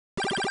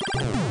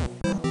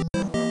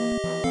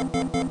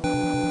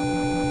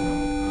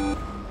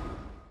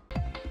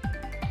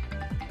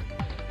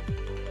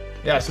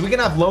Yeah, so we can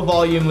have low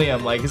volume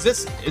Liam. Like, is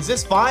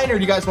this fine, or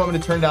do you guys want me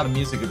to turn down the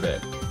music a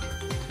bit?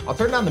 I'll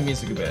turn down the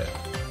music a bit.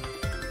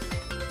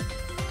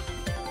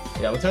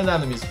 Yeah, we'll turn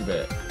down the music a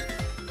bit.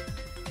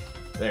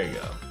 There you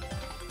go.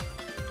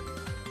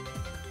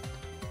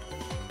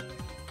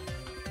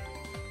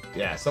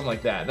 Yeah, something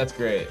like that. That's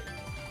great.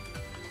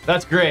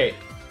 That's great.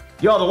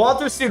 Yo, the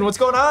Walter student, what's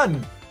going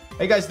on?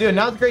 How you guys doing?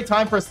 Now's a great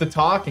time for us to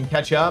talk and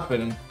catch up,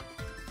 and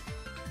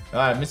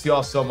I miss you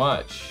all so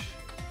much.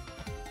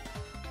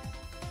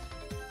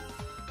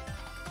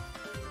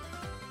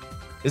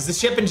 Is the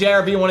ship in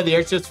JRB one of the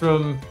airships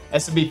from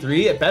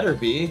SMB3? It better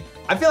be.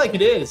 I feel like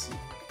it is.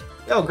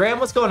 Yo, Graham,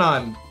 what's going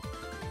on?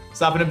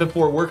 Stopping in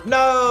before work.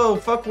 No,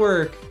 fuck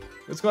work.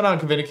 What's going on,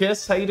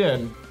 Kavinicus? How you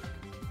doing?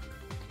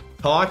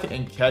 Talk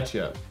and catch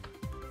up.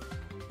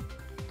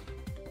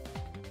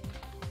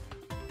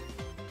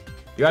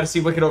 You got to see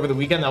Wicked over the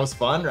weekend. That was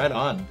fun. Right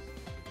on.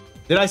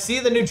 Did I see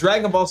the new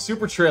Dragon Ball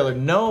Super trailer?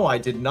 No, I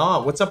did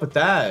not. What's up with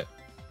that?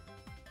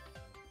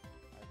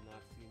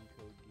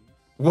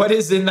 What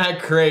is in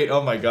that crate?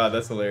 Oh my god,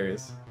 that's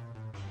hilarious.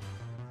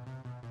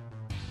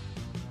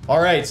 All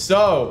right,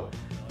 so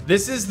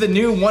this is the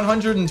new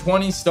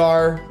 120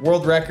 star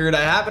world record.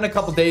 I happened a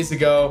couple days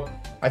ago.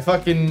 I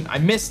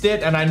missed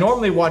it, and I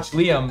normally watch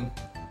Liam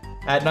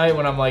at night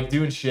when I'm like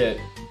doing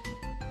shit.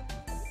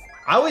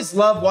 I always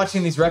love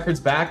watching these records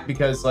back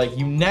because like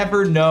you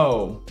never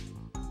know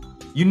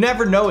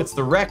it's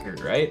the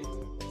record, right?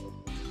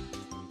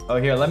 Oh,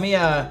 here, let me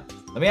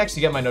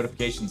actually get my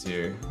notifications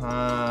here.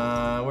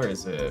 Where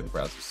is it?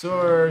 Browser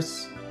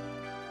source,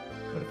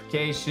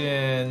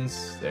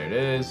 notifications. There it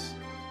is.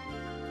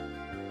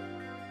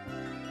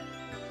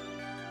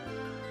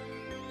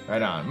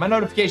 Right on. My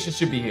notifications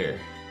should be here.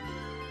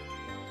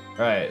 All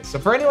right. So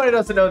for anyone who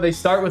doesn't know, they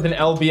start with an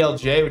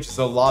LBLJ, which is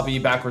a lobby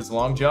backwards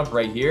long jump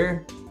right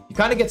here. You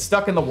kind of get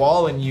stuck in the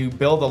wall and you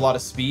build a lot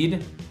of speed.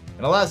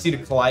 It allows you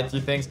to collide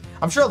through things.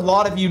 I'm sure a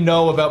lot of you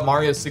know about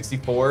Mario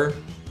 64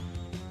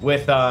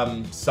 with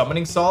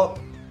Summoning Salt.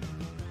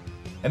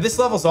 And this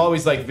level's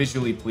always like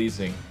visually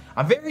pleasing.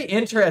 I'm very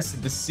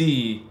interested to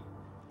see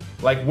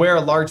like where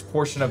a large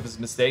portion of his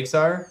mistakes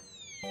are.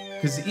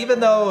 Because even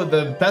though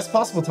the best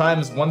possible time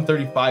is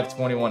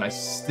 1:35.21, I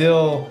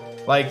still,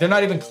 like, they're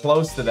not even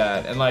close to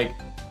that. And like,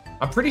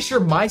 I'm pretty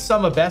sure my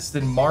sum of best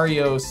in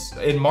Mario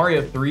 3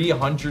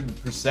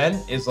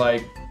 100% is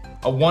like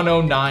a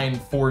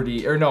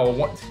 109.40, or no, a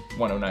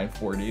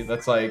 109.40.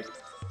 That's like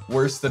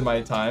worse than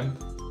my time.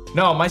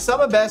 No, my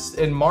sum of best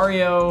in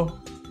Mario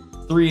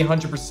 3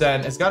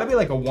 100% has got to be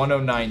like a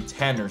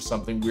 109.10 or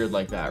something weird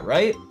like that,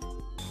 right?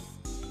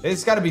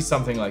 It's got to be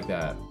something like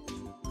that.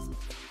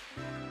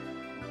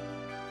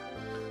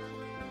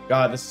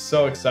 God, this is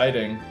so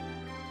exciting.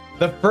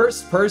 The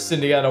first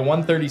person to get a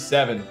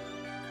 137. And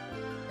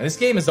this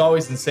game is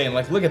always insane.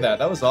 Like, look at that.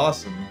 That was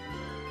awesome.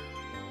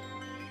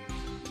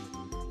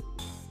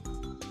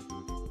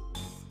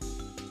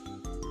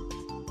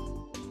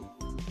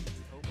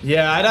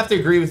 Yeah, I'd have to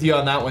agree with you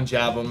on that one,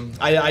 Jabum.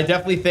 I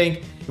definitely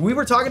think we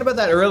were talking about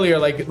that earlier,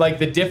 like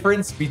the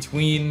difference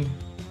between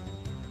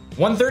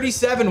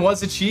 137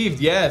 was achieved.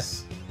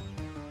 Yes.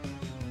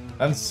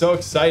 I'm so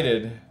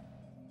excited.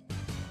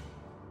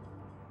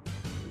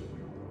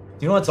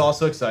 You know what's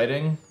also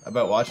exciting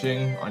about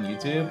watching on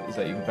YouTube is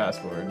that you can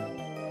fast forward.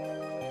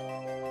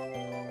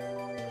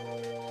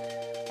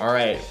 All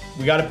right,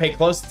 we got to pay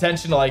close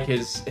attention to like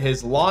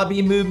his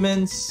lobby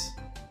movements.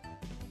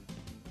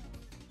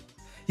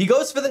 He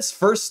goes for this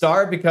first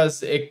star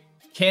because it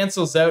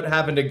cancels out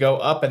having to go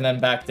up and then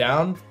back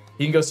down.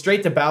 He can go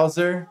straight to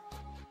Bowser,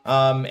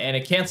 and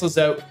it cancels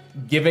out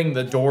giving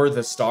the door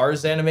the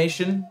stars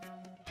animation,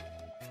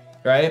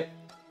 right?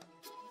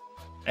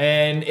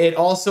 And it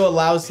also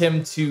allows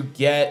him to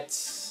get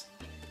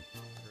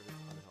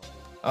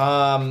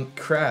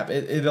crap.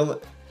 It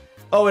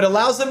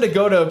allows him to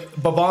go to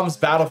Bob-omb's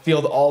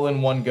Battlefield all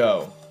in one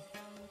go.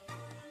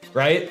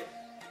 Right?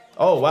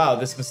 Oh wow,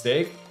 this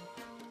mistake.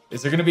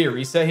 Is there gonna be a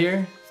reset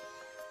here?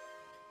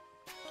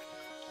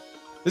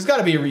 There's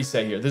gotta be a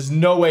reset here. There's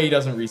no way he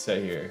doesn't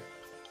reset here.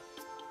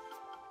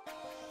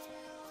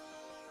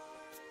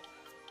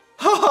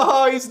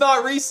 Oh, he's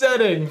not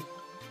resetting.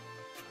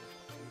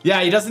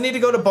 Yeah, he doesn't need to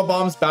go to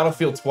Bob-omb's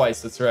Battlefield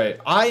twice. That's right.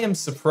 I am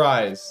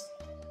surprised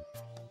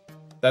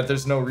that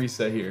there's no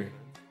reset here.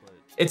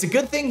 It's a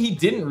good thing he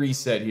didn't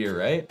reset here,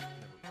 right?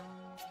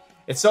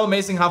 It's so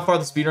amazing how far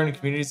the speedrunning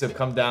communities have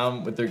come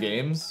down with their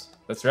games.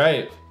 That's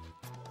right.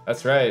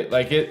 That's right.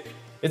 Like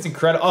it's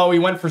incredible. Oh, he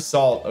went for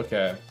salt.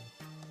 Okay.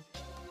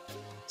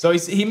 So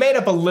he made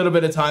up a little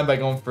bit of time by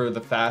going for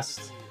the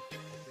fast,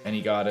 and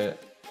he got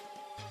it.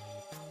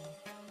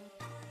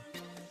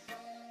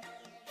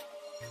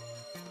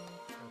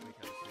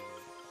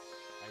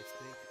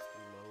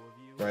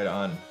 Right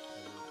on.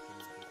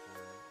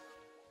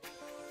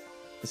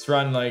 This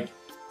run, like,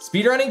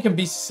 speedrunning can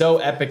be so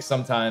epic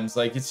sometimes.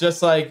 Like, it's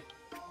just like,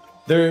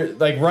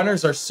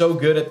 runners are so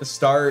good at the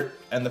start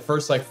and the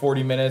first like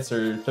 40 minutes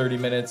or 30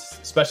 minutes,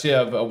 especially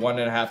of a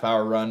 1.5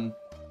 hour run.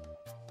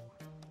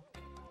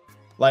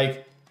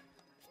 Like,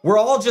 We're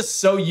all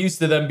just so used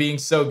to them being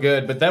so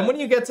good, but then when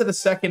you get to the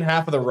second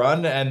half of the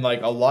run and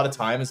like a lot of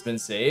time has been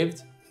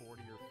saved,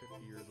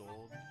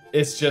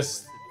 it's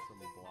just,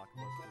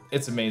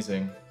 it's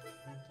amazing.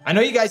 I know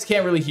you guys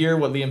can't really hear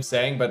what Liam's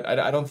saying, but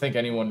I don't think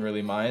anyone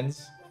really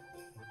minds.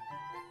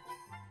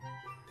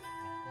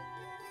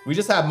 We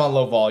just have them on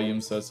low volume,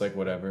 so it's like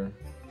whatever.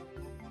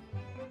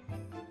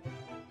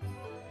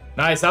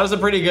 Nice, that was a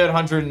pretty good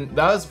 100.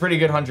 That was a pretty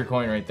good 100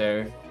 coin right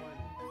there.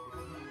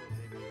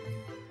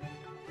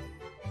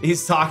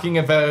 He's talking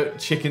about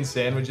chicken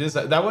sandwiches.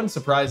 That wouldn't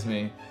surprise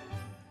me.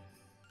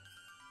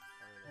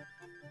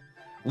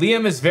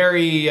 Liam is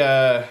very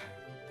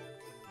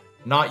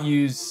not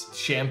use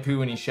shampoo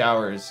when he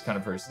showers kind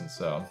of person,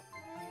 so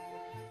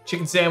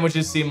chicken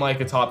sandwiches seem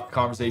like a top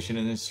conversation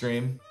in this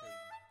stream.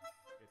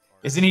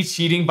 Isn't he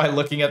cheating by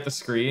looking at the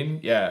screen?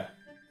 Yeah.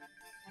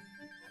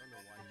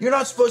 You're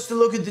not supposed to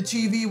look at the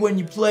TV when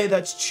you play.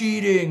 That's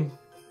cheating.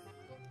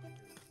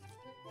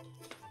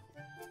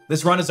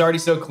 This run is already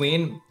so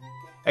clean.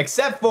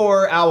 Except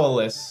for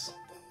Owless.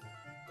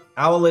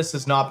 Owless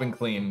has not been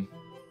clean.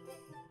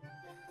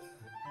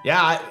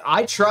 Yeah,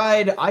 I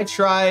tried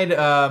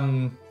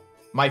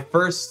my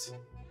first...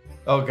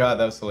 Oh god,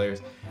 that was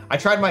hilarious. I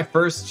tried my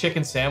first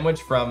chicken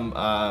sandwich from...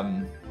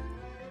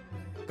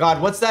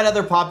 God, what's that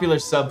other popular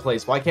sub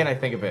place? Why can't I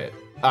think of it?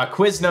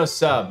 Quiznos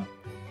Sub.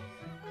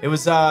 It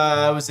was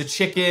a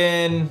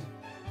chicken...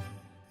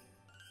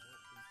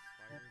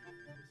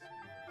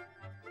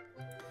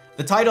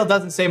 The title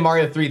doesn't say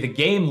Mario 3. The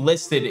game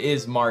listed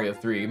is Mario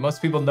 3.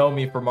 Most people know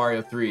me for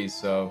Mario 3,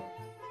 so...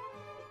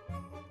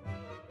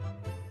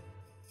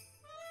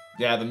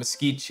 Yeah, the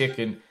mesquite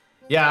chicken.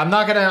 Yeah, I'm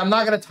not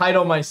gonna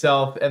title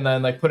myself and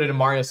then like put it in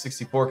Mario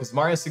 64 because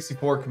Mario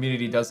 64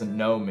 community doesn't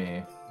know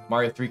me.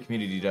 Mario 3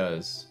 community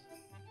does.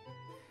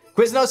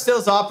 Quiznos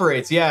still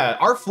operates. Yeah,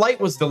 our flight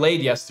was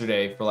delayed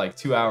yesterday for like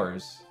 2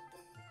 hours.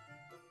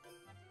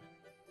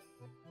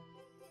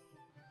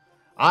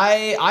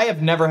 I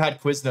have never had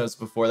Quiznos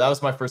before. That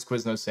was my first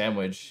Quiznos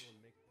sandwich.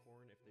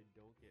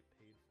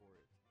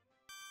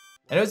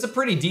 And it was a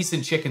pretty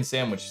decent chicken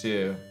sandwich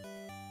too.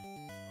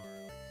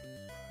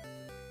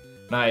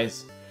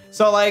 Nice.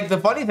 So like the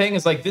funny thing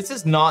is like this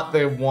is not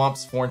the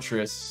Whomp's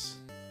Fortress.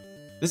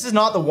 This is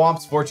not the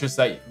Whomp's Fortress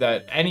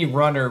that any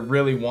runner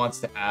really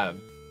wants to have.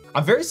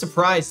 I'm very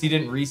surprised he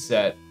didn't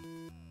reset.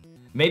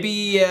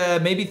 Maybe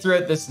maybe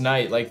throughout this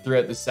night, like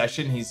throughout the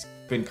session, he's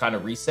been kind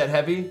of reset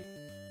heavy.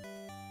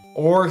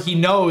 Or he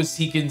knows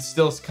he can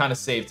still kind of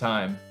save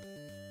time.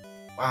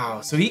 Wow,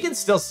 so he can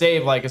still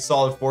save like a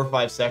solid 4 or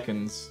 5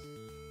 seconds.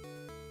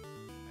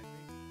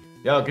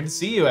 Yo, good to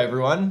see you,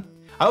 everyone.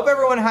 I hope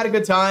everyone had a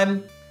good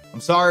time.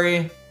 I'm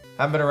sorry,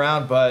 haven't been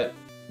around, but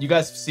you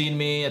guys have seen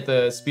me at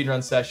the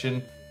speedrun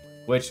session,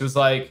 which was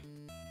like,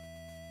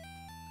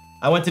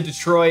 I went to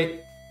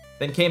Detroit,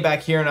 then came back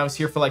here, and I was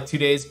here for like 2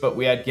 days, but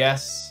we had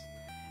guests,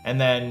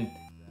 and then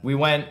we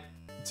went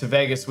to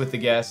Vegas with the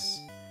guests.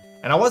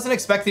 And I wasn't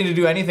expecting to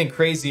do anything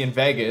crazy in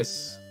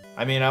Vegas.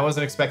 I mean, I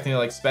wasn't expecting to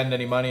like spend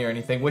any money or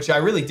anything, which I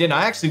really didn't.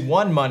 I actually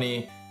won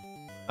money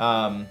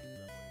at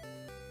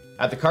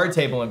the card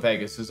table in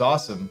Vegas. It was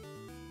awesome.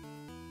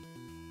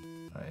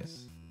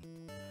 Nice.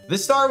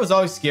 This star was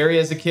always scary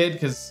as a kid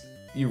because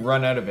you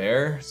run out of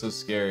air. So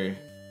scary.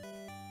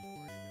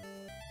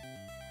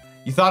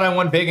 You thought I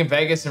won big in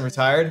Vegas and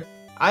retired?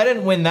 I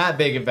didn't win that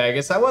big in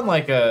Vegas. I won it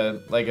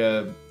was like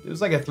a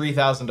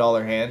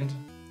 $3,000 hand,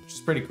 which is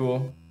pretty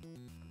cool.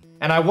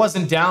 And I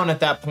wasn't down at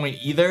that point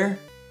either.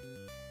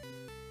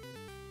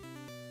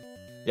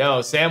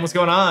 Yo, Sam, what's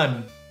going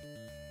on?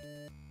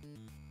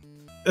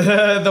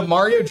 The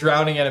Mario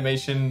drowning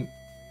animation.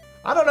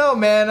 I don't know,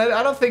 man.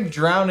 I don't think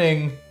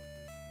drowning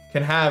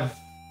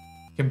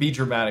can be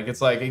dramatic.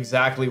 It's like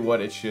exactly what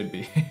it should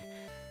be.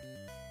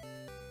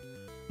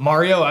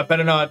 Mario, I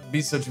better not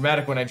be so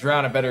dramatic when I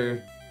drown. I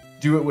better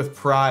do it with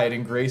pride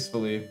and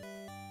gracefully.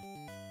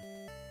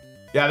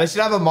 Yeah, they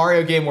should have a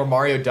Mario game where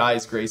Mario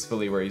dies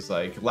gracefully, where he's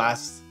like,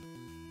 last...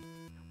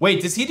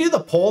 Wait, does he do the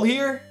pole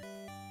here?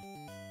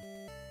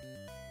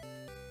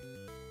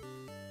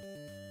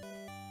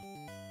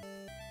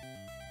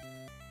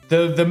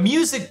 The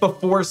music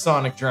before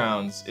Sonic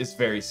drowns is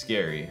very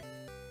scary.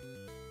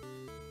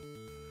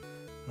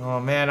 Oh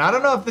man, I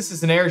don't know if this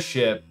is an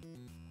airship.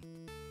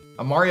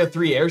 A Mario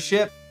 3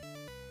 airship?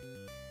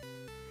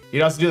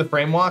 You'd also do the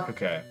frame walk?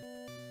 Okay.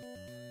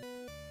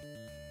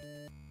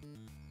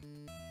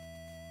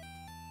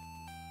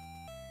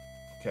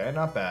 Okay,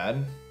 not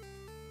bad.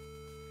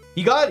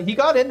 He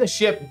got in the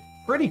ship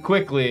pretty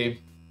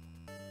quickly.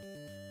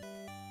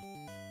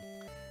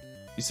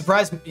 You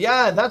surprised me?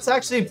 Yeah, that's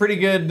actually a pretty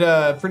good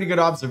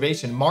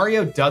observation.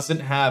 Mario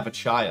doesn't have a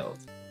child.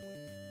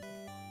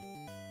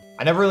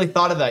 I never really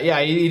thought of that.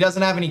 Yeah, he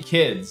doesn't have any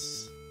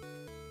kids.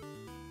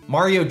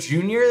 Mario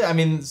Jr.? I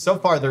mean, so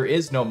far there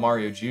is no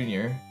Mario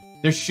Jr.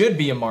 There should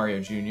be a Mario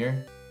Jr.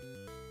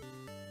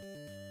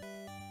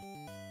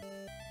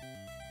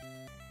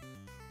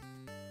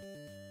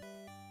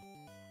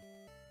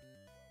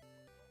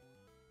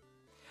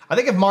 I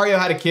think if Mario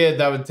had a kid,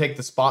 that would take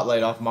the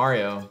spotlight off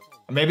Mario.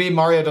 Maybe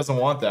Mario doesn't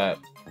want that.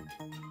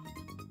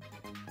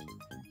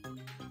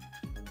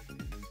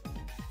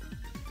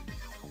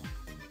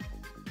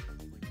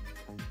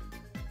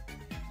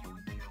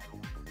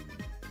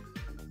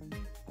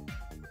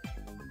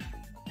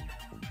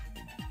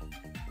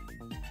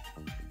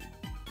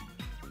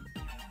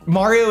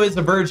 Mario is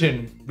a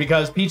virgin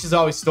because Peach is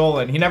always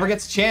stolen. He never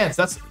gets a chance.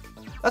 That's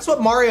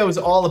what Mario is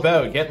all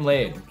about, getting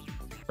laid.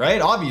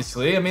 Right?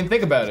 Obviously. I mean,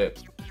 think about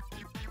it.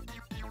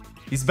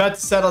 He's about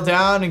to settle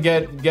down and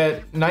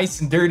get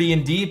nice and dirty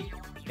and deep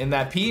in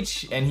that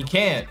Peach, and he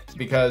can't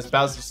because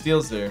Bowser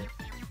steals her.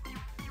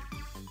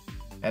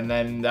 And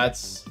then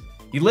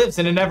he lives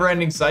in a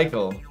never-ending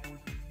cycle.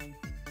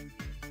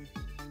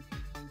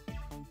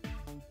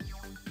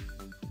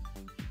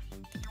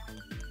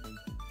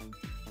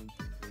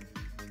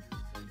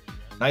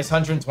 Nice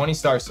 120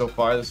 stars so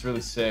far. That's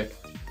really sick.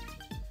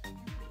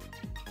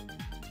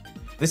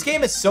 This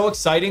game is so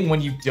exciting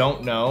when you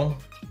don't know.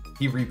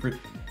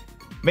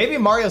 Maybe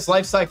Mario's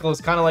life cycle is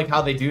kind of like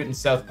how they do it in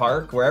South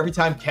Park, where every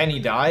time Kenny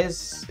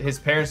dies, his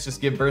parents just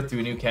give birth to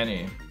a new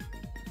Kenny.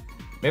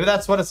 Maybe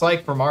that's what it's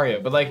like for Mario.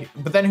 But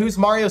then who's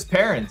Mario's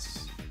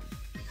parents?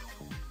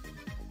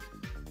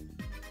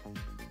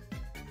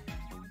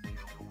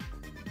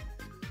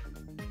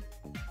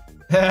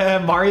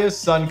 Mario's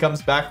son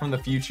comes back from the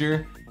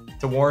future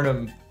to warn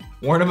him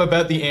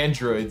about the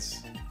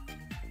androids.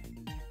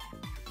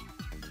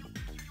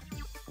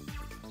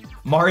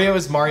 Mario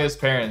is Mario's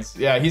parents.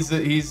 Yeah, he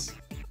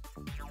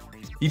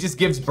just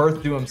gives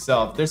birth to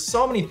himself. There's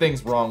so many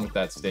things wrong with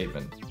that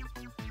statement.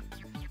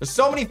 There's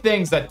so many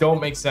things that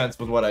don't make sense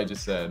with what I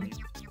just said.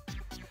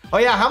 Oh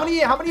yeah, how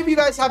many of you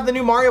guys have the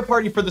new Mario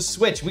Party for the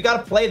Switch? We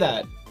gotta play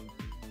that.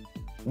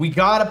 We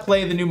gotta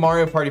play the new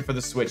Mario Party for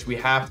the Switch. We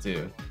have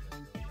to.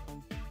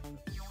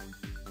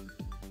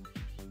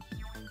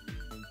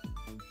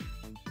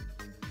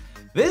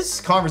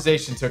 This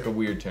conversation took a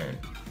weird turn.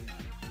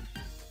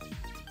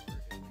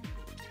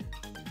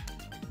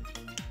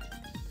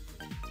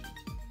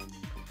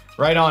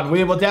 Right on.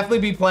 We will definitely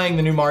be playing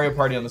the new Mario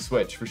Party on the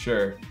Switch for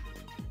sure.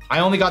 I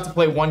only got to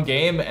play one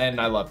game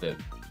and I loved it.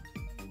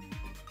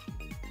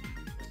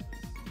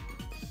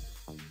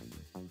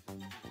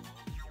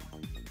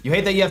 You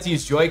hate that you have to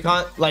use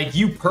Joy-Con? Like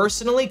you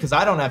personally? Because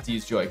I don't have to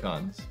use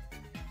Joy-Cons.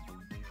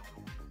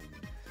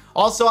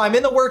 Also, I'm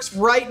in the works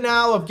right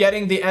now of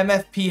getting the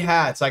MFP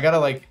hats. I gotta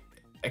like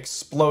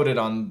explode it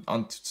on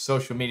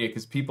social media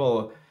because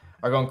people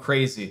are going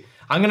crazy.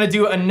 I'm gonna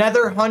do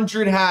another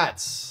 100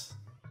 hats.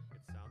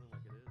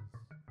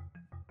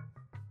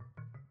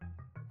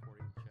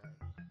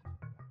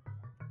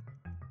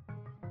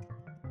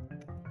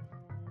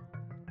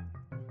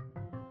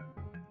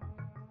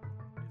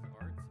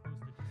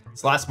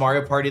 It's the last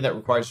Mario Party that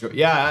requires Joy.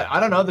 Yeah, I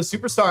don't know. The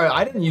Superstar,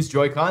 I didn't use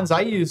Joy-Cons.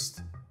 I used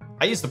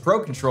the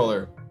Pro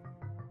Controller.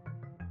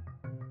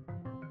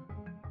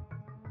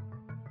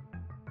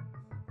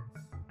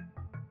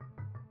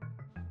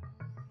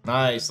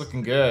 Nice,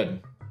 looking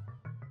good.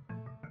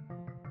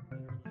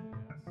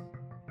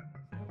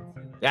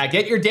 Yeah,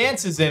 get your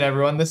dances in,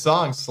 everyone. This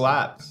song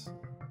slaps.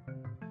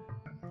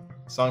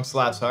 Song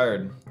slaps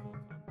hard.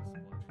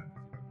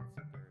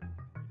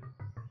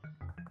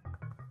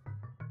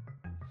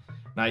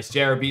 Nice,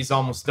 JRB's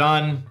almost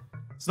done.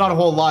 It's not a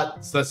whole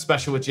lot that's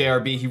special with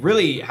JRB. He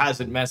really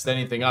hasn't messed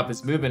anything up.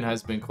 His movement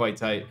has been quite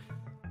tight.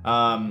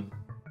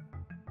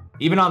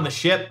 Even on the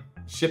ship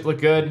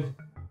looked good.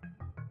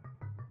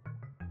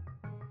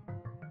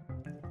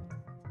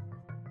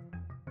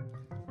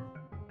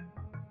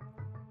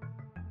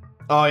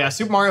 Oh yeah,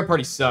 Super Mario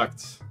Party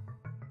sucked.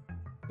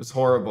 It was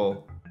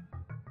horrible.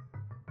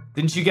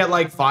 Didn't you get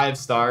like 5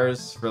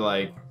 stars for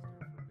like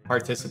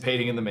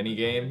participating in the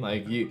minigame?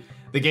 Like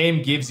the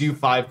game gives you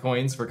 5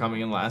 coins for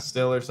coming in last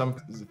still or some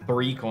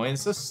 3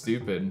 coins. So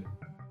stupid.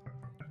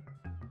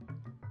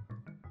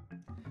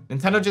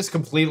 Nintendo just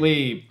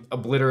completely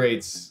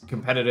obliterates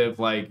competitive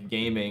like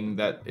gaming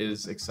that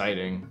is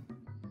exciting.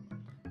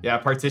 Yeah,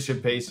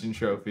 participation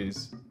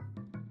trophies.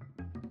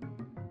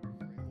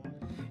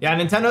 Yeah,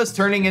 Nintendo's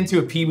turning into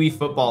a Pee Wee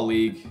football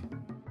league.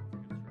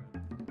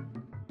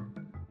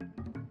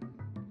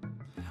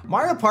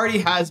 Mario Party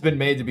has been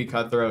made to be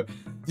cutthroat.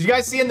 Did you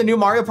guys see in the new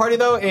Mario Party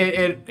though?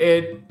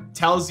 It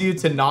tells you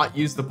to not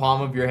use the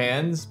palm of your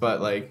hands,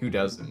 but like who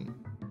doesn't?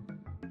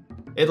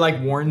 It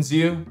like warns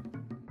you.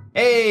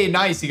 Hey,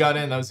 nice, he got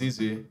in. That was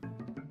easy.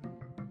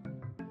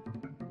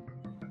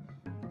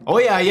 Oh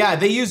yeah,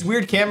 they use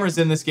weird cameras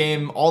in this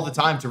game all the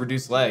time to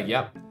reduce lag.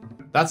 Yep,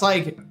 that's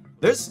like.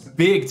 There's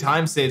big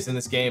time saves in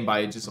this game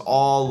by just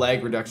all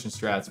lag reduction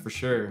strats, for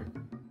sure.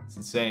 It's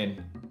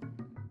insane.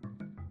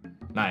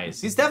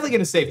 Nice. He's definitely going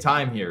to save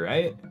time here,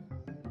 right?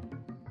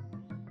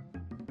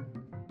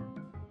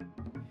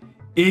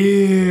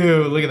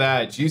 Ew, look at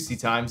that. Juicy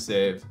time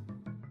save.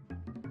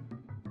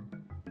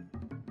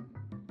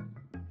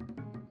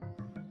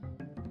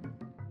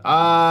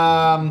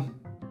 No,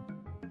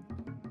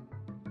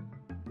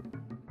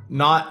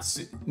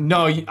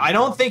 I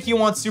don't think you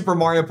want Super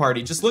Mario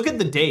Party. Just look at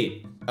the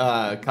date.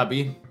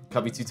 Cubby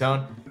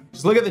Two-Tone.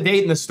 Just look at the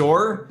date in the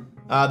store.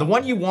 The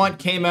one you want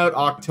came out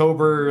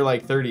October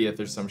like 30th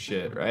or some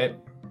shit, right?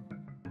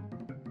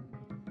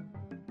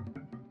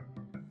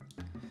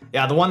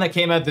 Yeah, the one that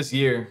came out this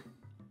year.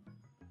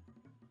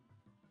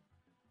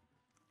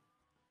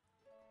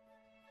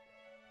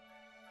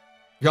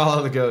 Y'all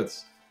are the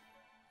goats.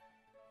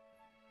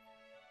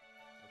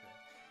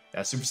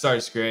 Yeah, Superstar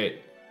is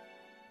great.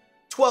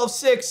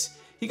 12-6.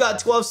 He got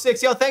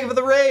 12-6. Yo, thank you for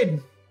the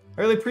raid.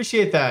 I really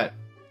appreciate that.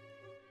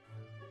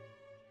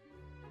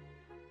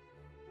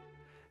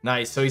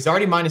 Nice. So he's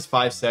already minus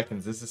 5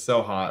 seconds. This is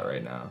so hot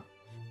right now.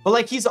 But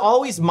like he's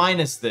always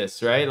minus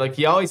this, right? Like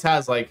he always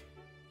has like,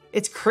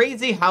 it's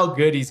crazy how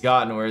good he's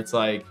gotten where it's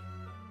like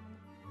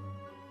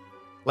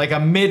a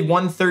mid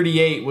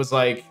 138 was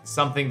like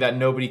something that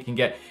nobody can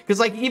get. Because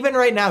like even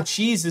right now,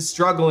 Cheese is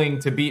struggling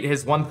to beat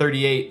his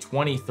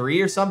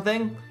 138.23 or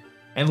something.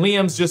 And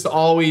Liam's just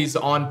always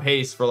on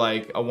pace for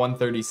like a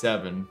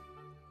 137.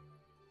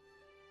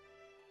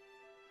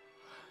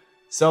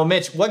 So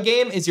Mitch, what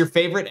game is your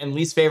favorite and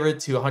least favorite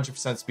to 100%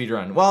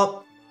 speedrun?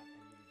 Well,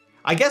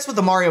 I guess with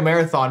the Mario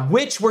Marathon,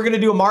 which we're going to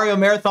do a Mario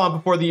Marathon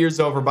before the year's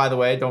over, by the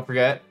way, don't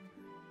forget.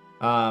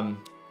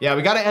 Yeah,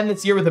 we got to end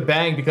this year with a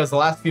bang because the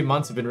last few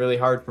months have been really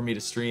hard for me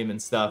to stream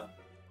and stuff.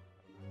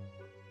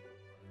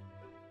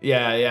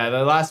 Yeah,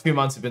 the last few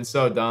months have been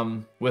so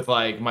dumb with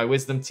like my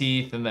wisdom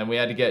teeth, and then we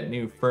had to get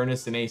new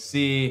furnace and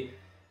AC.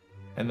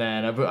 And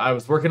then I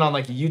was working on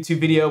like a YouTube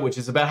video, which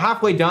is about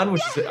halfway done,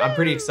 which is, I'm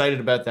pretty excited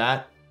about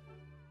that.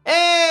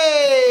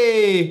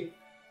 Hey!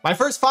 My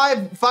first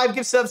five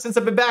gift subs since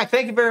I've been back.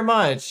 Thank you very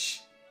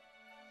much.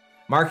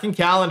 Marking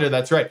calendar,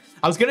 that's right.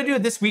 I was gonna do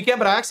it this weekend,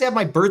 but I actually have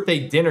my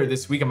birthday dinner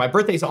this weekend. My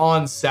birthday's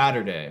on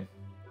Saturday.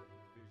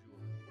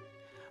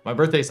 My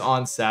birthday's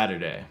on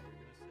Saturday.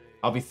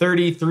 I'll be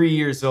 33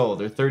 years old,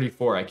 or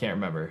 34, I can't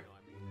remember.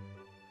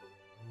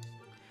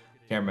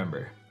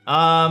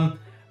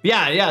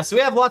 Yeah, so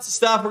we have lots of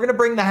stuff. We're gonna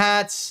bring the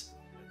hats.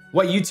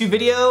 What YouTube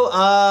video?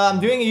 I'm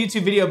doing a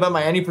YouTube video about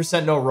my any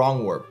percent no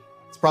wrong warp.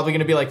 It's probably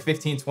gonna be like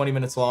 15-20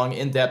 minutes long,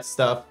 in-depth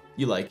stuff.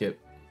 You like it.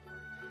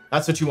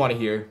 That's what you want to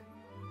hear.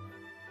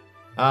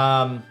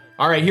 All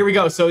right, here we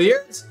go. So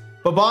here's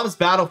Bob-omb's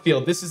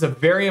Battlefield. This is a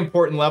very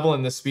important level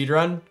in this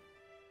speedrun.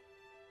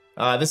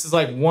 This is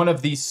like one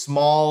of the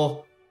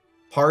small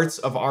parts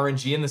of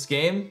RNG in this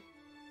game.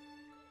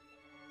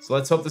 So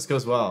let's hope this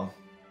goes well.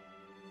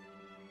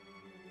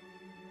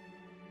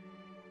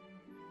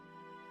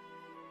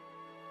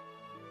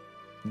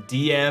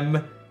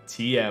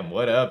 DMTM,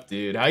 what up,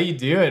 dude? How you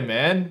doing,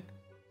 man?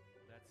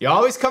 You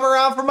always come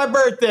around for my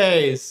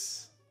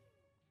birthdays.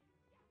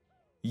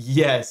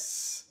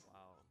 Yes.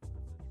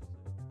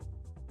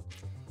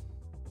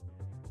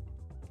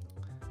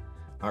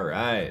 All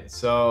right,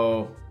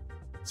 so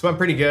this went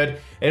pretty good.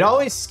 It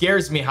always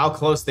scares me how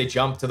close they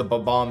jump to the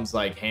bombs,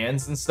 like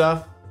hands and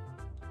stuff.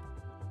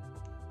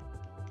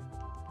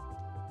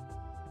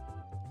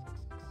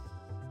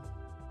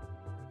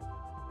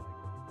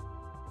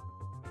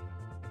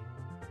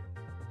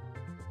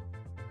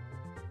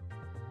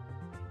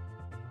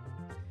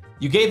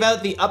 You gave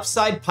out the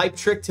upside pipe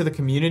trick to the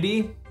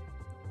community.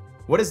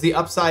 What is the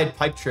upside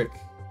pipe trick?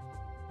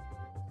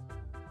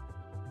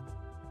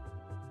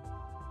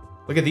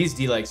 Look at these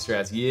D-like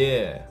strats.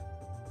 Yeah.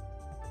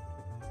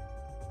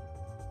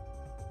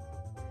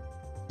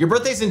 Your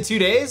birthday's in 2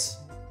 days?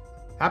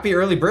 Happy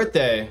early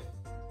birthday.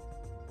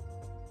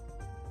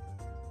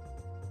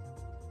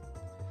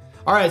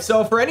 All right,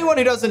 so for anyone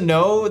who doesn't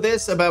know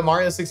this about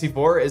Mario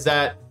 64 is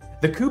that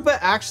the Koopa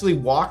actually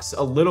walks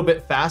a little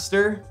bit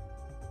faster.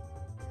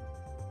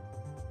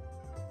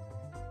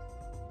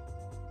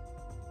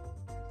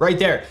 Right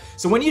there.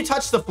 So when you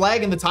touch the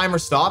flag and the timer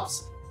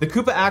stops, the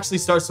Koopa actually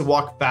starts to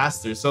walk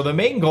faster. So the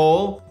main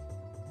goal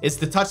is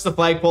to touch the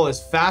flagpole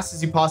as fast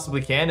as you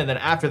possibly can. And then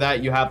after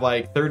that, you have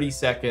like 30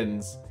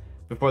 seconds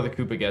before the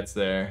Koopa gets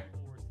there.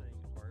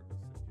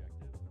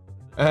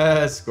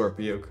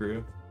 Scorpio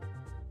crew.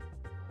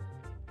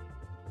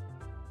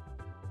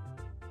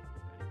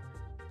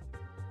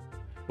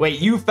 Wait,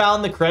 you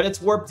found the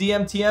credits warp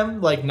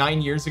DMTM like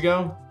 9 years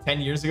ago?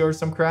 10 years ago or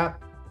some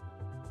crap?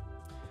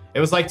 It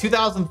was like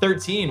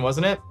 2013,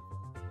 wasn't it?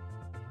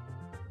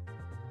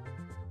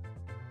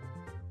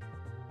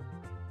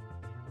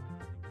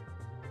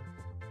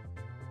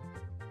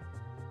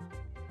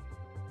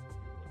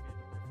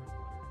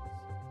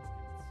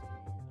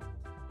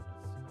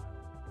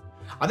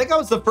 I think I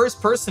was the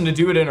first person to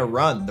do it in a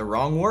run, the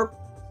wrong warp.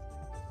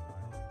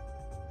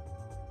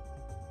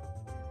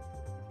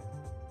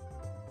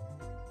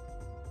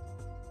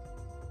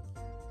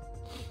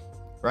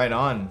 Right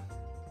on.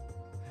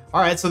 All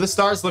right, so this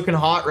star's looking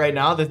hot right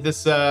now.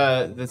 This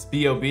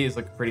BOB is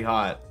looking pretty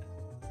hot.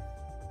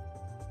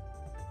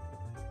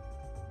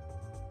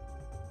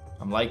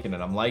 I'm liking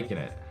it. I'm liking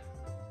it.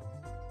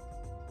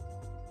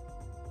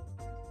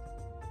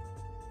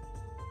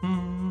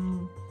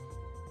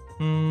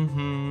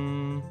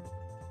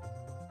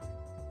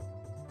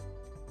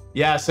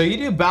 Yeah, so you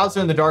do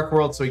Bowser in the Dark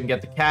World so he can get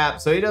the cap,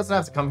 so he doesn't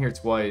have to come here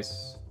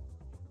twice.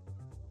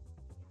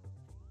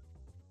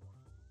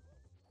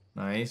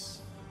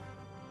 Nice.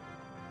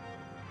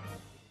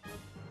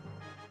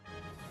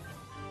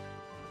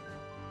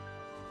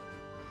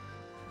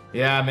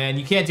 Yeah, man,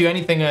 you can't do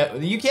anything.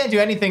 You can't do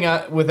anything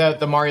without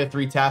the Mario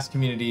 3 task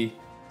community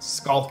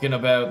skulking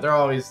about. They're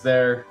always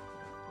there,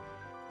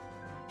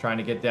 trying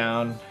to get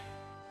down.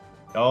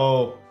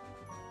 Oh,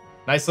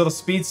 nice little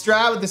speed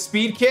strat with the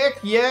speed kick.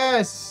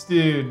 Yes,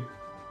 dude.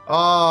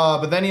 Oh,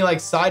 but then he like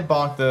side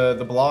bonked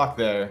the block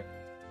there.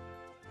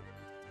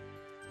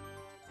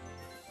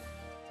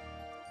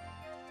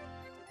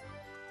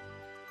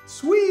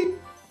 Sweet.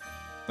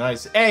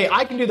 Nice. Hey,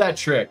 I can do that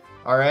trick.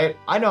 All right,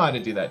 I know how to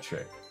do that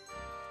trick.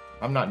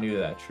 I'm not new to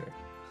that trick.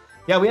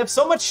 Yeah, we have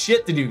so much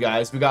shit to do,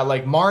 guys. We got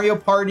like Mario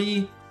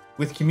Party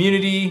with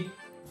community.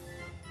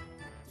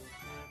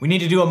 We need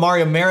to do a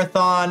Mario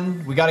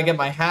Marathon. We got to get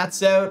my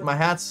hats out. My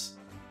hats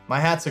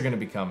are going to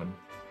be coming.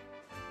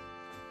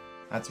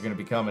 Hats are going to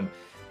be coming.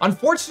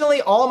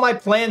 Unfortunately, all my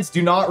plans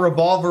do not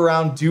revolve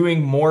around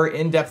doing more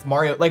in-depth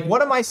Mario. Like,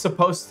 what am I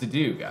supposed to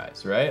do,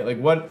 guys, right? Like,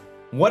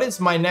 what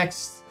is my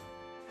next...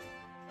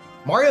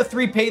 Mario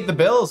 3 paid the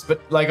bills,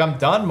 but like I'm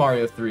done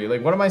Mario 3.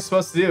 Like what am I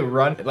supposed to do?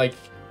 Run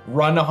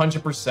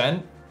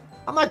 100%?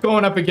 I'm not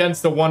going up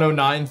against the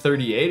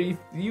 109.38.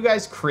 Are you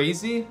guys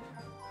crazy?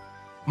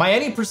 My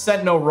any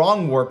percent no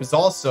wrong warp is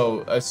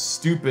also a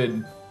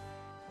stupid...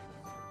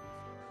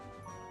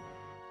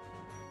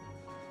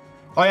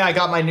 Oh yeah, I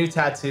got my new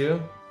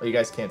tattoo. Oh, you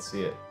guys can't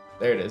see it.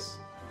 There it is.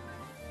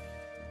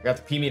 I got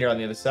the P meter on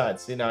the other side.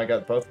 See, now I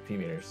got both P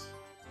meters.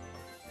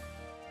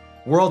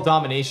 World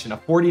Domination, a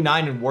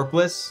 49 in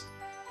Warpless.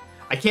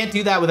 I can't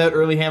do that without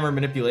early hammer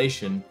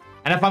manipulation.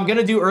 And if I'm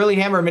gonna do early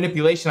hammer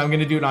manipulation, I'm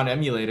gonna do it on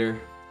emulator.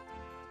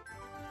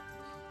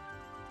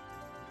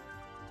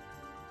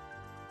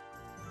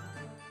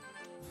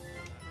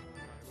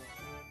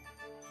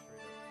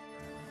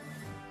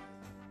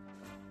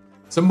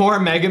 Some more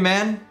Mega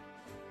Man.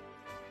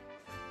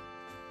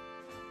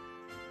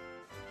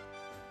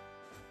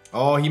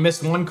 Oh, he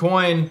missed one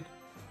coin.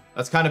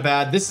 That's kind of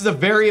bad. This is a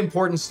very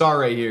important star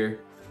right here.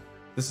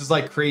 This is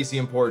like crazy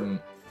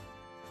important.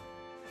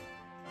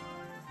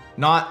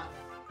 Not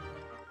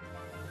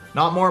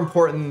more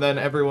important than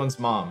everyone's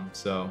mom,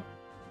 so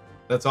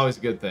that's always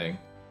a good thing.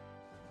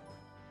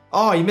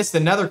 Oh, you missed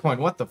another coin.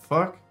 What the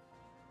fuck?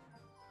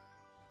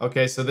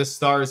 Okay, so this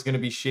star is gonna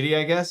be shitty,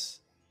 I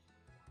guess.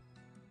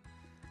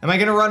 Am I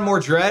gonna run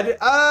more Dread?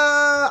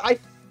 I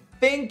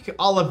think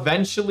I'll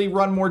eventually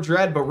run more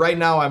Dread, but right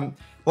now I'm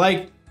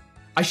like,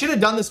 I should have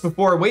done this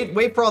before.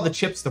 Wait for all the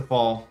chips to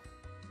fall.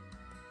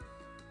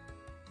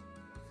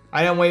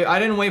 I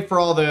didn't wait for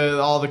all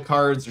the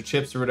cards or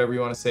chips or whatever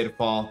you want to say to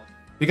fall,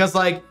 because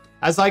like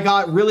as I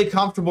got really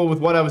comfortable with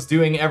what I was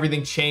doing,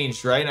 everything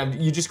changed, right?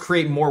 You just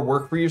create more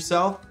work for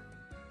yourself.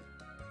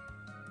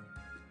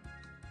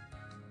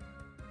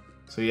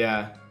 So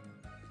yeah.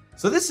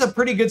 So this is a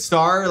pretty good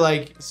star,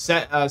 like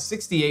set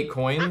 68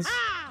 coins.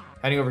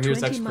 Heading over here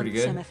is actually pretty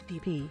good.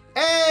 MFPP.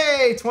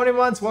 Hey, 20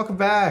 months, welcome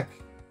back.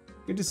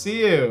 Good to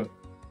see you.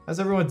 How's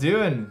everyone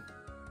doing?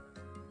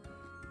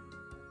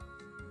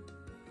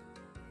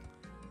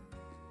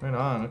 Right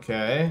on,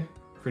 okay.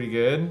 Pretty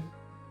good.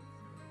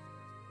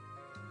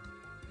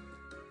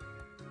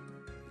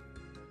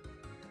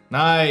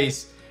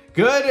 Nice.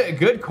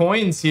 Good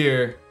coins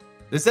here.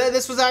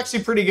 This was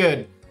actually pretty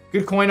good.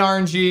 Good coin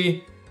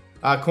RNG.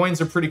 Coins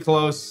are pretty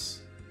close.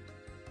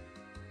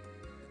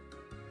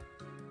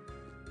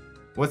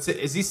 What's it?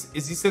 Is he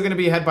still gonna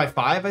be ahead by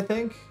 5, I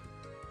think?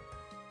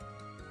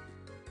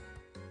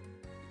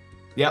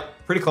 Yep,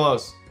 pretty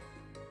close.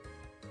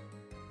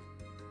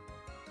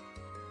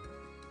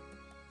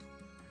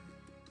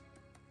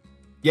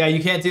 Yeah,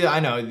 you can't do that. I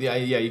know. Yeah,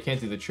 you can't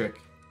do the trick.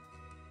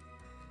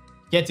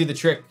 Can't do the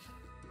trick.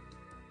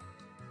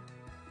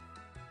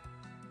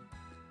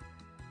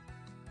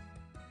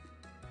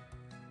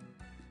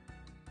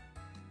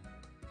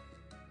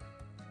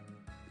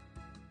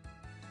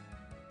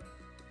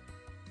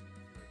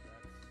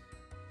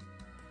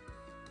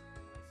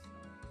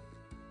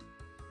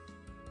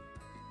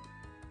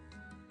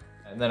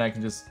 And then I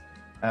can just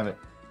have it.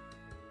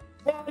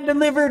 Hand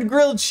delivered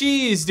grilled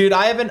cheese, dude.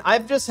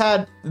 I've just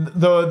had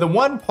the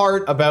one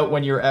part about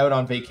when you're out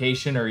on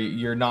vacation or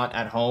you're not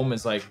at home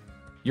is like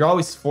you're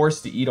always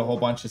forced to eat a whole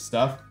bunch of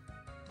stuff.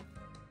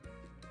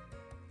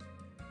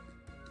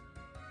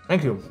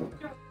 Thank you.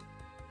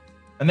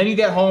 And then you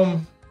get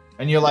home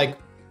and you're like,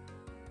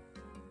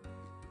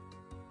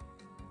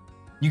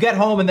 you get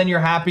home and then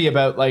you're happy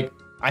about like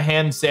a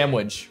ham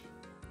sandwich,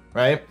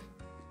 right?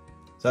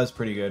 So that's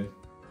pretty good.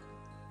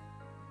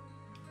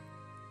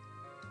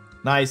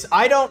 Nice.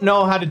 I don't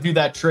know how to do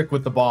that trick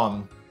with the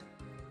bomb.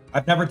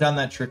 I've never done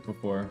that trick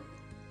before.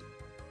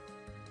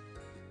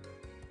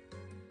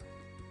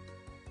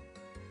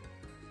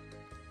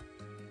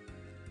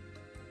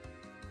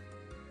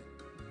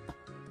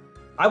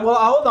 Well,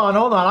 hold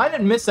on. I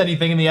didn't miss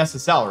anything in the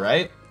SSL,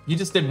 right? You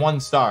just did 1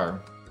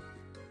 star.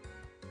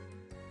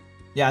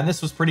 Yeah, and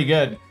this was pretty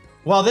good.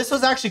 Well, this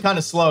was actually kind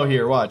of slow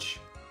here. Watch.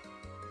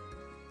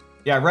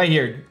 Yeah, right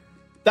here.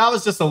 That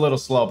was just a little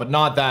slow, but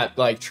not that,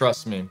 like,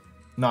 trust me.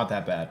 Not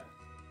that bad.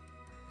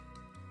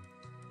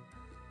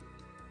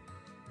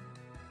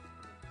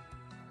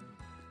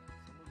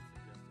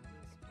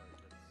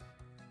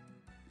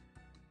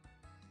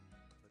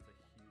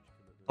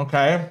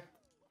 Okay.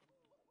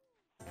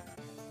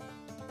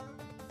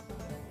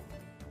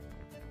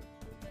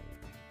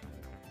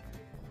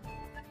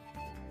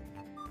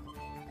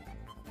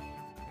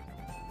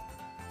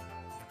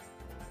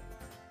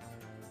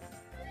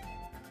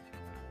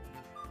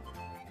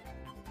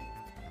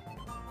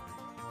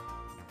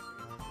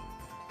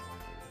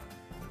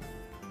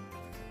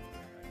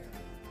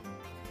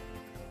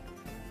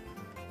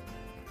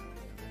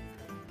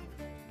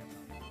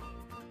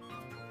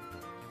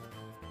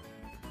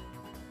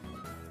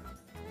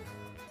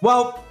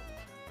 Well,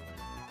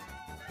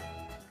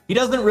 he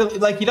doesn't really,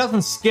 like, he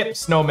doesn't skip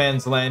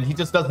Snowman's Land. He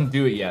just doesn't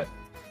do it yet.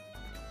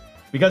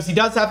 Because he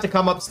does have to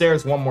come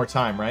upstairs one more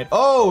time, right?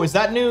 Oh, is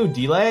that new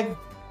D-Leg?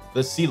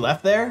 The C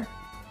left there?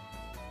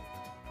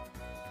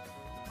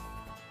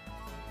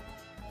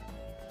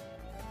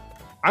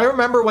 I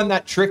remember when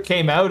that trick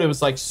came out, it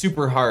was like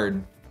super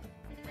hard.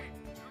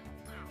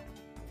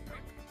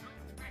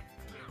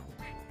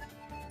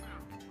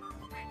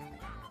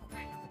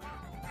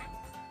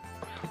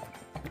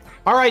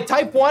 All right,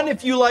 type 1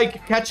 if you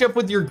like ketchup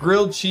with your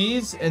grilled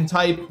cheese, and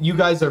type you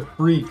guys are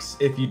freaks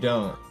if you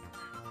don't.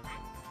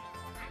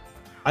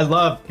 I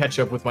love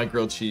ketchup with my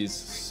grilled cheese.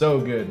 So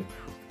good.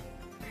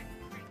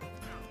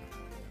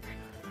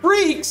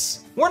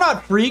 Freaks? We're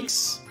not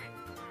freaks.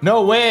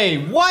 No way.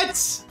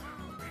 What?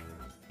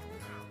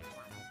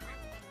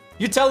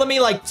 You're telling me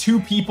like 2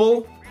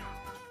 people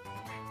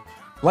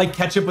like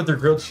ketchup with their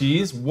grilled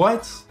cheese?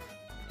 What?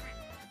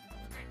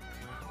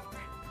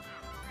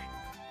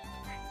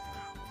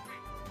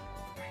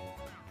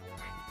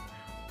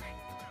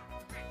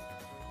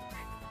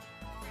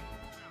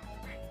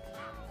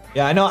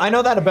 Yeah, I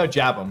know that about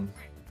Jabum.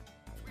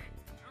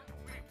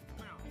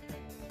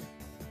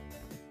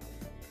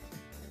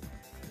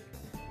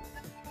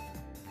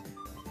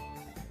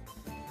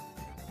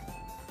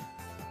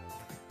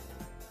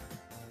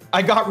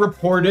 I got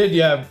reported,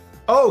 yeah.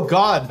 Oh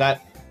god,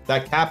 that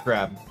cap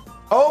grab.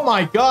 Oh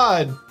my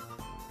god.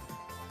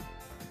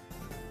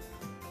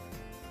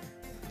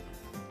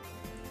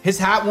 His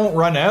hat won't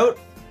run out?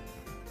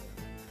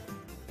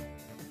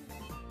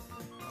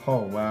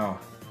 Oh wow.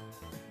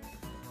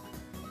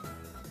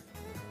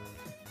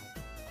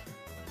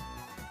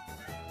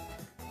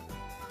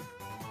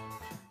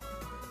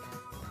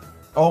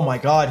 Oh my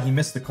god, he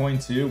missed the coin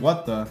too.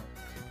 What the?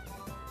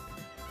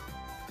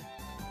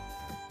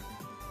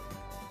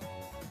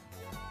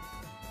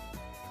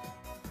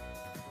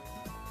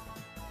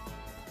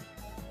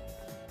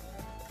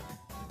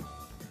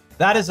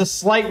 That is a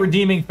slight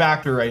redeeming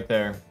factor right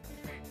there.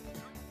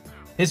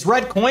 His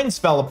red coins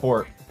fell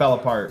apart.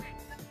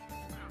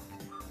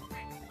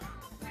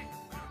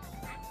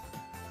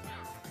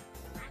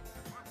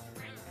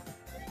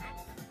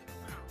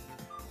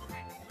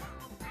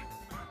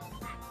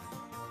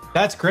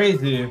 That's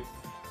crazy.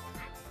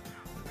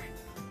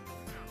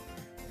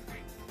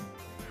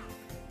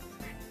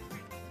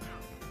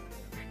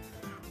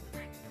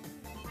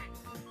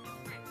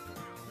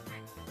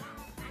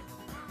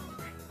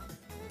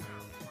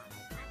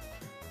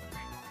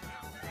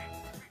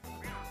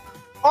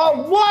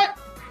 Oh, what?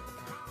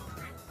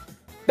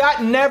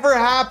 That never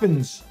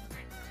happens.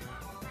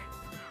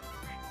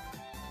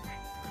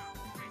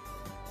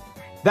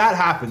 That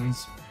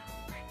happens.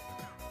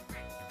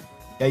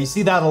 Yeah, you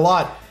see that a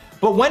lot.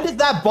 But when did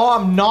that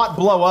bomb not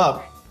blow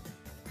up?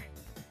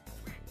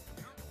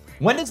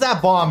 When does that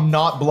bomb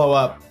not blow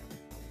up?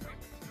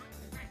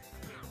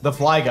 The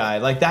fly guy.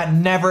 Like that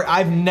never,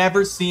 I've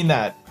never seen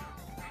that.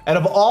 Out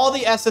of all the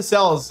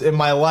SSLs in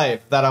my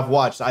life that I've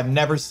watched, I've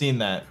never seen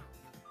that.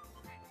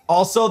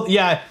 Also,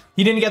 yeah,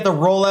 he didn't get the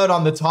rollout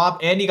on the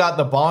top and he got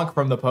the bonk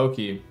from the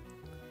pokey.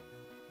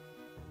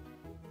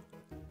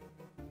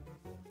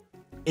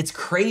 It's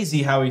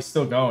crazy how he's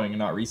still going and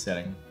not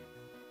resetting.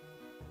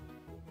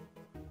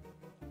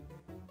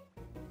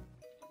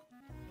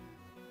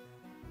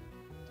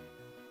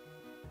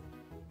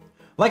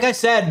 Like I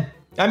said,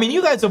 I mean,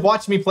 you guys have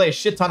watched me play a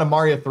shit ton of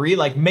Mario 3.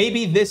 Like,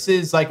 maybe this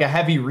is like a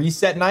heavy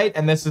reset night,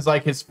 and this is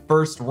like his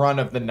first run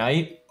of the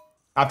night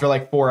after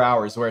like 4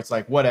 hours, where it's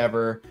like,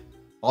 whatever,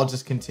 I'll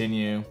just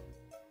continue.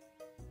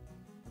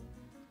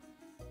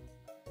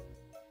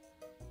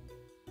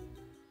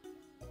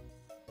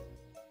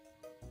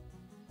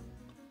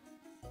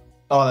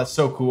 Oh, that's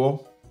so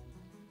cool.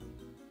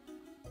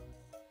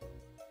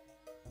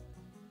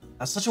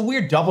 That's such a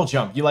weird double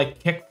jump. You like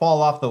kick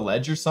fall off the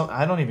ledge or something?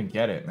 I don't even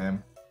get it,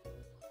 man.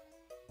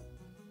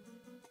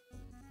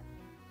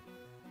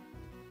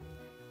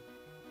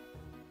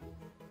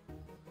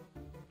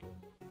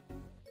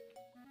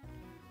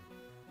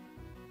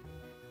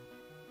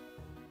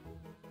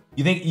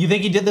 You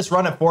think he did this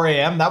run at 4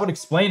 a.m.? That would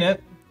explain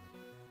it.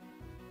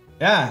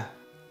 Yeah.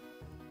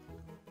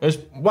 There's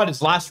what,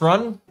 his last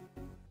run?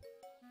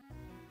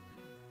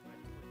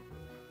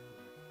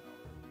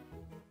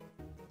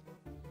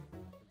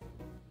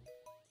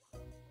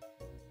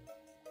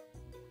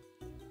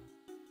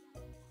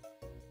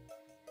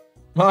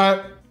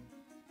 Alright.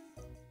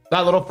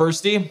 That little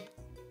firsty.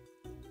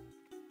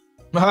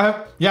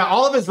 Alright. Yeah,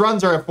 all of his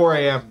runs are at 4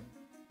 a.m.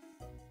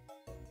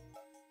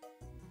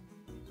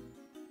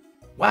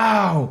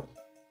 Wow.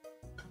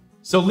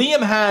 So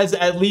Liam has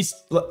at least...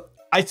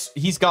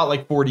 he's got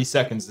like 40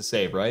 seconds to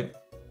save, right?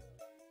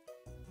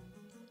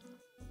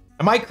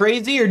 Am I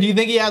crazy, or do you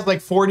think he has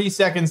like 40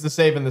 seconds to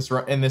save in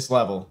this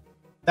level?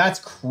 That's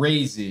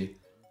crazy.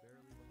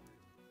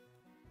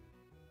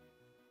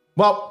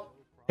 Well,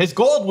 his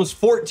gold was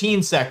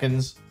 14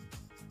 seconds.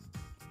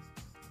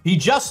 He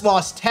just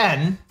lost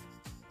 10.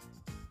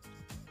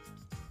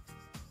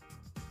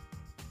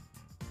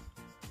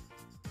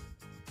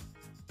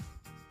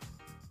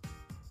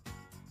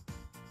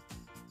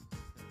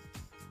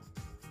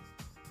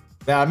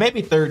 Yeah,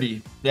 maybe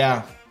 30.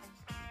 Yeah.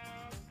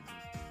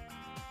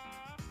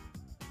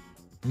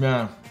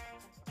 Yeah.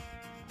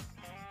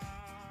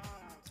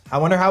 I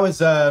wonder how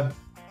his I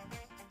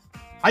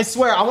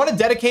swear, I want to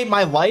dedicate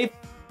my life.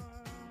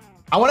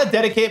 I want to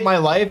dedicate my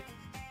life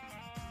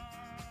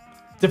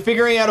to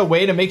figuring out a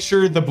way to make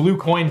sure the blue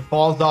coin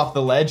falls off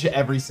the ledge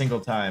every single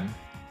time.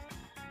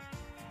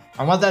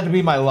 I want that to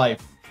be my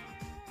life.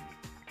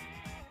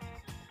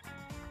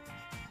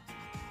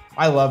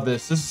 I love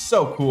this. This is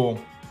so cool.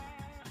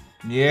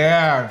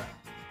 Yeah.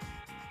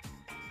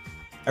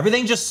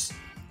 Everything just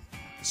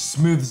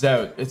smooths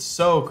out. It's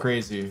so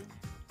crazy.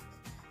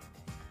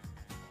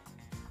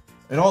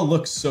 It all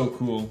looks so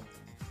cool.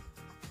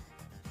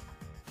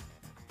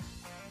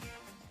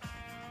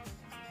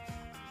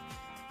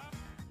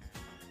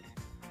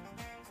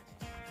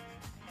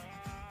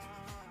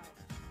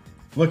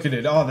 Look at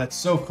it. Oh, that's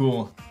so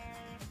cool.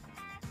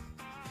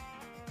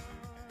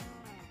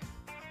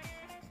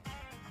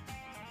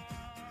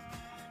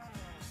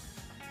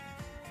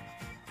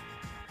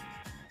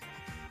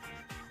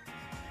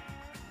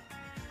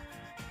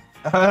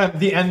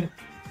 The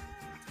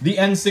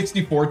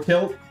N64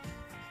 tilt.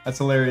 That's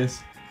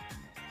hilarious.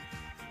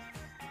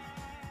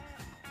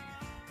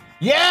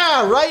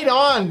 Yeah, right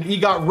on. He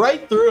got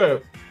right through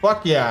it.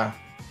 Fuck yeah.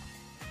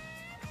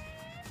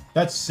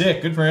 That's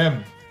sick. Good for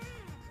him.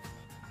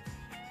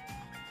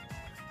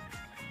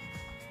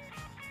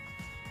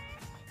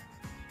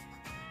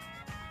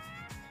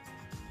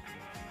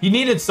 He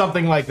needed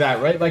something like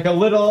that, right? Like a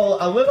little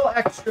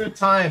extra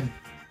time.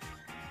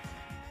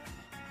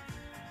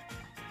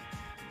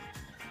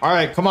 All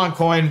right, come on,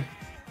 coin.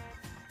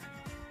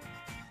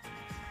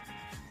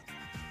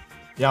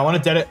 Yeah, I want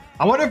to dead it.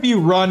 I wonder if you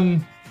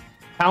run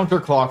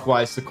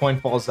counterclockwise, the coin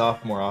falls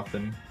off more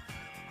often.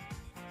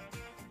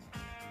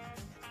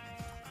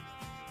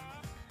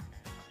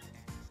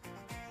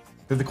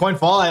 Did the coin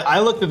fall? I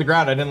looked at the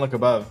ground. I didn't look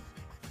above.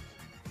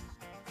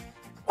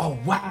 Oh,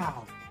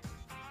 wow.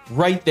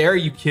 Right there. Are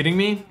you kidding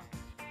me?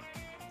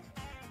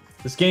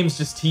 This game's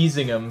just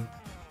teasing him.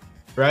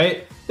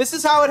 Right? This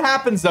is how it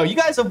happens, though. You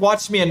guys have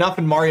watched me enough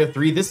in Mario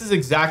 3. This is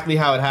exactly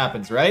how it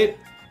happens, right?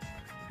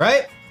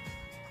 Right?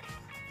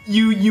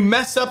 You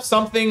mess up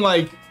something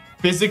like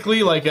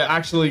physically, like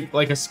actually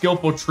like a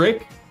skillful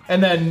trick,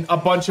 and then a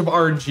bunch of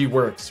RNG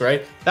works,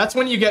 right? That's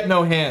when you get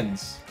no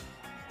hands.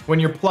 When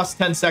you're plus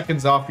 10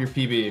 seconds off your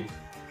PB.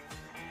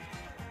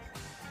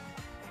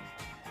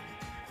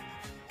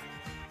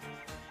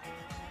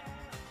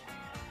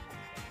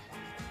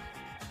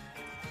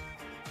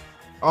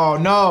 Oh,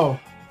 no.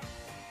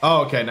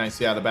 Oh, okay,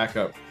 nice. Yeah, the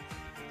backup.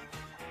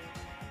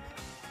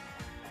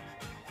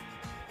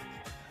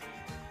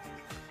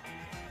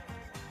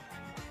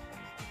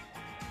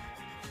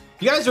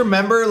 You guys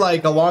remember,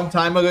 like, a long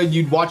time ago,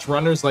 you'd watch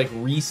runners, like,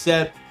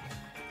 reset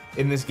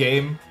in this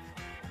game?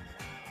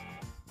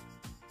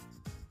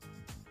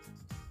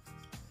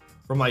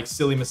 From, like,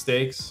 silly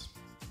mistakes.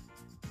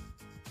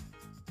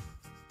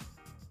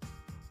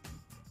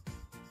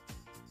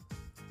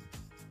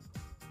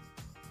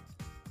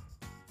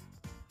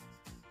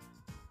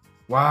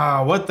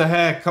 Wow, what the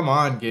heck? Come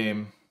on,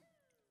 game.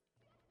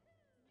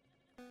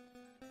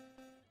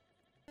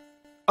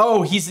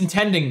 Oh, he's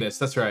intending this.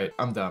 That's right.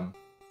 I'm dumb.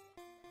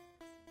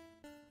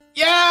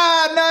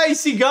 Yeah,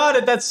 nice. He got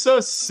it. That's so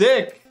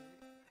sick.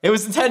 It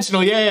was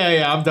intentional.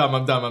 Yeah. I'm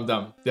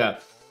dumb. Yeah.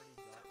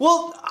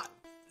 Well,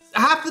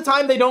 half the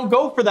time they don't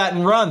go for that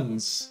in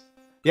runs.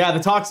 Yeah, the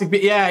toxic.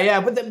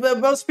 Yeah. But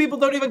most people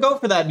don't even go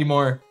for that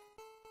anymore.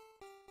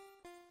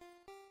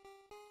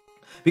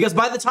 Because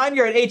by the time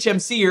you're at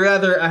HMC, you're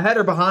either ahead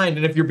or behind.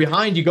 And if you're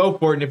behind, you go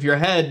for it. And if you're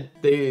ahead,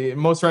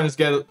 most runners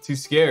get too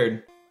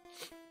scared.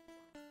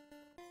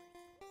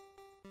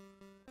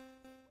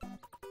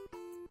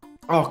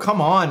 Oh,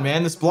 come on,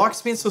 man. This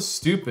block's being so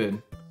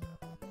stupid.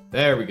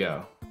 There we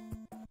go.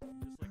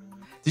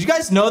 Did you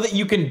guys know that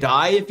you can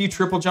die if you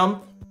triple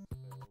jump?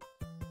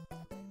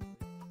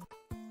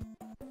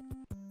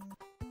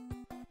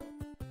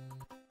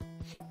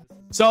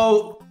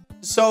 So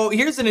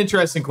here's an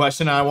interesting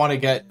question. I want to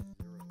get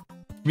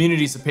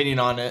community's opinion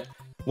on it.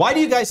 Why do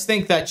you guys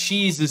think that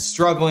Cheese is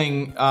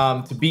struggling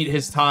to beat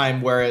his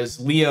time, whereas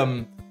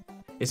Liam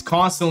is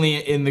constantly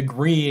in the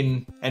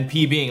green and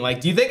PBing? Like,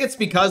 do you think it's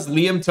because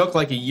Liam took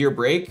like a year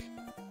break?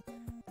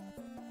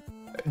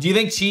 Do you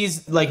think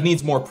Cheese like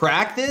needs more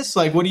practice?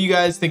 Like, what do you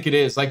guys think it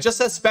is? Like, just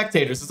as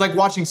spectators, it's like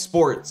watching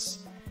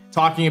sports,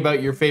 talking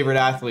about your favorite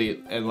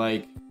athlete and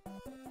like.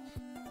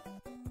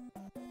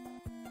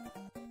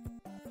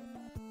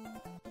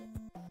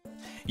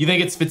 you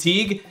think it's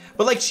fatigue.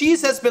 But like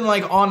Cheese has been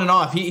like on and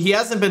off. He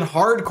hasn't been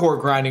hardcore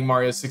grinding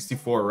Mario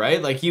 64,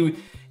 right? Like he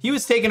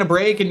was taking a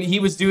break and he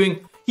was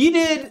doing,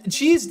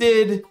 Cheese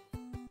did,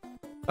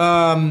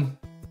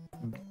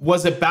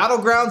 was it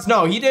Battlegrounds?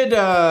 No, he did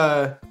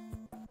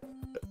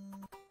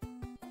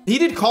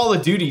Call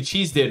of Duty.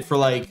 Cheese did for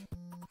like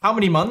how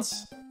many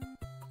months?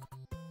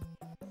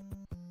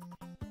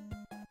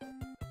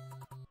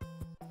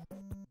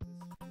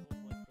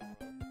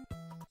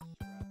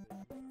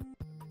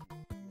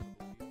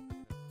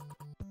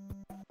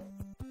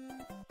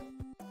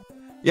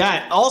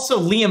 Yeah, also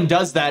Liam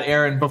does that,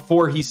 Aaron,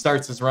 before he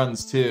starts his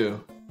runs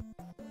too.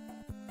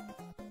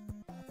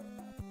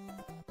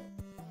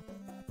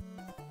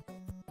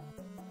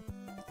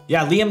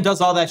 Yeah, Liam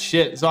does all that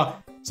shit. So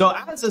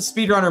as a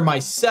speedrunner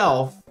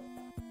myself,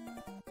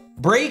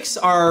 breaks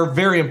are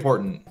very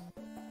important.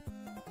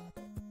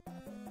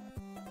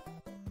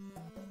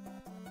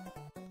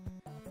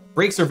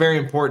 Breaks are very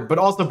important, but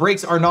also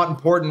breaks are not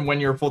important when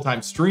you're a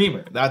full-time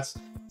streamer. That's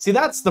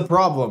the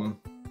problem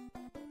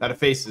that it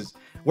faces.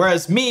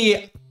 Whereas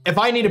me, if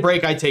I need a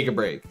break, I take a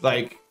break.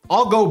 Like,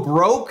 I'll go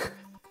broke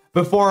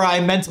before I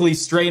mentally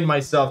strain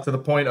myself to the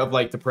point of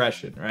like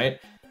depression, right?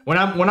 When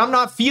I'm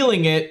not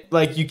feeling it,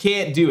 like you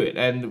can't do it.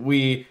 And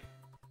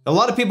a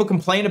lot of people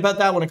complain about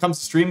that when it comes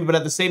to streaming, but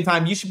at the same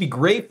time, you should be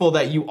grateful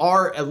that you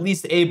are at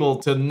least able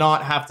to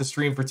not have to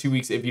stream for 2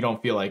 weeks if you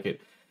don't feel like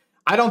it.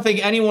 I don't think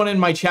anyone in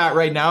my chat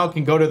right now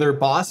can go to their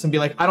boss and be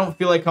like, I don't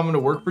feel like coming to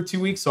work for 2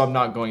 weeks, so I'm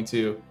not going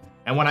to.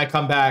 And when I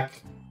come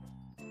back,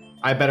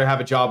 I better have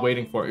a job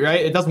waiting for it,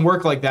 right? It doesn't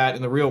work like that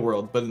in the real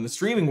world, but in the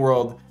streaming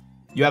world,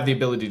 you have the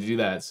ability to do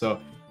that. So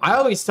I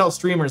always tell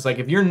streamers, like,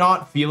 if you're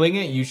not feeling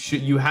it,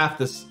 you have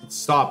to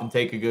stop and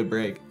take a good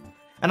break.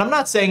 And I'm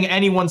not saying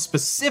anyone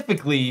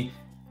specifically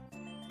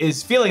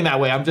is feeling that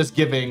way. I'm just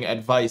giving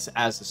advice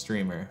as a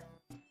streamer.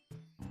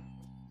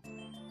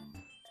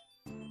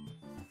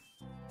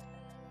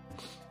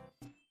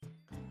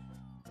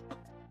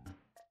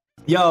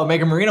 Yo,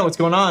 Mega Marino, what's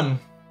going on?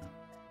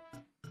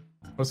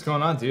 What's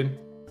going on, dude?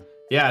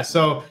 Yeah,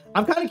 so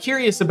I'm kind of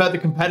curious about the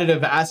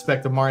competitive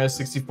aspect of Mario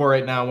 64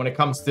 right now when it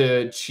comes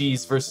to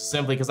Cheese versus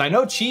Simply, because I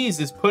know Cheese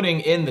is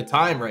putting in the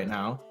time right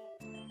now.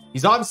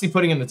 He's obviously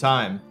putting in the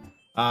time,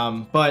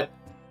 but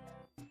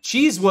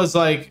Cheese was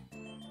like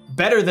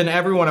better than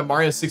everyone at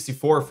Mario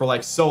 64 for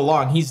like so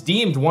long. He's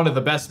deemed one of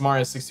the best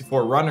Mario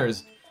 64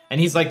 runners,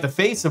 and he's like the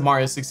face of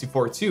Mario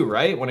 64 too,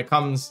 right? When it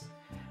comes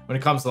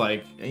to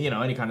like, you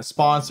know, any kind of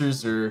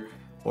sponsors or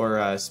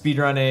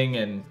speedrunning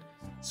and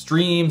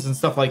streams and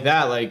stuff like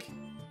that, like.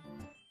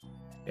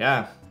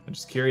 Yeah, I'm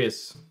just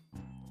curious.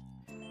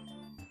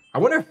 I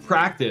wonder if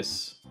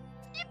practice.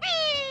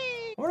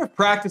 I wonder if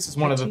practice is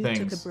one of the things.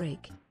 You took a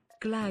break.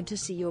 Glad to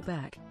see you're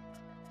back.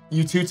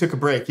 You two took a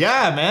break.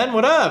 Yeah, man.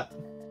 What up?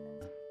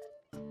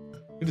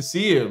 Good to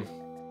see you.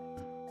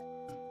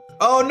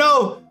 Oh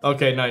no.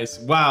 Okay, nice.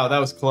 Wow, that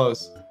was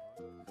close.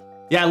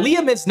 Yeah,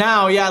 Liam is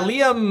now. Yeah,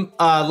 Liam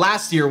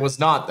last year was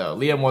not though.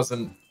 Liam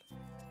wasn't.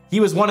 He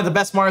was one of the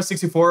best Mario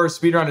 64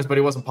 speedrunners, but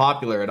he wasn't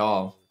popular at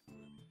all.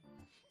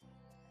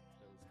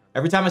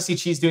 Every time I see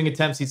Cheese doing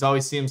attempts, he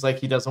always seems like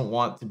he doesn't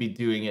want to be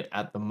doing it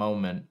at the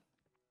moment.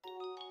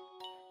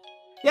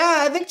 Yeah,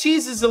 I think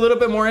Cheese is a little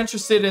bit more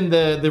interested in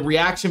the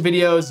reaction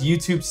videos,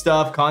 YouTube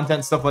stuff,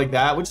 content, stuff like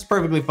that, which is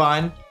perfectly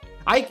fine.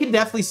 I can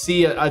definitely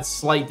see a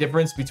slight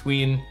difference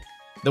between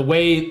the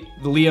way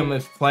Liam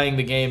is playing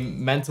the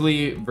game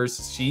mentally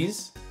versus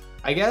Cheese,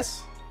 I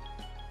guess.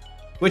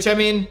 Which, I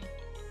mean,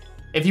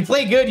 if you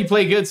play good, you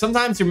play good.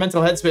 Sometimes your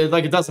mental headspace,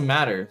 like, it doesn't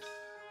matter.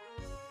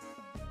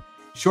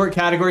 Short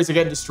categories are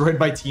getting destroyed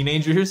by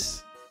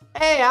teenagers.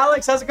 Hey,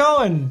 Alex, how's it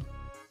going?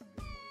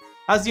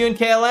 How's you and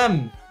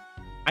KLM?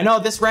 I know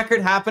this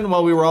record happened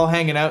while we were all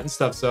hanging out and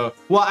stuff, so...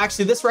 Well,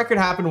 actually, this record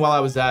happened while I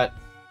was at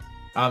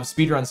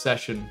speedrun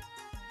session.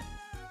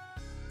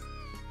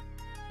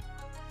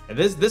 And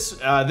his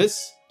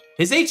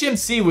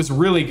HMC was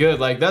really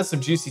good. Like, that's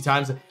some juicy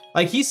times.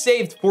 Like, he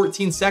saved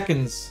 14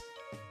 seconds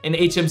in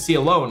HMC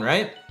alone,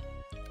 right?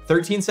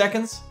 13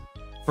 seconds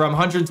from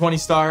 120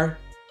 star.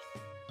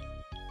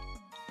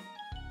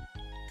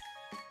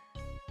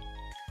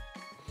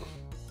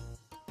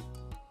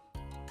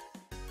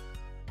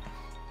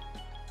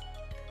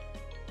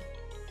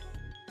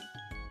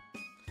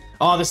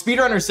 Oh, the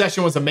speedrunner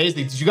session was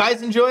amazing. Did you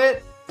guys enjoy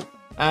it?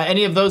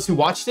 Any of those who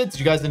watched it, did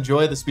you guys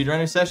enjoy the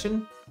speedrunner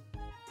session?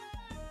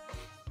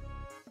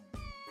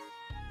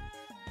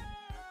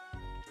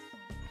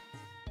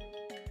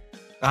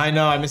 I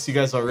know, I miss you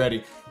guys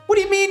already. What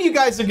do you mean you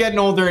guys are getting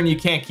older and you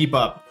can't keep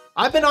up?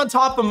 I've been on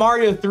top of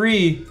Mario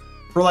 3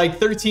 for like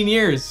 13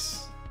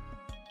 years.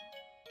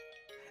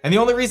 And the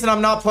only reason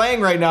I'm not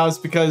playing right now is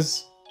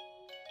because,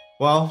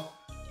 well,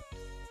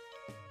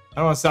 I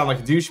don't want to sound like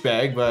a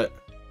douchebag, but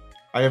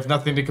I have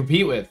nothing to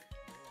compete with.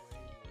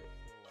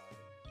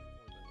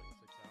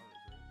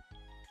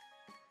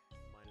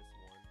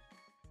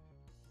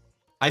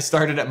 I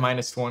started at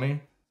 -20.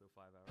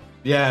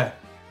 Yeah.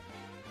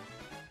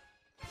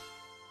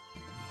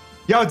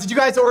 Yo, did you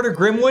guys order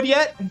Grimwood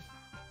yet?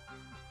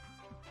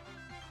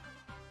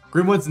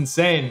 Grimwood's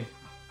insane.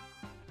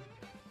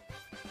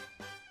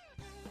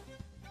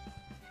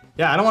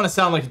 Yeah, I don't want to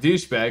sound like a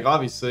douchebag,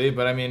 obviously,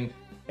 but I mean,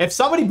 if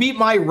somebody beat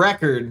my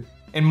record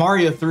in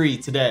Mario 3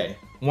 today,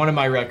 one of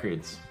my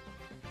records,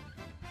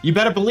 you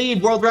better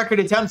believe world record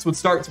attempts would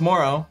start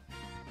tomorrow.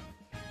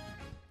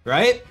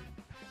 Right?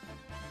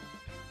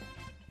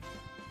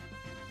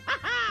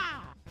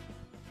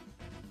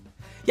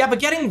 Yeah, but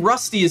getting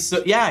rusty is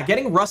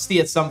getting rusty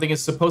at something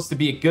is supposed to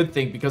be a good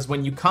thing, because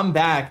when you come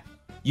back,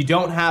 you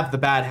don't have the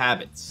bad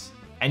habits,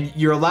 and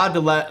you're allowed to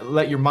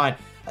let your mind,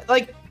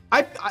 like,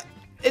 I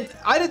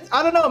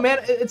don't know, man.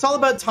 It's all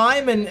about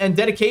time and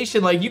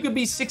dedication. Like, you could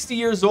be 60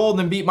 years old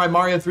and beat my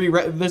Mario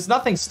 3. There's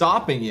nothing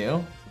stopping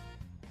you.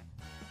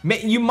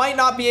 You might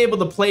not be able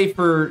to play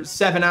for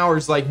 7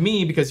 hours like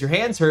me because your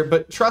hands hurt,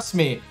 but trust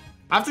me,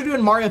 after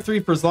doing Mario 3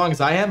 for as long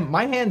as I am,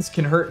 my hands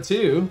can hurt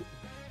too.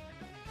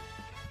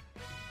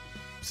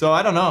 So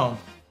I don't know.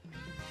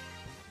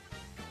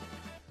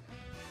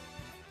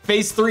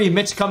 Phase 3,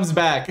 Mitch comes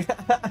back.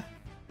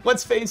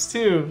 What's phase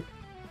 2?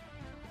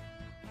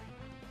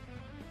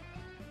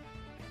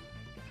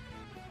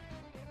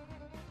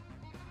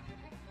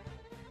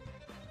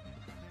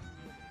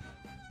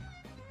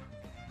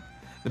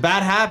 The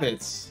bad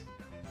habits.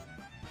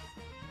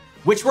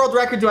 Which world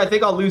record do I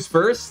think I'll lose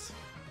first?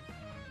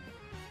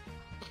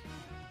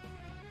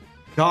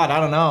 God, I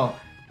don't know.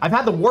 I've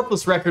had the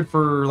warpless record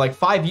for like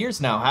 5 years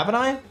now, haven't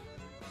I?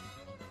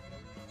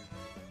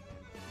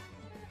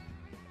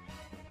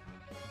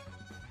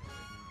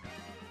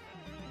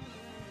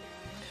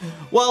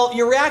 Well,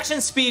 your reaction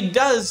speed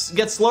does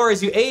get slower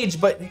as you age,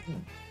 but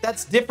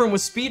that's different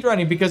with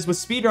speedrunning, because with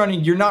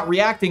speedrunning, you're not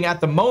reacting at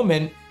the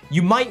moment.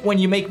 You might when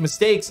you make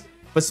mistakes,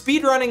 but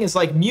speedrunning is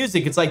like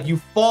music. It's like you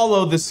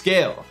follow the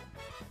scale,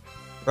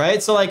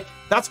 right? So like,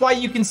 that's why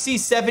you can see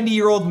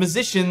 70-year-old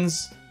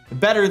musicians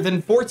better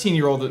than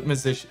 14-year-old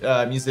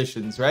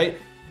musicians, right?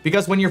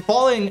 Because when you're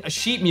following a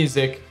sheet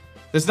music,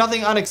 there's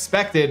nothing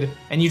unexpected,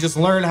 and you just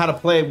learn how to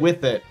play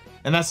with it.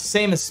 And that's the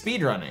same as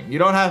speedrunning. You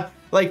don't have,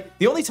 like,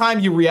 the only time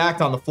you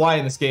react on the fly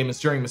in this game is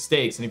during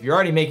mistakes. And if you're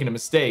already making a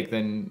mistake,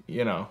 then,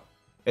 you know,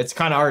 it's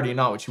kind of already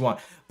not what you want.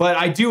 But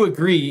I do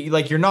agree,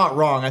 like, you're not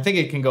wrong. I think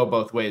it can go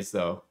both ways,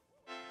 though.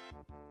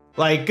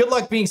 Like, good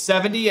luck being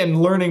 70 and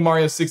learning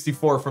Mario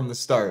 64 from the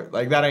start.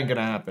 Like, that ain't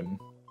gonna happen.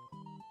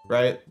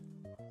 Right?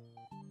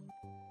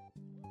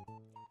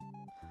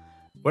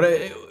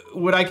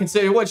 Would I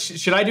consider, what,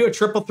 should I do a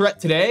triple threat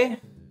today?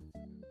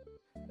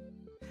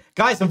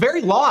 Guys, I'm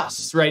very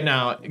lost right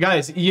now.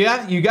 Guys, you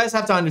guys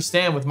have to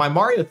understand, with my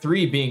Mario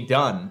 3 being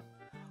done,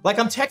 like,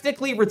 I'm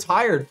technically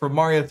retired from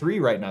Mario 3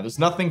 right now. There's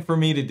nothing for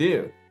me to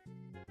do.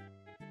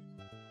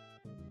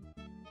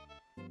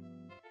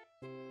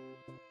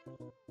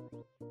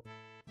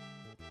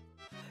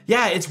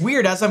 Yeah, it's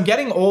weird. As I'm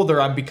getting older,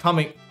 I'm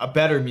becoming a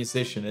better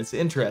musician. It's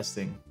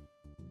interesting.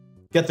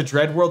 Get the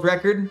Dread world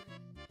record?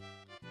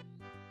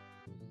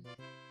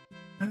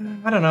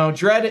 I don't know.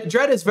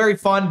 Dread is very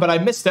fun, but I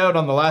missed out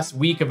on the last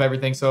week of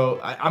everything,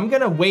 so I'm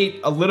gonna wait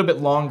a little bit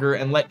longer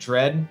and let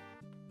Dread.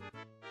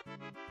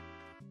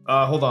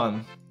 Hold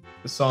on.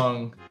 The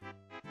song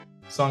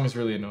is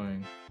really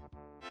annoying.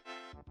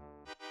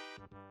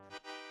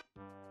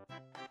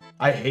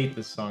 I hate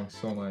this song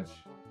so much.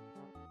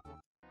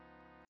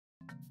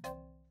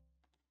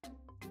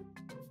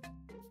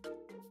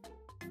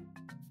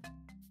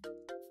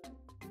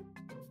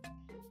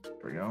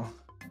 There we go.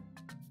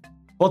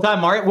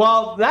 Full-time Mario.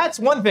 Well, that's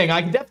one thing.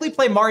 I can definitely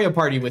play Mario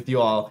Party with you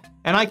all,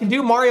 and I can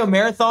do Mario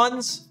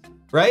marathons,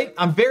 right?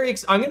 I'm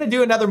gonna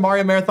do another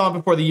Mario marathon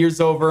before the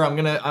year's over.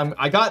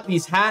 I got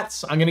these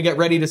hats. I'm gonna get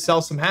ready to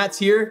sell some hats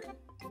here.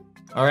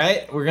 All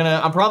right,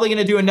 I'm probably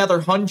gonna do another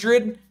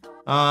 100,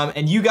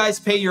 and you guys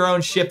pay your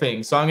own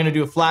shipping. So I'm gonna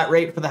do a flat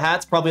rate for the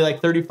hats, probably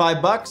like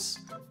 35 bucks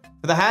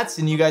for the hats,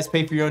 and you guys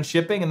pay for your own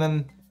shipping, and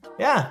then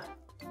yeah,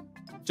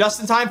 just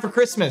in time for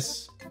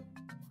Christmas.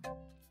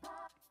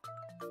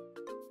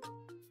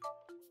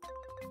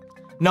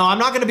 No, I'm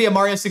not going to be a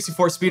Mario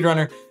 64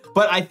 speedrunner,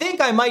 but I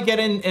think I might get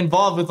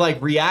involved with,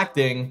 like,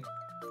 reacting.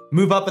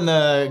 Move up in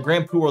the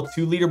Grand Poo World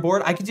 2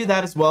 leaderboard. I could do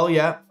that as well,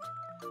 yeah.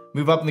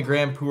 Move up in the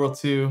Grand Poo World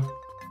 2.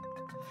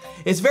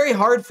 It's very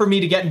hard for me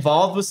to get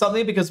involved with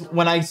something, because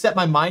when I set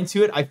my mind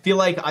to it, I feel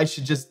like I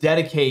should just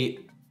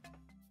dedicate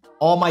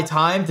all my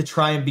time to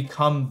try and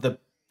become the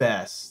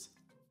best.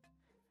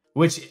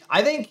 Which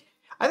I think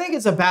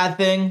it's a bad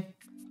thing.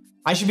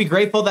 I should be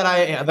grateful that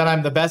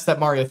I'm the best at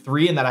Mario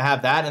 3 and that I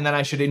have that, and then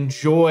I should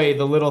enjoy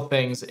the little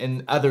things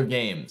in other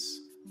games.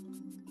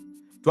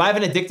 Do I have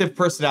an addictive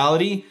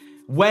personality?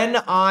 When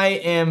I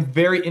am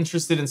very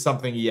interested in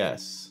something,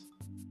 yes.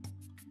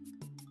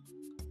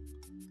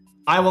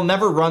 I will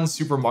never run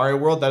Super Mario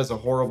World. That is a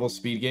horrible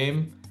speed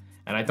game.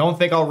 And I don't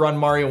think I'll run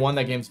Mario 1.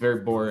 That game's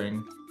very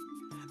boring.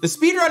 The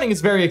speedrunning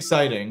is very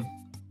exciting.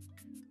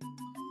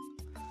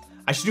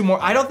 I should do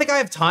more. I don't think I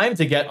have time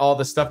to get all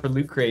the stuff for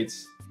loot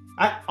crates.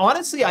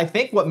 Honestly, I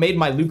think what made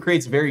my loot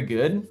crates very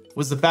good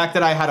was the fact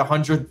that I had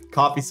 100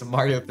 copies of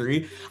Mario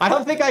 3. I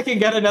don't think I can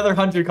get another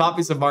 100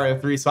 copies of Mario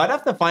 3, so I'd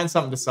have to find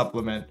something to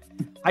supplement.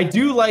 I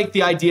do like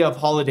the idea of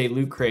holiday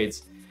loot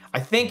crates. I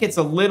think it's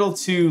a little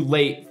too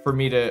late for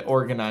me to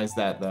organize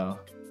that, though.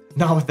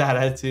 Not with that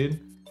attitude.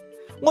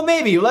 Well,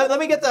 maybe. Let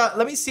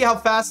me see how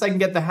fast I can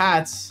get the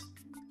hats.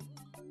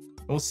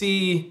 We'll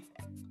see.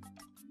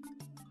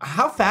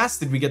 How fast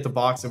did we get the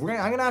box? I'm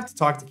gonna have to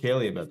talk to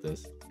Kaylee about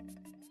this.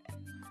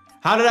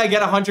 How did I get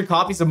 100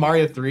 copies of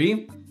Mario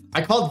 3?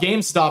 I called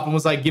GameStop and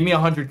was like, give me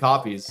 100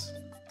 copies.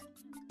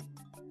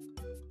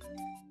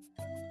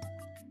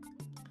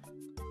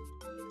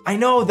 I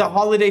know, the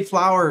holiday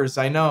flowers,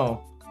 I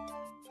know.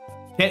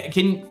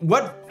 Can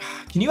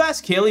you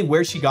ask Kaylee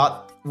where she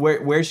got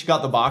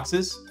the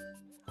boxes?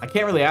 I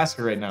can't really ask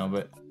her right now,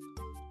 but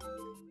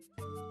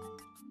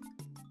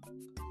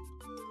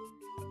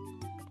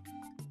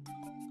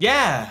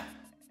yeah.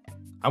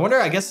 I wonder,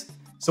 I guess,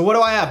 so what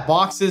do I have?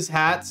 Boxes,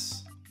 hats.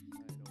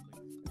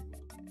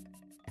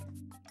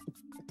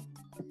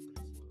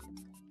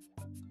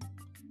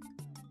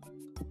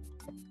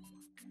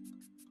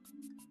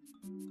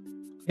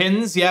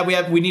 Pins,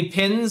 yeah, we need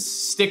pins,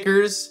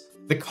 stickers,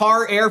 the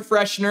car air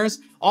fresheners,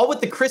 all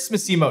with the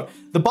Christmas emote.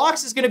 The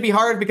box is gonna be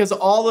hard because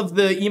all of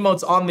the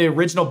emotes on the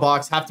original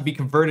box have to be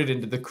converted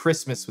into the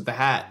Christmas with the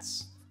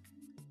hats.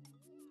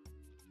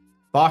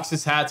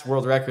 Boxes, hats,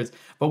 world records.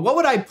 But what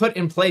would I put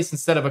in place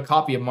instead of a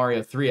copy of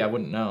Mario 3? I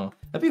wouldn't know.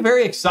 That'd be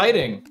very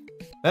exciting.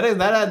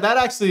 That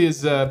actually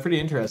is pretty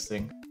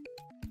interesting.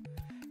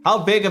 How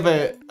big of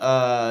a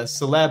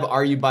celeb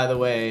are you, by the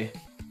way?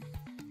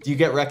 Do you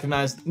get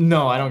recognized?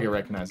 No, I don't get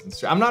recognized in the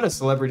street. I'm not a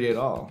celebrity at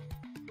all.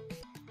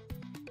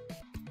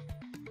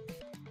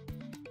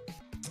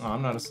 Oh,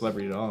 I'm not a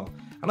celebrity at all.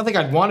 I don't think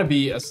I'd want to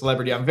be a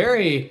celebrity. I'm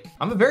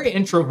a very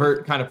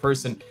introvert kind of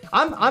person.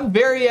 I'm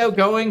very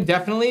outgoing,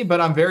 definitely,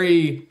 but I'm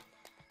very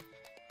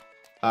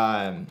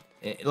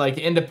like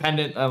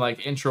independent,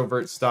 like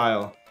introvert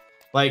style.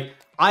 Like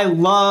I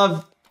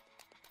love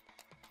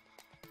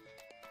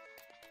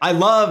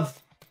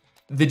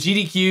the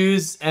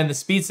GDQs and the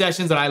speed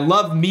sessions, and I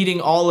love meeting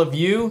all of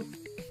you,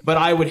 but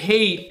I would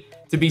hate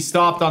to be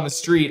stopped on the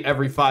street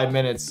every 5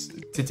 minutes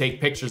to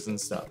take pictures and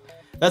stuff.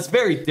 That's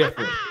very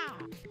different.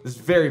 It's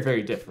very,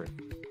 very different.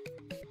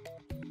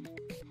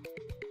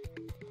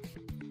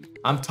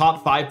 I'm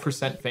top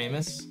 5%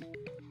 famous.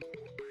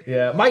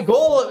 Yeah, my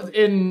goal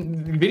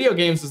in video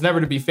games was never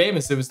to be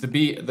famous. It was to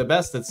be the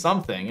best at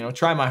something. You know,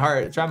 try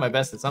my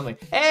best at something.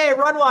 Hey,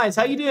 Runwise,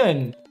 how you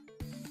doing?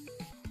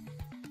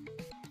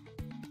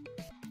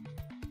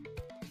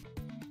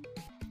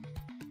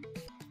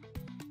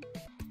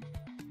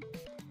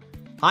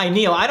 Hi,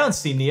 Neo. I don't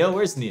see Neo.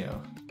 Where's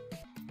Neo?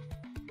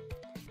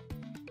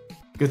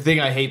 Good thing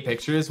I hate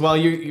pictures. Well,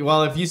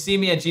 if you see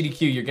me at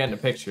GDQ, you're getting a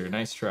picture.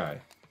 Nice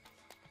try.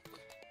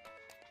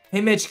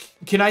 Hey, Mitch,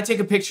 can I take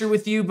a picture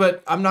with you?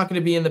 But I'm not going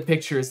to be in the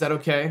picture. Is that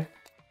okay?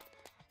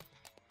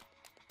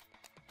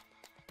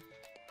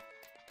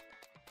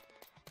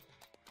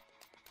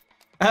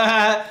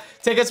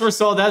 Tickets were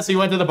sold out, so you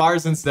went to the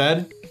bars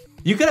instead.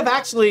 You could have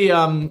actually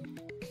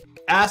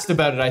asked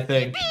about it, I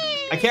think.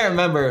 I can't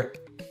remember.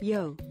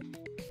 Yo.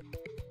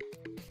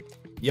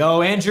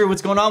 Yo, Andrew,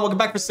 what's going on? Welcome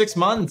back for 6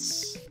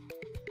 months.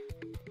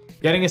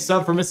 Getting a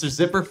sub for Mr.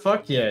 Zipper?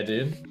 Fuck yeah,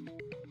 dude.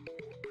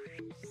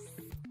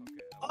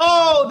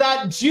 Oh,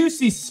 that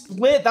juicy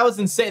split. That was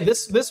insane.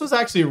 This was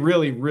actually a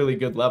really, really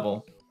good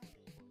level.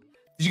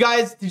 Did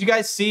you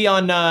guys see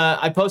on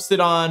I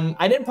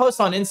didn't post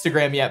on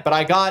Instagram yet, but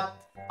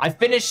I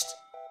finished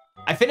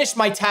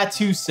my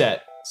tattoo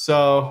set.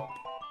 So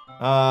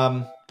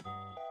yeah,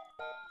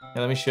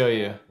 let me show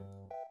you.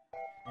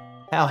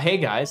 Hell, hey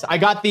guys, I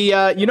got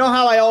the, you know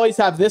how I always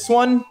have this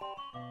one,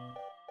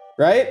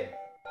 right?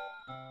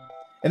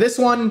 And this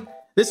one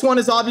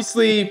is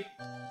obviously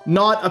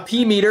not a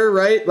P meter,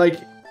 right?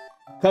 Like,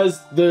 because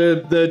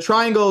the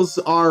triangles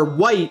are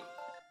white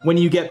when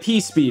you get P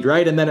speed,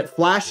 right? And then it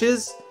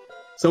flashes.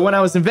 So when I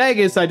was in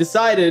Vegas, I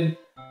decided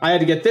I had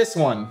to get this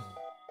one.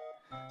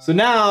 So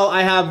now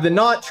I have the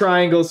not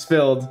triangles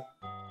filled.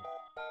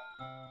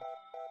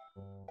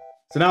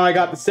 So now I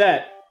got the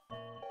set.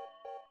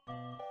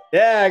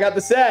 Yeah, I got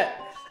the set.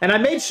 And I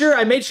made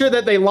sure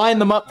that they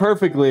lined them up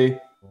perfectly.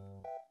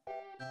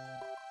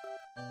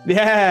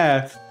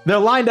 Yeah, they're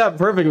lined up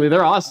perfectly.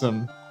 They're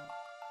awesome.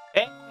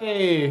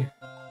 Hey,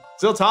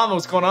 Zil Tom,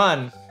 what's going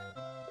on?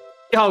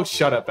 Oh,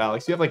 shut up,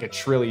 Alex. You have like a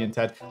trillion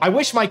tats. I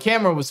wish my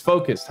camera was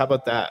focused. How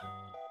about that?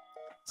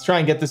 Let's try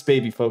and get this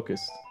baby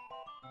focused.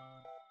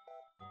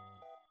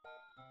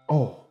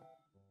 Oh.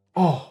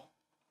 Oh.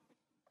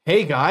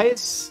 Hey,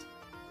 guys.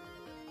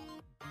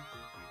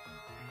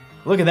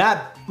 Look at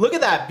that. Look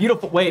at that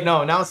beautiful. Wait,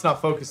 no, now it's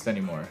not focused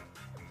anymore.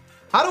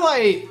 How do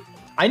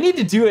I need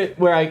to do it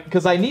where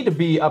because I need to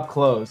be up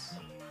close.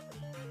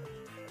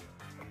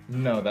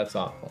 No, that's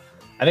awful.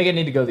 I think I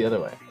need to go the other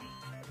way.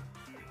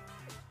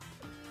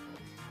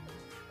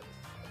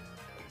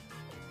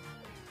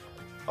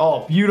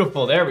 Oh,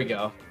 beautiful. There we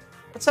go.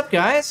 What's up,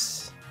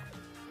 guys?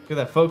 Look at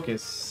that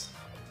focus.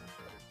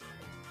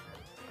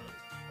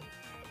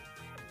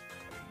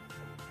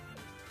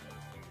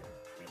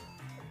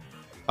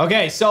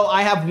 Okay, so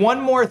I have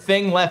one more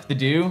thing left to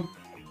do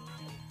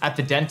at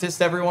the dentist,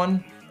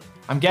 everyone.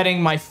 I'm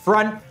getting my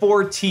front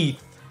 4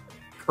 teeth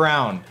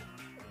crowned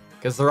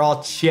because they're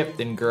all chipped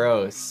and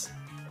gross.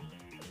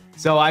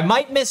 So I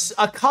might miss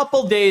a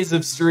couple days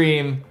of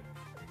stream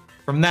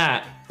from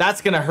that.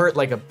 That's gonna hurt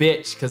like a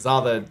bitch because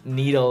all the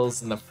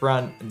needles in the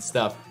front and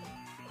stuff.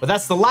 But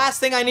that's the last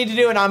thing I need to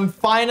do, and I'm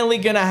finally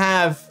gonna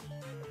have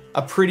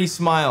a pretty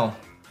smile.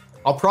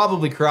 I'll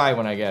probably cry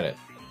when I get it.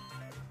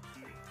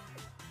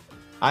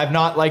 I've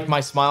not liked my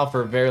smile for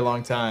a very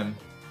long time.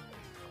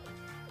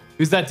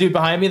 Who's that dude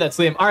behind me? That's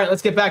Liam. All right,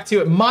 let's get back to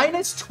it.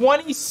 Minus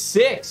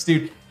 26,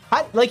 dude.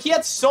 Like, he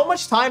had so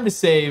much time to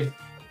save.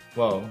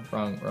 Whoa,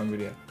 wrong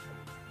video.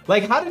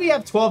 Like, how did he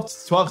have 12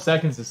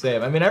 seconds to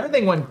save? I mean,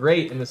 everything went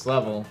great in this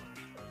level.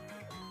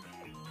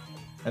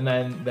 And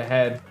then the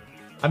head.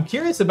 I'm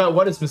curious about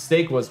what his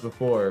mistake was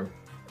before.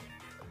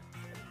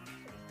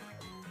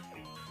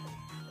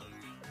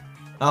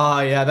 Oh,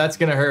 yeah, that's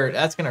gonna hurt.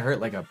 That's gonna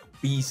hurt like a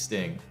bee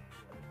sting.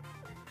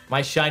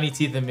 My shiny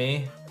teeth and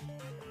me.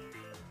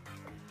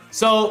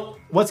 So,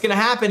 what's gonna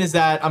happen is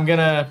that I'm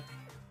gonna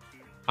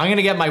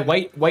get my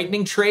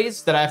whitening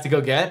trays that I have to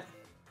go get.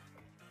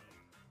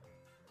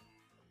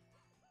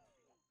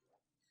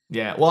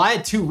 Yeah, well, I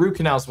had 2 root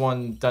canals,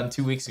 one done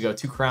 2 weeks ago,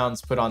 2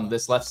 crowns put on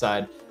this left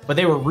side, but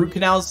they were root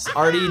canals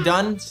already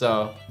done,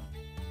 so.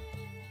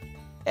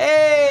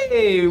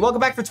 Hey, welcome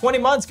back for 20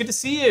 months. Good to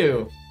see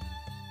you.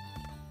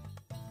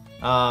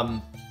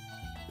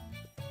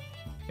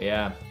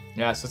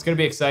 Yeah, so it's gonna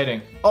be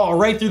exciting. Oh,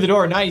 right through the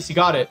door. Nice, you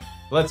got it.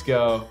 Let's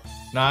go.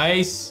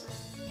 Nice.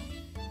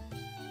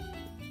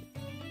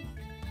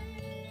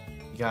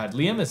 God,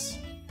 Liam is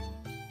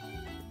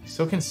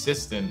so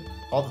consistent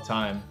all the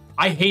time.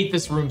 I hate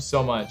this room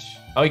so much.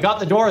 Oh, he got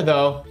the door,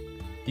 though.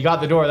 He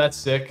got the door. That's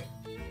sick.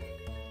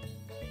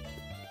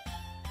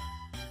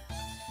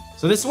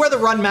 So this is where the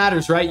run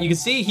matters, right? You can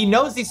see he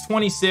knows he's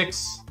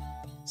 26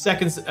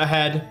 seconds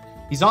ahead.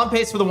 He's on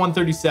pace for the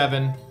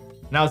 137.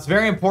 Now, it's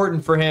very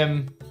important for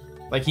him.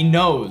 Like, he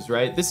knows,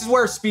 right? This is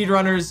where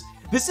speedrunners...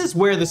 This is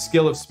where the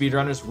skill of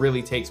speedrunners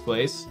really takes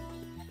place.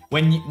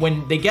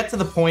 When they get to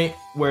the point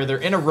where they're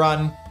in a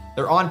run,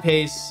 they're on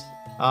pace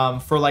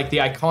for, like, the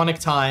iconic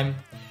time...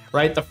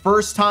 Right, the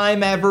first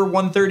time ever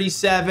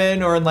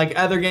 137, or in like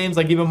other games,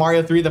 like even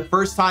Mario 3, the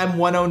first time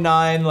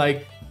 109.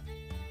 Like,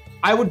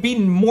 I would be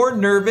more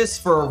nervous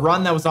for a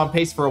run that was on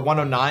pace for a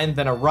 109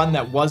 than a run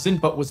that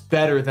wasn't, but was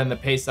better than the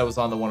pace that was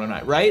on the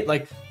 109. Right,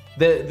 like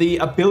the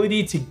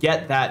ability to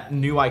get that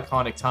new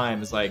iconic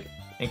time is like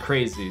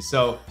crazy.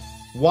 So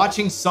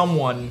watching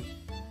someone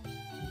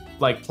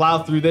like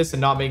plow through this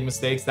and not make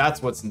mistakes,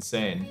 that's what's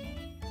insane.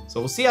 So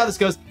we'll see how this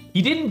goes.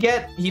 He didn't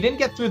get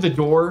through the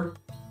door.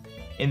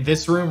 In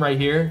this room right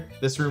here,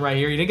 he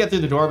didn't get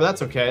through the door, but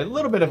that's okay. A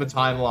little bit of a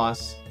time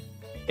loss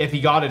if he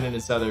got it in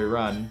his other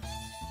run.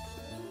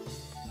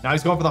 Now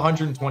he's going for the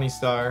 120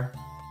 star,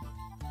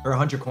 or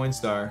 100 coin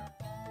star.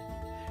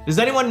 Does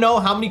anyone know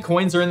how many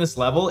coins are in this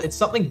level? It's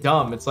something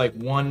dumb. It's like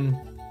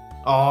 1.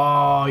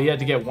 Oh, you had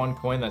to get 1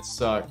 coin. That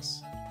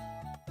sucks.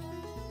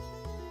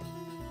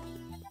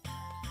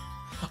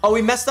 Oh,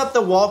 we messed up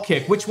the wall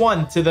kick. Which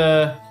one? To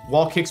the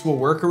wall kicks will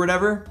work or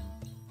whatever?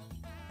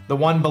 The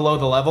one below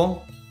the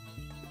level?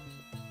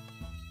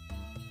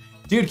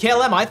 Dude,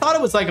 KLM, I thought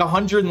it was like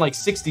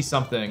 160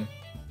 something.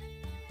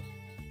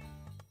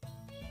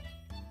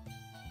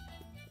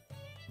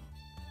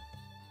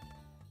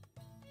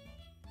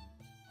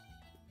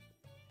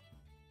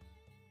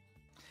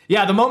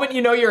 Yeah, the moment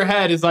you know you're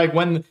ahead is like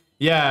when...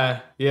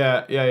 Yeah.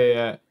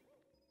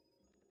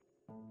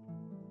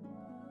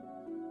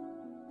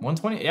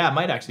 120? Yeah, it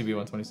might actually be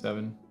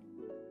 127.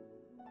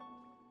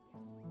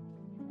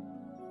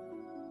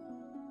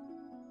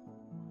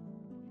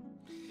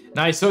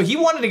 Nice. So he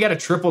wanted to get a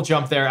triple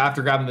jump there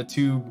after grabbing the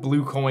 2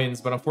 blue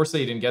coins, but unfortunately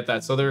he didn't get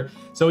that.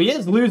 So he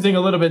is losing a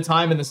little bit of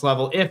time in this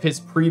level if his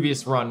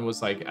previous run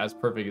was like as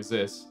perfect as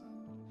this,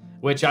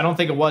 which I don't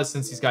think it was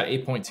since he's got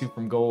 8.2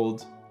 from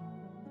gold.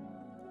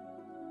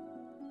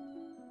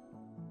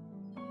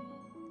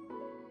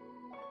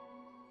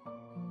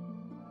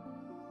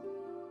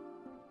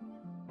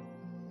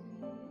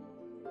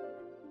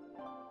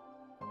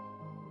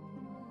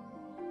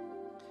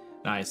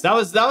 Nice. That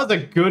was a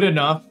good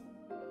enough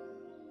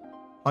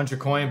 100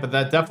 coin, but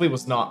that definitely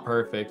was not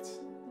perfect.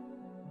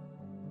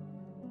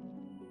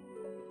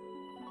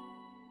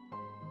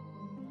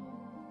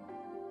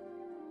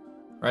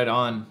 Right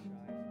on.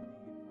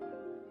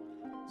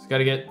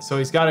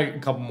 He's got a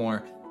couple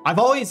more. I've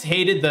always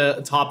hated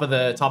the top of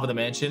the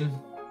mansion.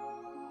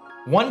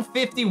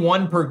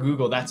 151 per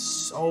Google. That's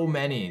so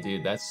many,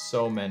 dude. That's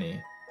so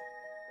many.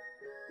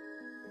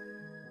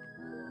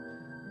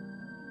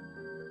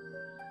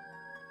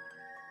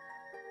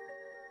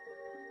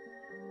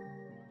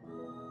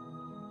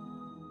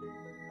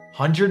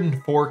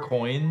 $104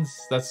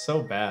 coins? That's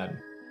so bad.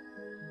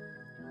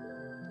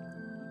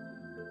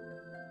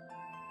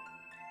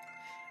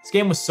 This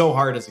game was so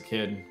hard as a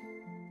kid.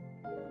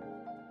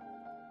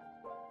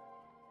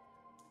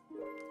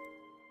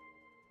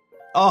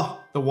 Oh,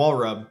 the wall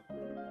rub.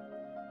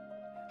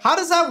 How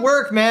does that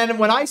work, man?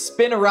 When I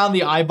spin around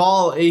the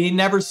eyeball, he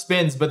never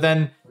spins, but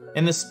then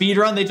in the speed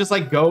run, they just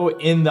like go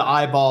in the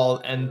eyeball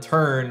and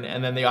turn,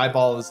 and then the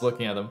eyeball is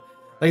looking at them.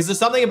 Like, is there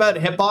something about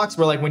Hitbox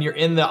where like when you're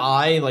in the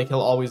eye, like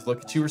he'll always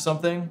look at you or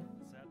something?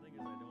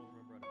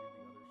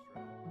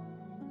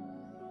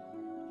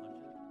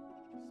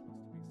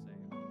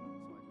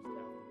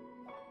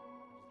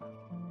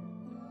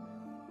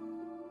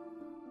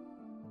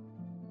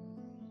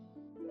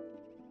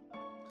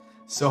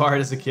 So hard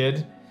as a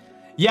kid.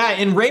 Yeah,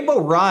 in Rainbow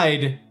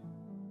Ride,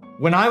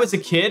 when I was a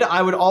kid,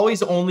 I would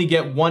always only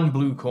get one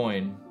blue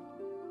coin.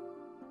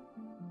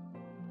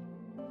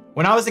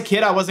 When I was a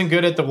kid, I wasn't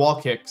good at the wall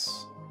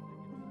kicks.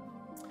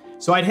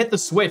 So I'd hit the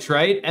switch,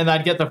 right? And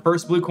I'd get the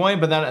first blue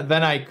coin, but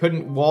then I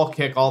couldn't wall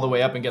kick all the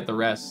way up and get the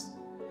rest.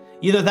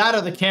 Either that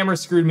or the camera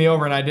screwed me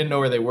over and I didn't know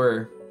where they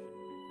were.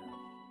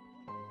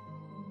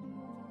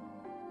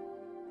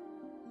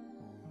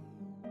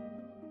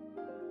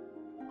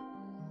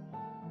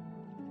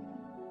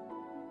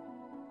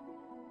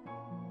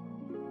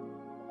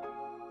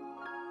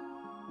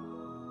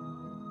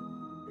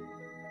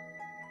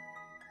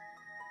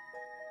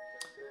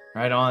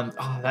 Right on.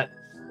 Oh, that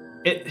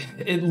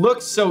it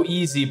looks so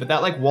easy, but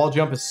that like wall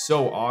jump is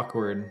so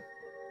awkward.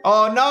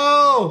 Oh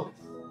no!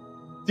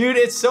 Dude,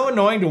 it's so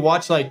annoying to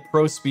watch like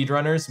pro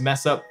speedrunners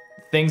mess up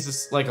things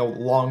as like a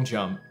long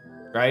jump,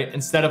 right?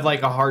 Instead of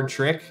like a hard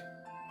trick.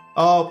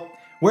 Oh,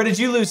 where did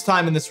you lose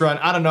time in this run?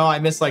 I don't know. I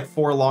missed like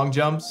 4 long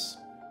jumps.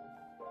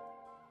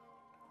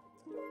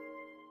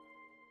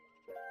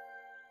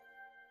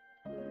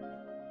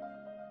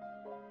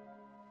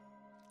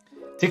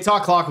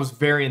 TikTok clock was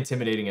very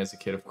intimidating as a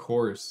kid, of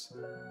course.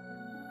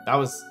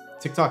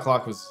 TikTok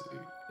clock was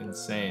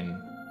insane.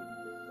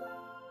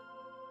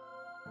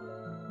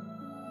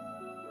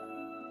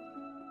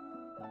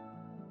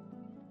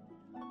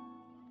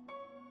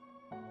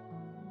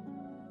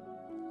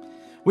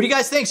 What do you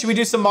guys think? Should we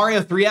do some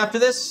Mario 3 after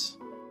this?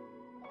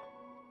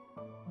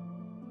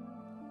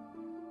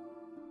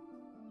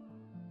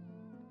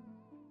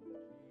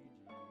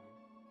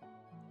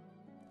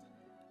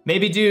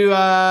 Maybe do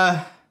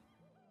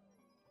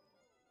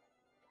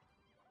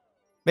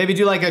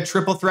like a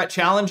triple threat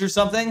challenge or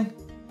something.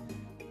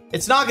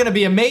 It's not gonna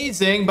be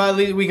amazing, but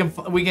we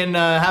can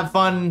have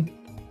fun,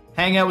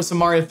 hang out with some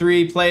Mario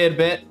 3, play it a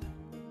bit.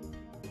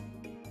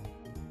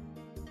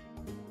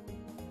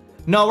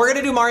 No, we're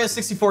gonna do Mario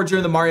 64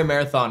 during the Mario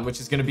Marathon, which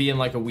is gonna be in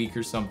like a week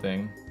or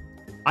something.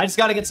 I just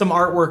gotta get some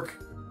artwork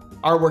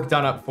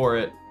done up for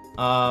it.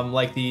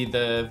 Like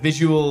the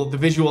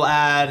visual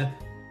ad,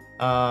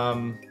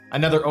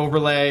 another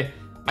overlay.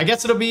 I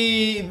guess it'll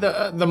be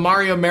the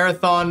Mario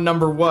Marathon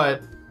number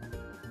what?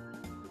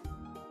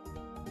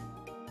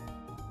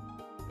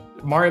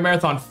 Mario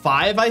Marathon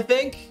 5, I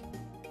think?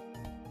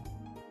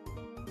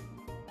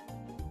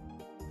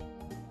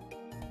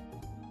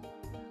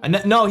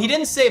 No, he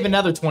didn't save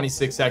another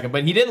 26 second,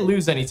 but he didn't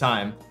lose any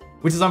time,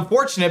 which is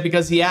unfortunate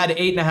because he had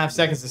 8.5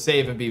 seconds to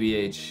save in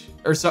BBH.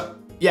 Or so,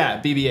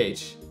 yeah,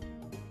 BBH.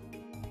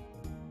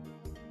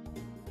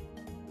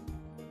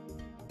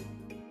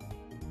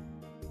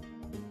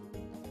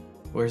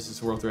 Where's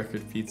this world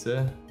record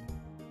pizza?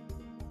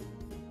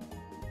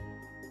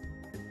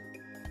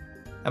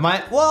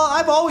 Well,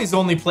 I've always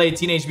only played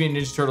Teenage Mutant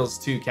Ninja Turtles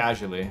 2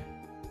 casually.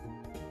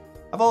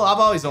 I've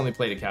always only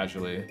played it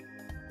casually.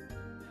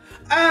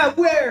 Ah,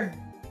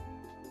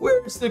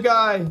 where's the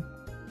guy?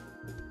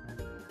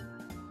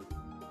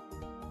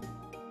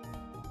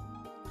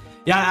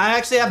 Yeah, I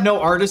actually have no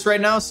artist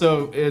right now,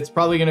 so it's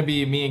probably gonna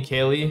be me and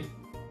Kaylee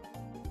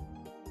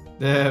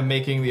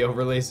making the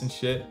overlays and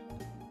shit.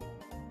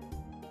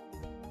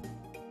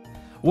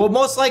 We'll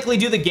most likely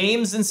do the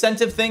games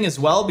incentive thing as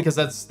well, because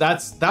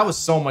that was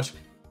so much.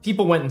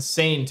 People went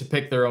insane to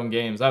pick their own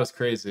games. That was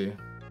crazy.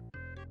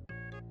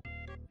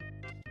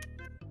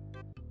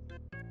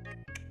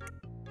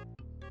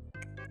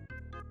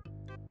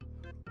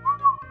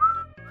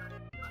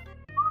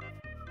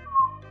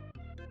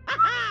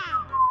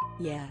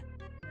 Yeah.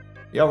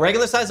 Yo,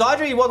 regular size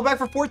Audrey, welcome back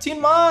for 14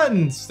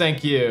 months.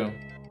 Thank you.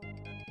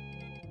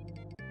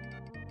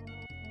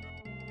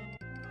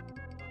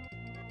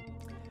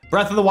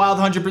 Breath of the Wild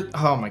 100%.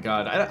 Oh my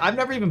god, I've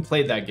never even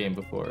played that game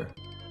before.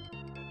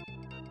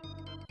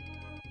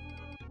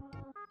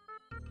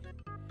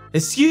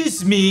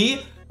 Excuse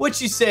me,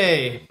 what you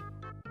say?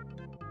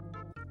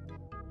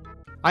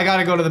 I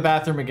gotta go to the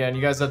bathroom again.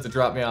 You guys have to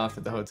drop me off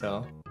at the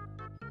hotel.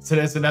 So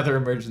there's another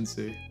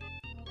emergency.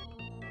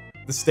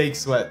 The steak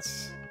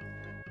sweats.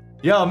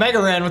 Yo,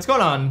 Megaran, what's going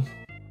on?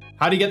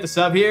 How do you get the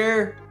sub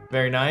here?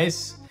 Very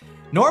nice.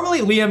 Normally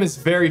Liam is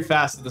very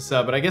fast at the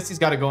sub, but I guess he's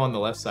got to go on the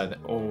left side.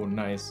 Oh,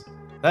 nice.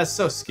 That's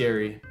so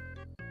scary.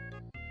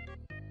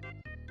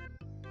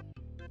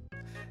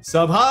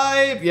 Sub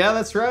hype. Yeah,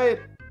 that's right.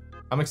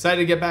 I'm excited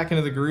to get back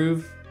into the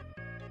groove.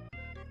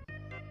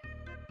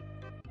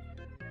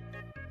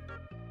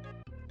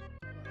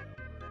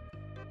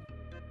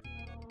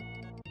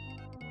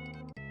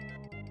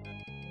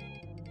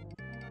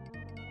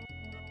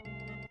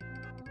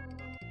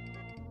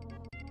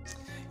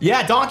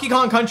 Yeah, Donkey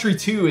Kong Country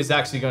 2 is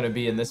actually going to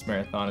be in this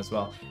marathon as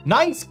well.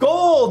 Nice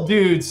gold,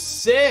 dude.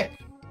 Sick.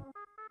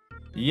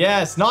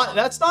 Yes,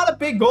 that's not a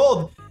big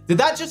gold. Did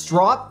that just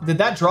drop? Did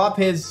that drop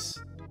his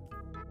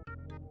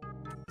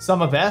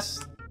sum of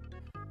best?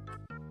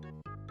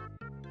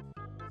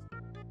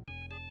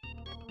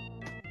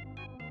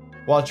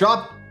 Well, it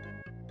dropped.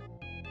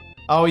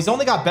 Oh, he's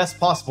only got best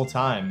possible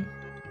time.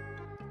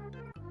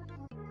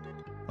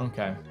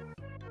 Okay.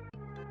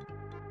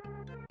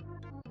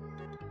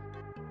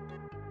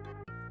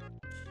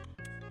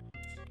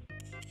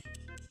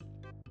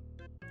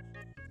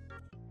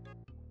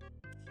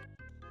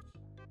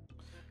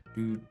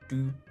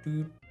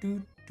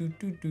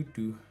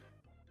 Do.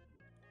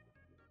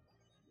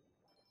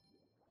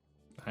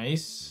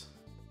 Nice.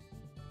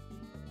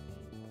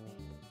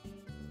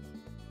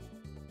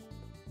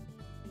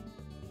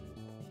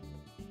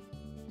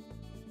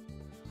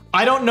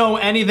 I don't know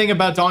anything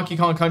about Donkey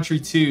Kong Country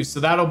 2, so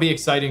that'll be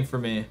exciting for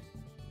me.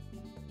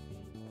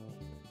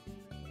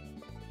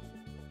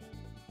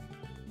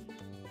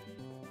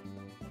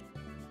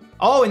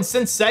 Oh, and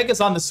since Sega's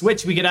on the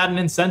Switch, we could add an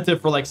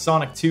incentive for like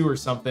Sonic 2 or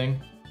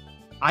something.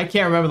 I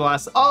can't remember the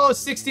last. Oh,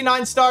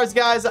 69 stars,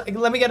 guys.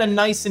 Let me get a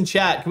nice in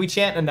chat. Can we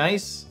chant a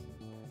nice?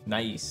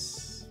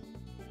 Nice.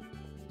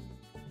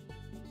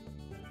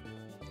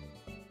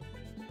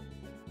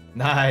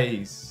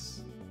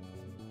 Nice.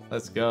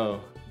 Let's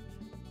go.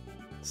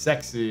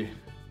 Sexy.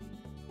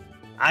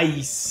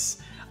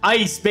 Ice.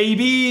 Ice,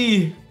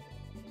 baby.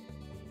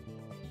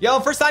 Yo,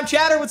 first time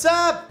chatter, what's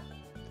up?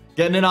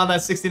 Getting in on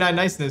that 69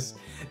 niceness.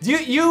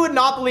 You would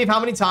not believe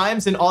how many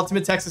times in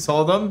Ultimate Texas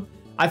Hold'em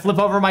I flip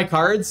over my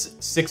cards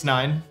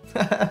 6-9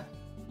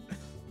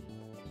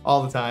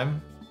 all the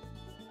time.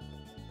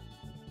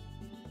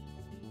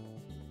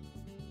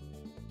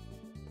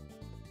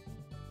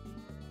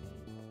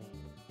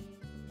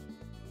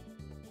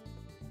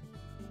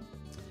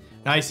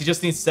 Nice, he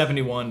just needs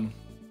 71.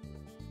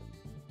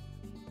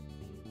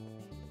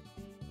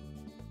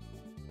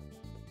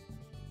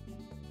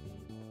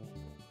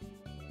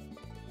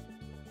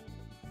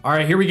 All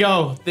right, here we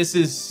go. This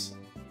is,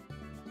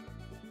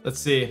 let's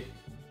see.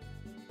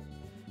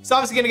 He's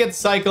obviously gonna get the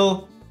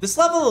cycle. This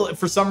level,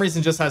 for some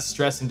reason, just has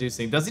stress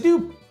inducing. Does he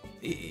do,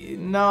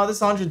 no, this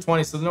is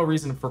 120, so there's no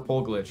reason for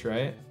pole glitch,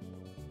 right?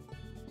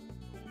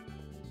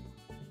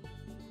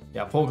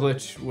 Yeah, pole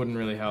glitch wouldn't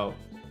really help.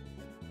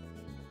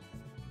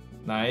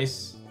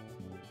 Nice.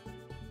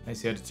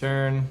 Nice, he had to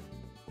turn.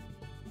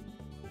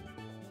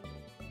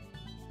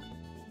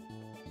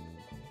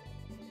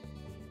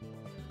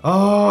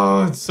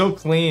 Oh, it's so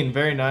clean.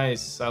 Very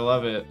nice. I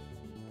love it.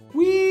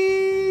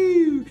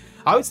 Whee!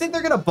 I always think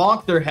they're gonna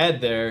bonk their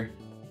head there.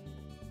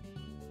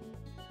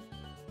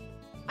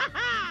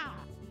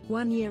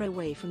 1 year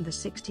away from the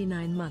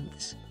 69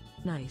 months.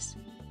 Nice.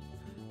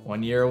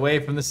 1 year away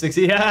from the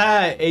 60.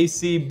 Yeah,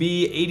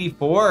 ACB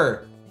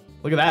 84.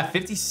 Look at that,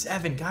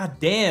 57. God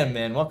damn,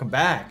 man. Welcome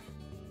back.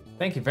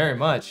 Thank you very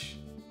much.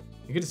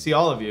 Good to see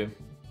all of you.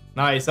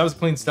 Nice. That was a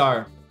clean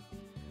star.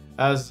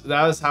 That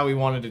was how we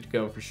wanted it to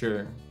go for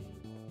sure.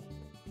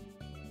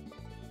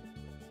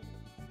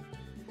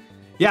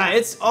 Yeah,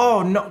 it's,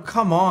 oh no,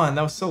 come on.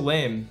 That was so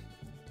lame.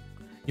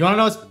 You want to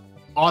know what's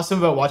awesome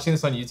about watching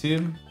this on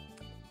YouTube?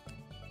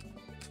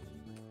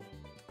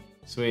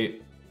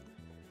 Sweet.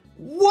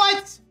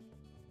 What?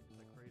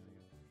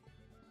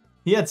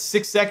 He had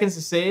 6 seconds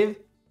to save.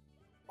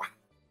 Wow.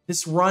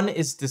 This run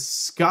is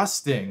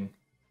disgusting.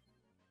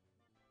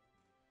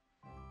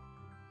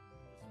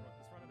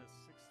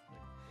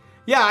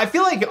 Yeah, I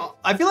feel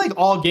like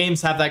all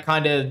games have that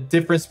kind of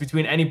difference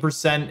between any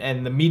percent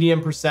and the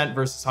medium percent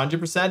versus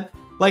 100%.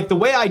 Like the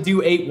way I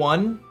do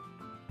 8-1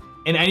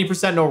 in any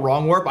percent no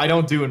wrong warp, I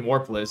don't do in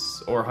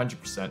warpless or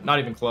 100%. Not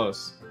even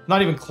close.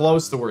 Not even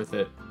close to worth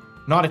it.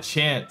 Not a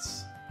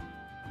chance.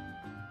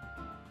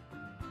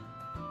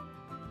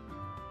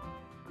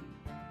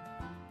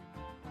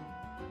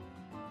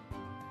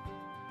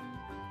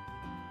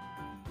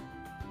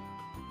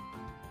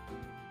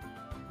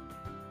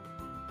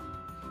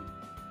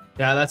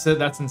 Yeah, that's it.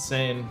 That's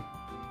insane.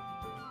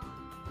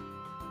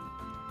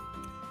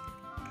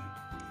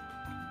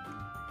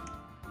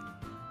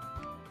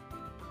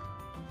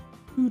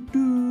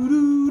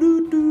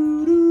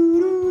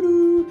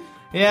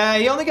 Yeah,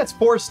 he only gets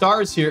 4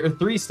 stars here, or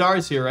 3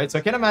 stars here, right? So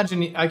I can't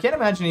imagine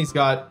he's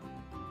got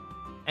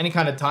any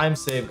kind of time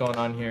save going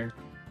on here.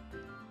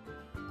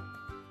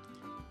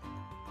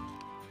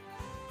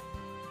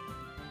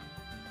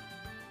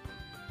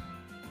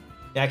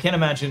 Yeah, I can't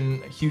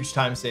imagine huge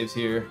time saves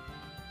here.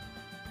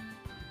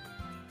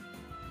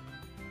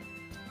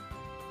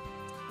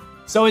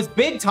 So his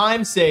big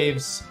time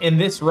saves in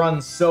this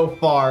run so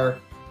far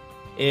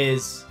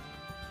is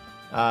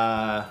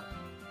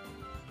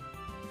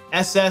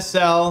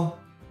SSL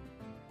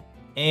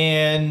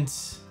and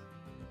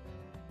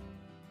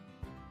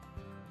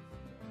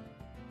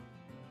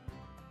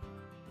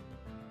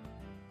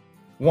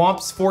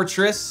Whomp's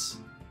Fortress,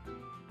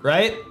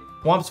 right?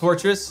 Whomp's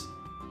Fortress.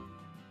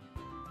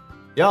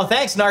 Yo,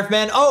 thanks,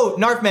 Narfman. Oh,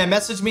 Narfman,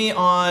 message me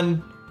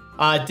on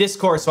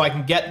Discord so I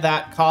can get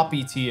that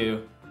copy to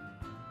you.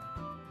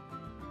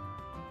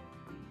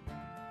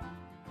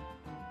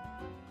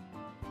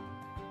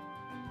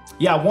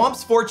 Yeah,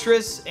 Womp's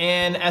Fortress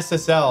and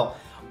SSL.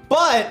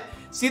 But,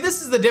 see,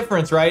 this is the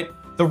difference, right?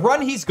 The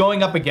run he's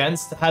going up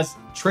against has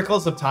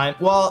trickles of time.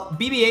 Well,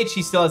 BBH,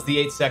 he still has the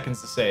 8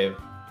 seconds to save.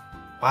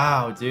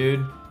 Wow,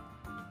 dude.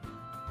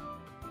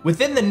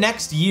 Within the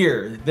next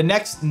year, the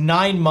next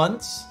 9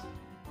 months,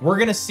 we're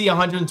going to see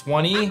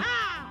 120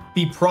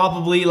 be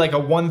probably like a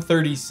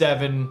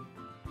 137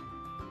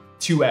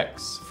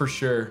 2x for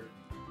sure.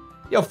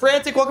 Yo,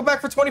 Frantic, welcome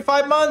back for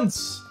 25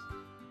 months.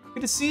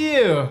 Good to see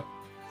you.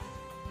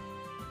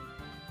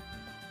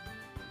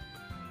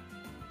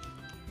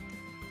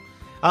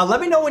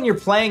 Let me know when you're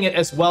playing it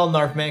as well,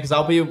 Narfman, because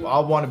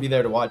I'll want to be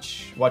there to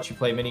watch you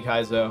play Mini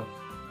Kaizo.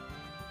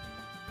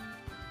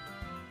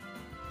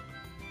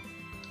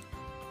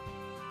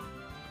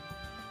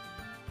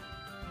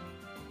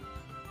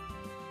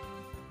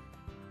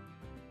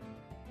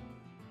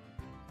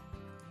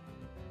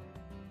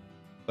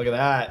 Look at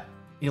that.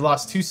 He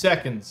lost 2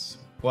 seconds.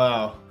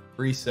 Wow.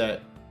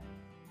 Reset.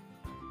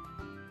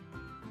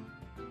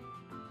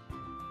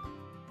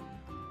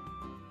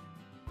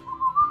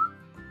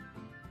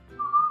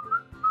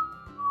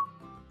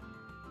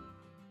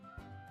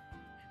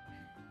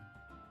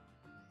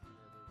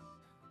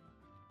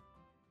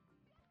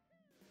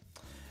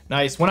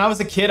 Nice. When I was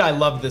a kid, I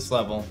loved this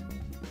level.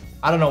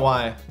 I don't know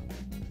why.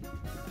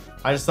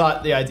 I just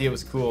thought the idea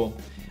was cool.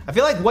 I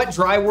feel like Wet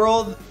Dry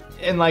World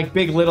and like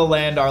Big Little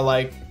Land are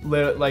like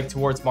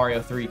towards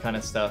Mario 3 kind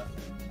of stuff.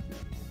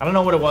 I don't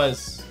know what it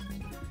was,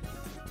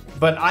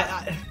 but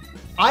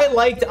I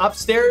liked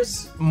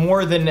Upstairs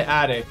more than the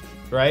Attic,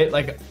 right?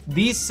 Like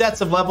these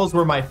sets of levels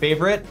were my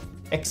favorite,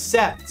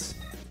 except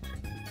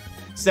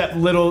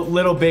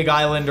Little Big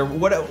Island, or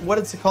what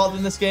is it called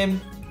in this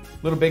game?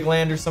 Little Big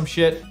Land or some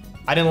shit.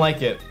 I didn't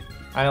like it.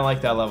 I didn't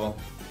like that level.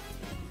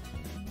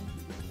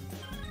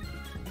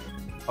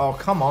 Oh,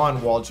 come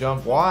on, wall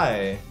jump.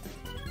 Why?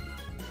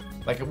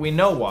 Like, we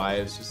know why.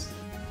 It's just...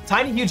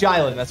 Tiny Huge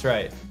Island, that's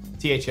right.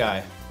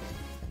 THI.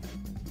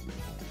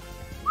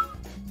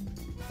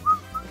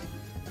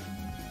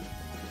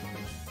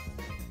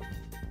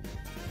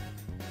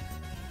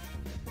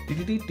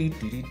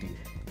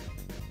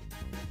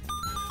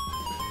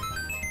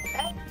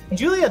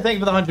 Julia, thank you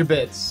for the 100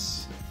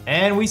 bits.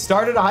 And we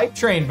started a hype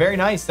train. Very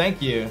nice.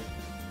 Thank you.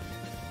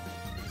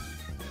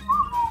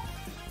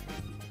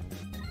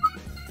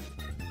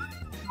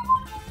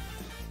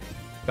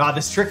 God,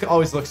 this trick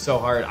always looks so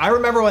hard. I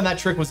remember when that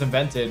trick was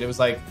invented. It was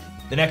like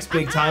the next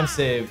big time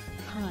save.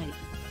 Hi.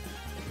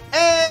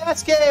 Hey,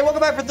 SK, welcome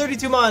back for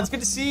 32 months.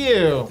 Good to see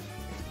you.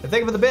 And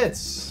thank you for the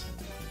bits.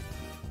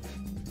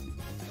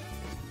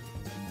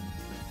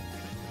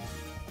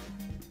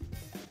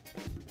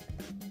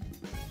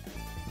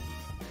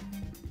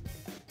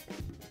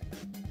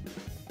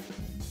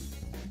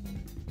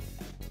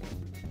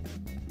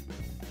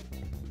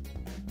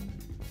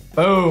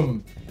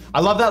 Boom. I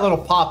love that little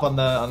pop on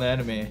the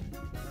enemy.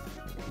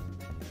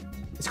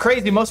 It's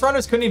crazy. Most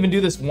runners couldn't even do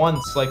this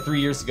once like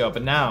 3 years ago,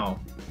 but now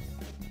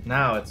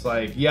it's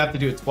like you have to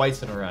do it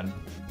twice in a run.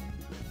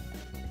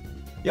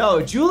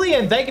 Yo,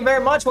 Julian, thank you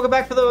very much. Welcome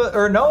back for the,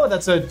 or no,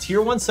 that's a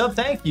tier 1 sub.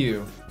 Thank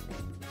you.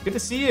 Good to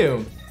see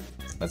you.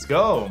 Let's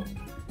go.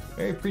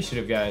 Very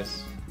appreciative,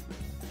 guys.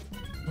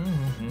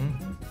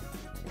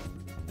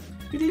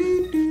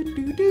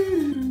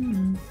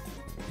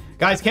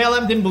 Guys,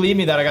 KLM didn't believe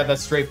me that I got that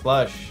straight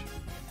flush.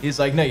 He's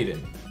like, no, you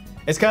didn't.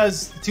 It's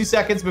because 2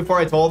 seconds before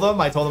I told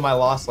him I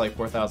lost like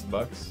 4,000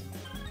 bucks,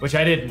 which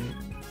I didn't.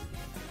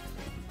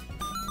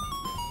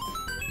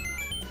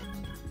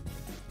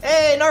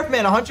 Hey,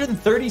 Narfman,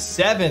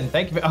 137.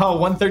 Thank you. Oh,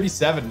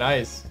 137.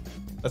 Nice.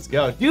 Let's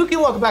go. Dookie,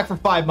 welcome back for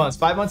 5 months.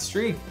 5-month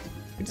streak.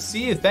 Good to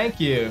see you.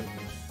 Thank you.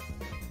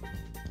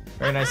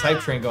 Very nice hype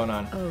train going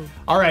on. Oh.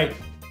 All right.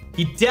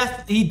 He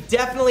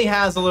definitely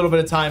has a little bit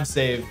of time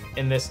save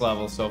in this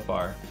level so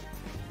far.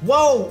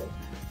 Whoa!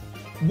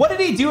 What did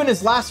he do in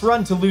his last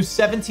run to lose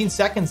 17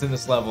 seconds in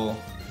this level?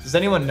 Does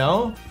anyone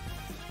know?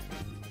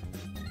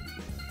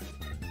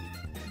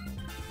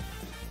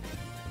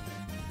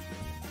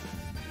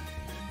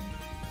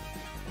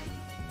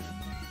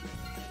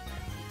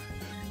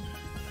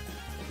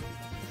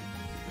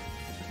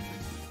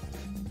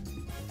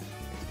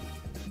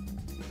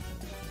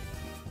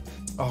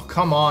 Oh,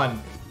 come on.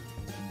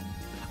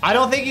 I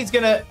don't think he's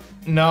gonna...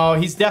 No,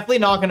 he's definitely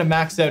not gonna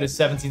max out his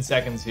 17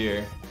 seconds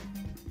here.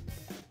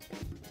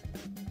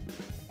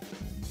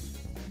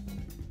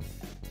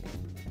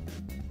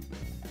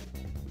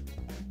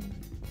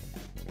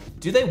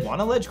 Do they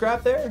want a ledge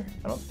grab there?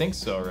 I don't think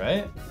so,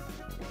 right?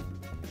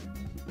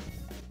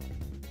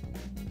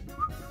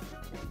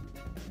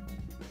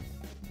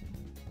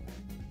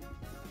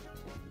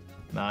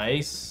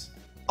 Nice.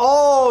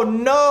 Oh,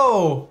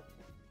 no!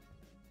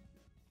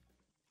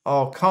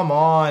 Oh, come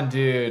on,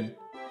 dude.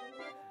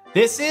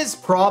 This is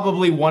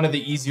probably one of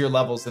the easier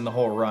levels in the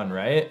whole run,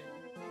 right?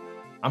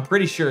 I'm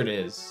pretty sure it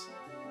is.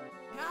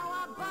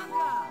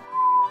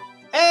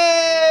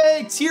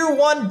 Hey, tier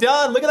 1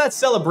 done. Look at that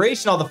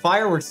celebration, all the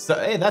fireworks.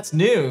 Hey, that's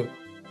new.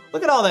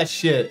 Look at all that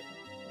shit.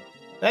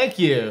 Thank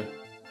you.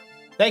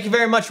 Thank you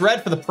very much,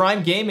 Red, for the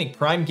Prime Gaming.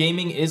 Prime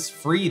Gaming is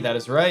free. That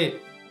is right.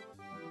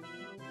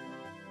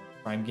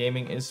 Prime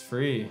Gaming is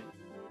free.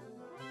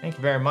 Thank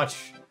you very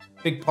much.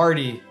 Big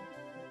party.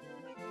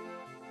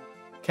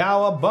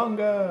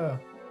 Cowabunga.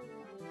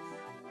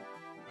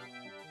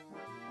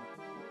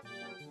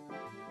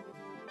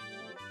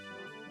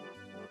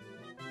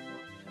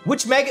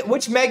 Which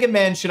Mega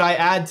Man should I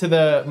add to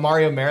the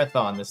Mario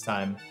Marathon this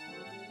time?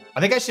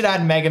 I think I should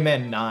add Mega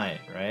Man 9,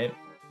 right?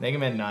 Mega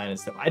Man 9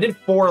 is I did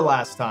 4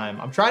 last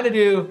time. I'm trying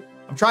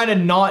to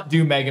not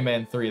do Mega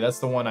Man 3. That's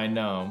the one I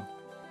know.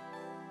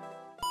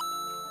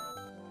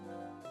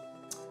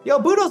 Yo,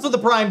 Budos with the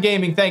Prime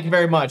Gaming, thank you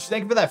very much.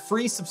 Thank you for that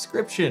free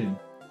subscription.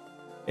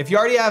 If you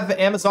already have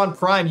Amazon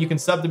Prime, you can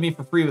sub to me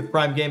for free with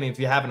Prime Gaming if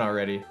you haven't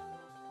already.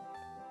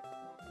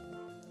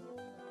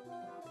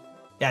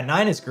 Yeah,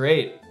 9 is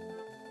great.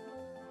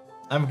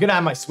 I'm gonna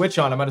have my Switch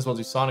on. I might as well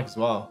do Sonic as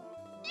well.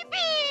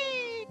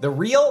 Yippee! The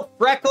Real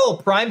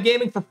Freckle, Prime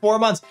Gaming for 4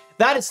 months.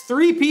 That is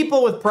 3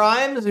 people with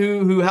Primes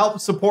who help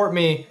support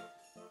me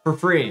for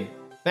free.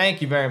 Thank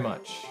you very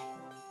much.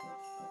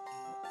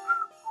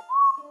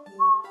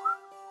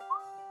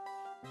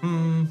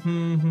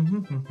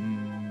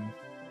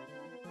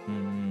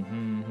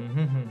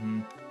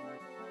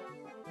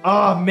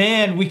 Oh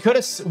man, we could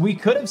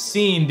have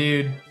seen,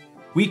 dude.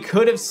 We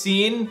could have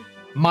seen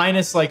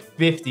minus like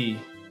 50.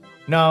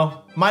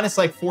 No, minus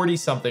like 40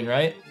 something,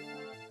 right?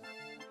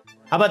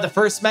 How about the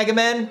first Mega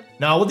Man?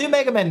 No, we'll do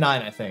Mega Man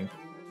 9, I think.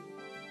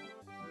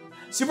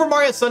 Super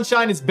Mario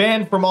Sunshine is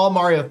banned from all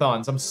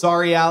Mario-thons. I'm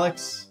sorry,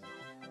 Alex.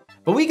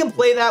 But we can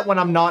play that when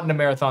I'm not in a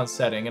marathon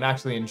setting and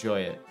actually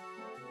enjoy it.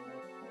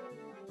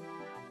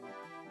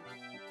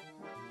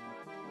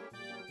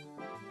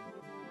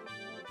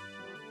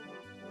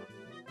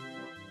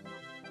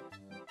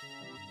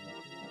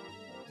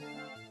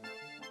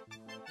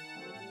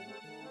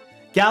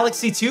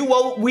 Galaxy 2?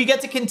 Well, we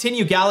get to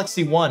continue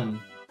Galaxy 1.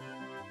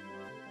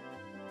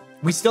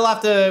 We still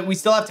have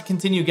to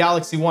continue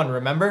Galaxy 1,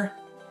 remember?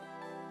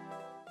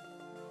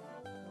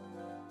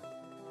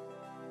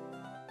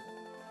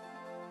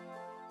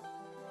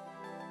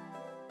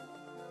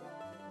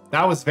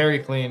 That was very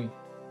clean.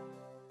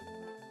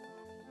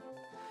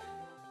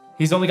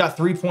 He's only got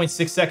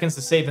 3.6 seconds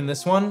to save in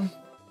this one.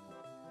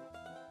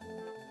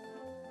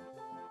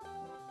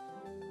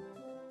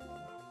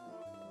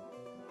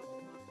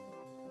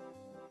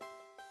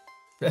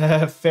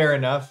 Fair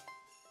enough.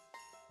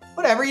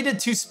 Whatever, he did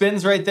 2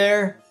 spins right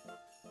there.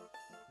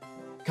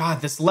 God,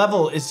 this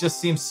level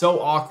just seems so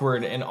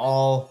awkward in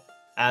all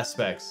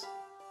aspects.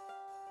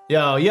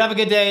 Yo, you have a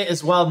good day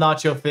as well,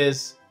 Nacho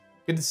Fizz.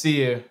 Good to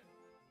see you.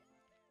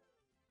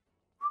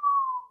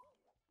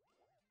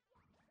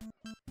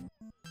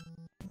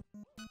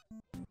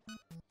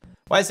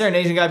 Why is there an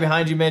Asian guy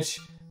behind you, Mitch?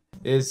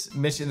 Is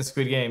Mitch in the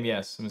Squid Game?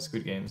 Yes, in the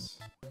Squid Games.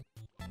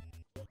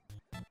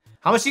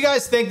 How much do you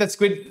guys think that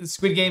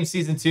Squid Game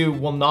Season 2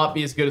 will not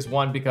be as good as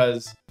 1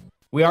 because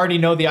we already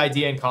know the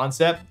idea and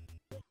concept,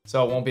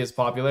 so it won't be as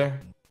popular?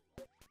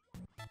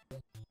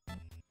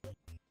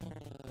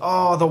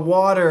 Oh, the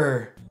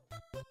water.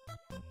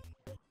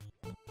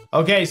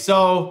 Okay,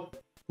 so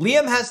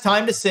Liam has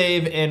time to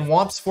save in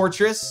Womp's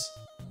Fortress,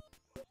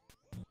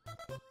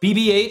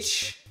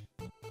 BBH,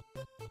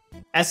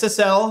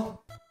 SSL,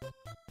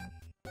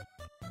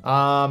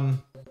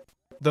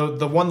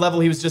 the one level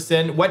he was just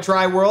in, Wet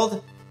Dry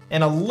World,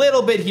 and a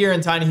little bit here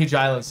in Tiny Huge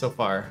Island so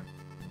far.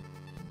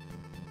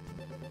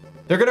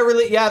 They're gonna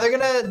really, yeah,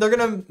 they're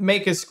gonna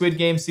make a Squid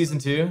Game Season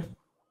 2.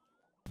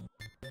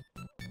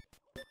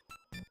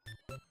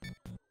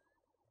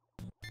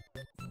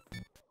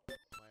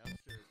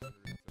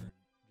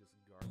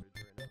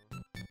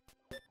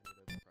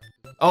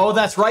 Oh,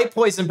 that's right,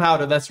 Poison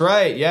Powder. That's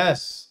right,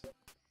 yes.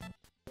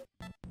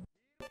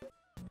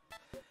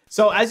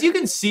 So as you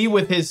can see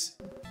with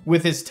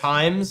his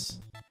times,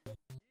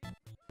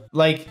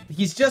 like,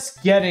 he's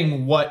just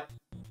getting what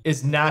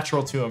is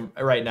natural to him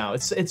right now.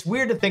 It's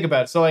weird to think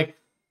about. So, like,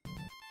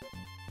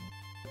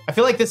 I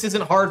feel like this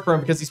isn't hard for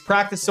him because he's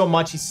practiced so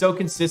much, he's so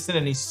consistent,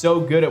 and he's so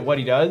good at what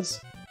he does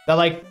that,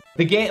 like,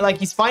 the game, like,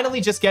 he's finally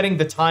just getting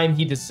the time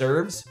he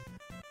deserves.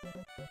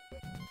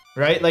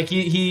 Right? Like,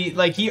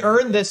 he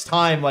earned this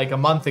time, like, a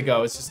month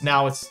ago. It's just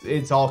now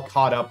it's all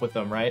caught up with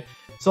him, right?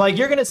 So, like,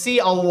 you're gonna see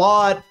a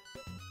lot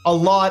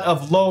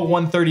of low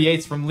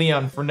 138s from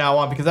Leon from now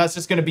on because that's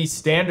just going to be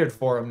standard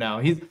for him now.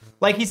 He's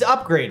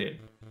upgraded.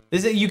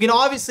 You can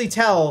obviously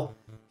tell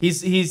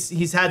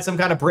he's had some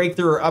kind of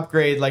breakthrough or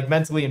upgrade, like,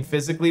 mentally and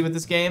physically with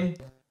this game.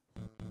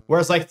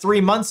 Whereas, like,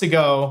 3 months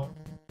ago,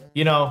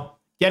 you know,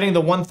 getting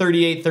the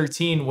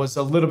 138-13 was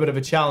a little bit of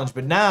a challenge.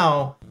 But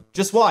now,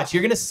 just watch.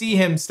 You're going to see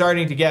him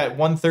starting to get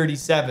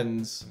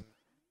 137s.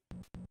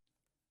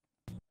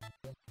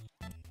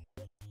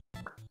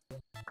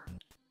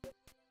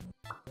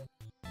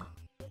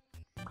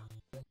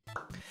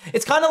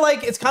 It's kind of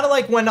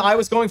like when I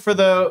was going for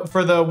the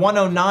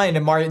 109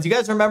 in Mario. Do you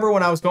guys remember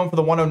when I was going for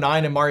the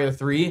 109 in Mario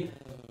 3?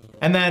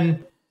 And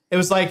then it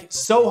was like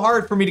so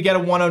hard for me to get a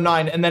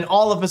 109. And then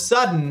all of a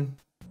sudden,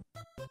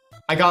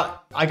 I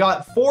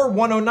got 4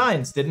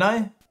 109s, didn't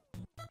I?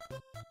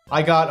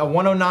 I got a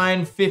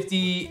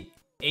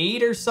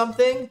 109.58 or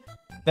something,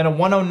 then a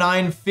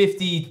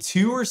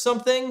 109.52 or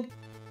something.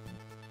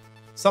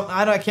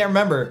 I can't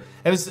remember.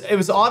 It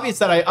was obvious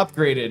that I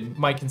upgraded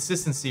my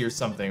consistency or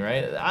something,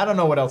 right? I don't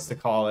know what else to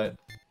call it.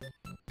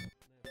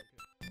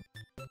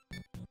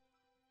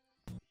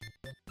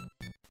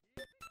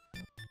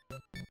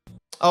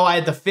 Oh, I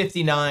had the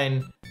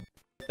 59,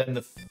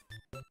 then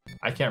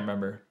I can't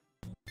remember.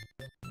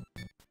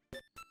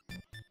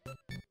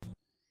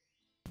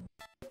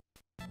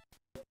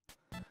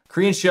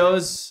 Korean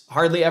shows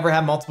hardly ever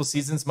have multiple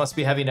seasons. Must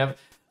be heavy.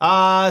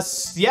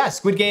 Yeah,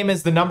 Squid Game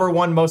is the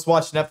 #1 most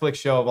watched Netflix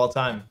show of all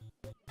time.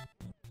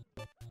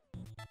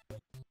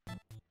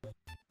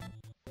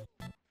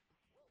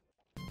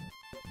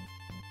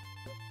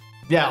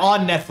 Yeah,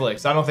 on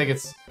Netflix. I don't think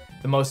it's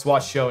the most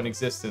watched show in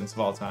existence of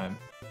all time.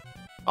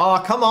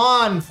 Oh, come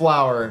on,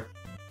 Flower.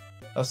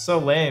 That was so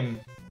lame.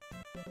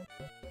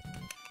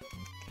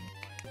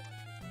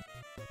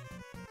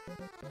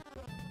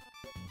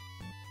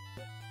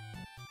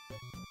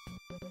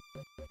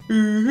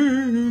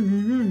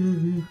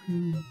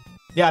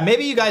 Yeah,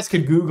 maybe you guys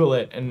could Google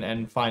it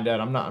and find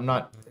out. I'm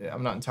not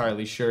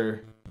entirely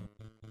sure.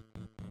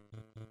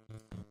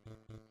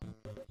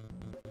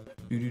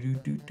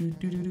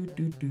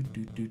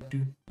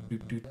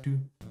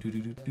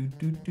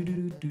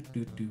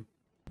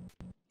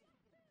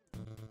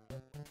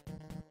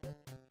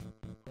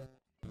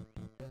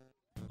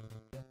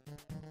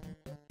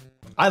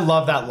 I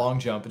love that long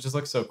jump. It just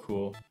looks so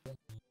cool.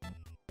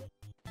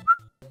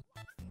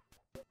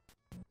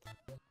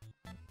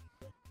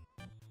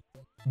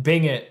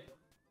 Bing it.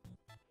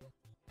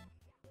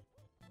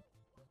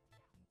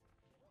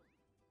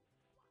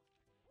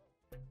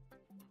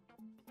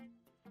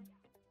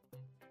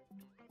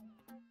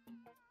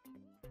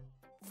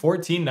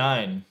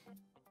 $14.9.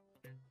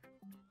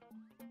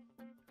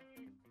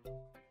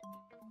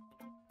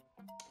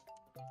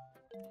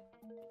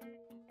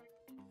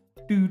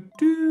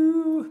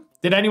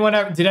 Did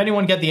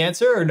anyone get the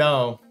answer or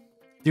no?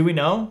 Do we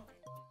know?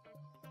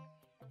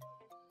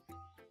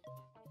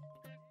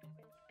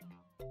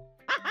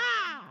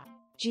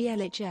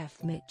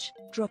 GLHF Mitch,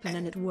 dropping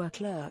in at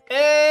work lurk.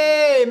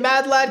 Hey,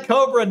 Mad Lad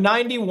Cobra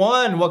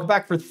 91. Welcome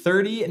back for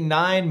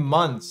 39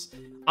 months.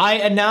 I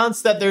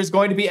announced that there's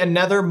going to be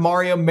another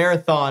Mario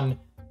Marathon,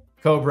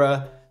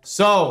 Cobra.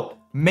 So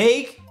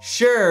make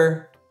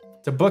sure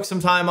to book some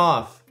time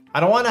off. I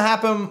don't want to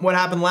happen what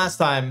happened last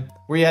time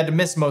where you had to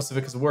miss most of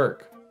it because of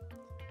work.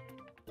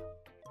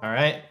 All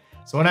right.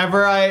 So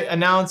whenever I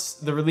announce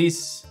the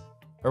release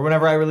or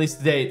whenever I release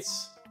the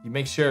dates, you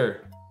make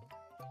sure.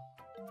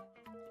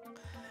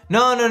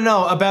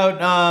 No. About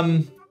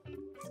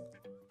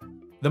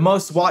the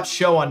most watched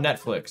show on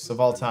Netflix of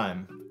all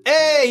time.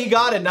 Hey, he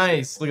got it.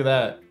 Nice. Look at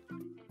that.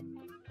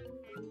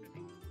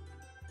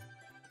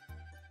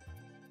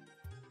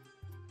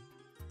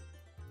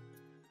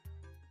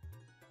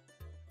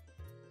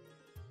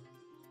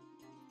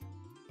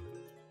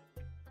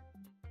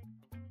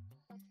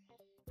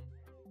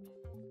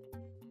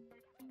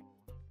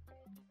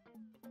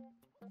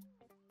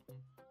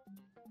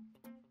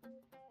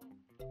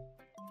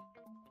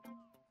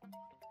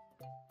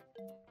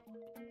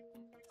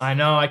 I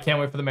know, I can't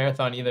wait for the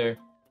marathon either.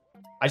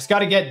 I just got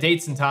to get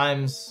dates and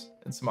times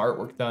and some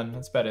artwork done.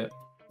 That's about it.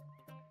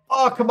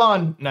 Oh, come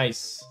on.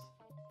 Nice.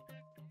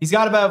 He's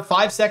got about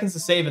 5 seconds to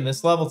save in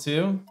this level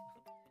too.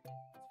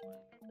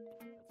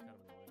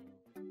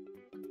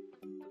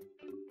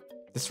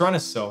 This run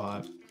is so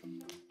hot.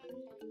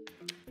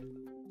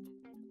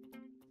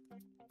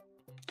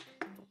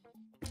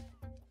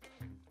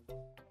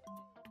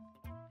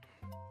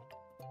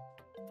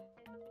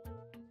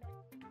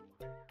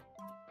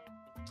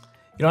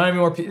 You don't have any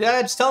more people?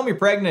 Yeah, just tell them you're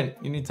pregnant.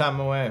 You need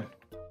time away.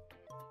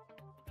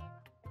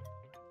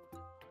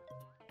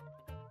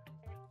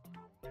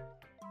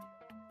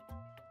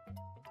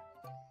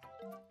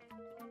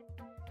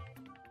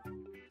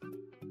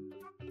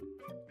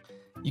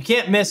 You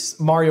can't miss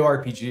Mario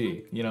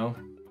RPG, you know?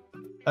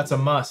 That's a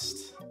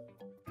must.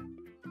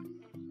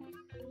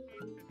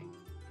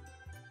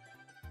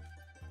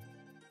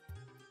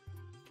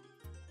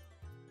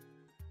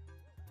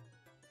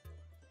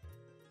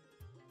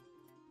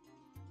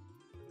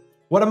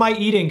 What am I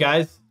eating,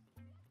 guys?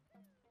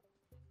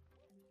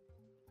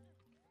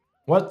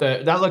 What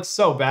the? That looks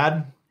so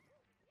bad.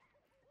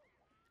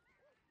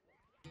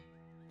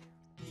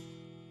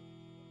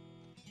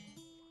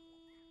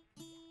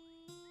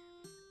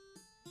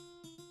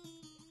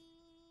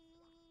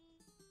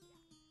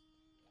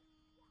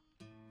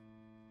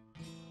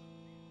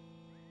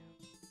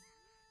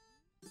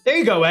 There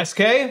you go,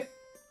 SK.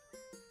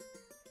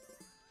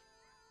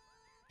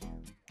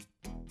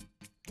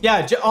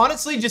 Yeah,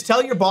 honestly, just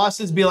tell your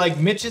bosses, be like,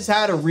 Mitch has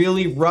had a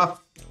really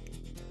rough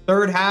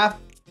third half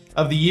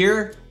of the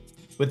year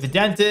with the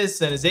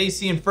dentist and his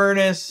AC and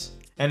furnace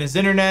and his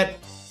internet.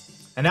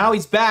 And now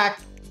he's back.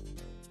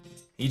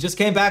 He just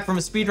came back from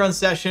a speedrun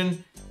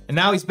session, and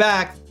now he's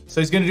back. So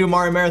he's gonna do a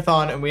Mario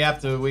Marathon, and we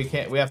have to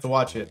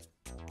watch it.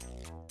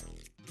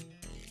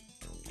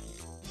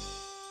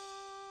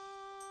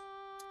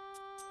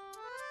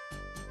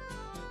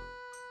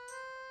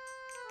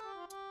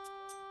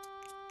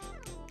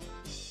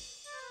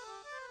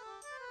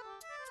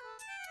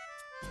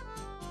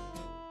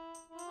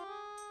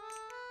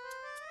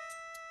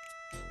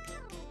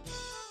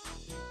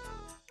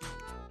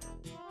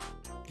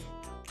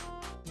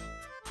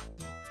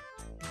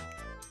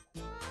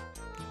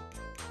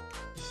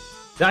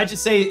 Did I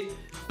just say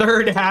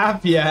third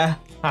half? Yeah.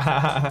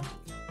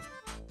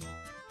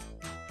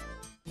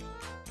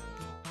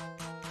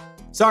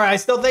 Sorry, I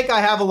still think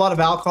I have a lot of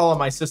alcohol in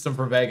my system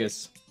from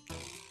Vegas.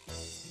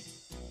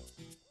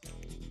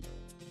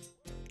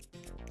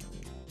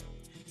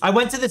 I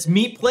went to this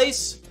meat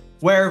place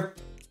where,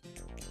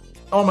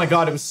 oh my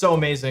God, it was so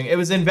amazing. It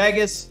was in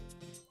Vegas,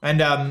 and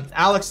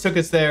Alex took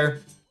us there.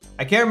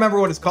 I can't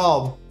remember what it's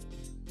called,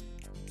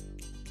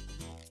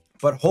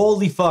 but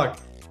holy fuck.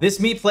 This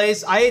meat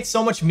place, I ate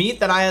so much meat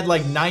that I had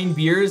like 9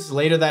 beers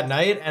later that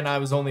night and I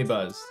was only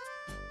buzzed.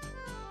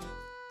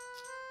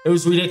 It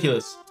was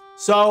ridiculous.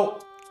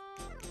 So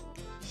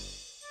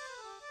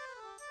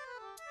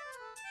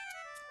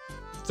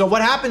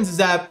what happens is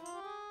that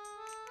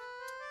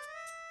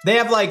they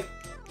have like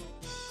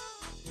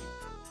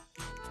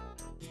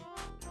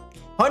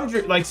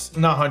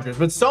not hundreds,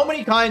 but so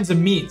many kinds of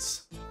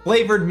meats,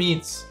 flavored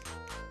meats,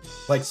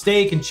 like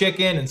steak and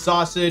chicken and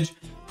sausage.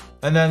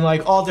 And then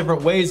like all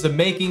different ways of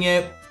making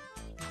it.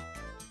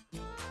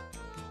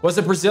 Was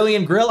it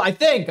Brazilian grill? I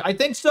think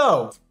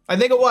so. I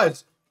think it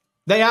was.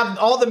 They have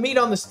all the meat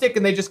on the stick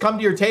and they just come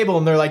to your table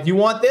and they're like, you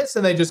want this?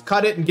 And they just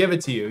cut it and give it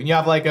to you. And you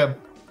have like a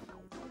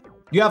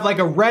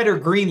red or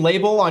green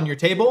label on your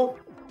table.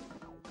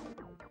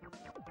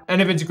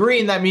 And if it's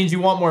green, that means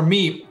you want more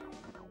meat.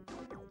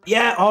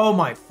 Yeah, oh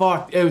my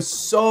fuck. It was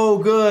so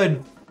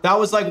good. That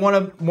was like one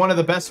of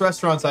the best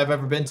restaurants I've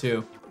ever been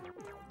to.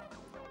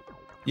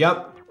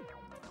 Yep.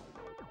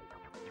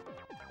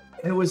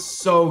 It was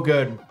so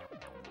good.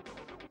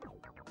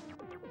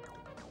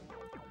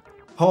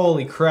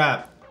 Holy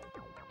crap.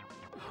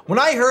 When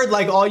I heard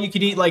like all you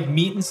could eat like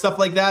meat and stuff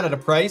like that at a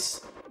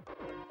price,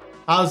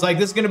 I was like,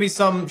 this is gonna be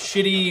some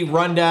shitty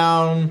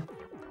rundown,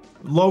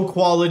 low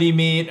quality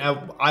meat.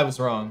 I was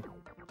wrong.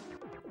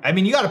 I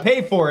mean, you gotta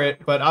pay for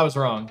it, but I was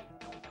wrong.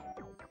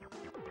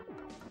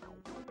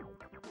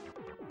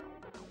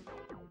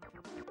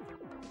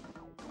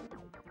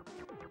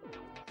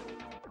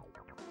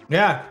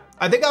 Yeah.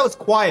 I think I was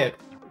quiet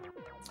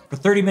for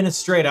 30 minutes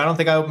straight. I don't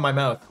think I opened my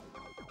mouth.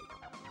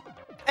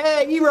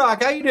 Hey,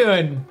 E-Rock, how you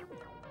doing?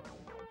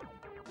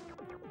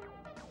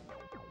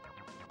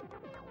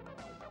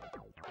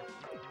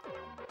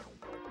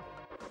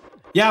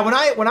 Yeah, when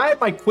I had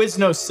my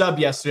Quiznos sub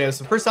yesterday, it was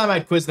the first time I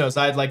had Quiznos.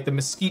 I had like the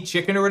mesquite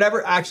chicken or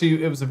whatever.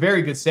 Actually, it was a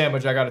very good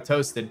sandwich. I got it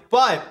toasted.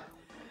 But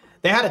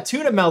they had a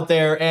tuna melt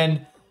there,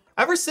 and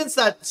ever since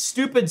that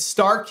stupid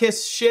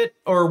Starkiss shit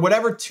or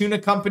whatever tuna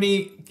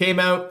company came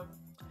out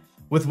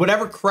with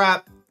whatever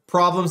crap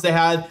problems they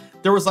had,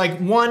 there was like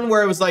one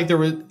where it was like there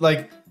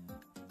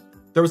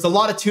was a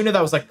lot of tuna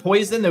that was like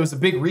poison. There was a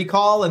big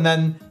recall, and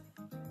then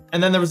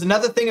there was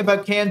another thing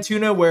about canned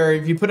tuna where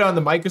if you put it on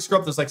the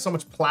microscope, there's like so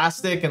much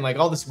plastic and like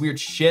all this weird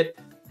shit.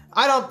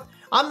 I'm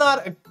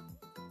not a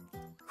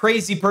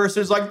crazy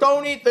person who's like,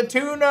 don't eat the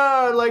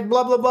tuna, like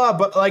blah blah blah.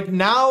 But like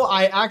now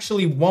I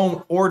actually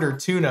won't order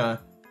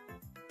tuna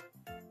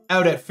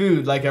out at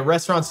food, like at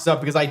restaurants and stuff,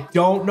 because I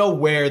don't know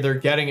where they're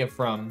getting it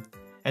from.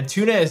 And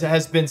tuna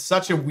has been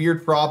such a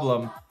weird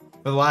problem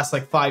for the last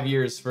like 5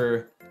 years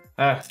for,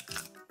 I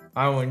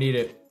don't need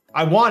it.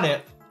 I want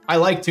it. I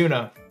like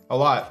tuna a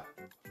lot.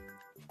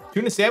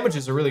 Tuna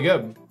sandwiches are really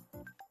good.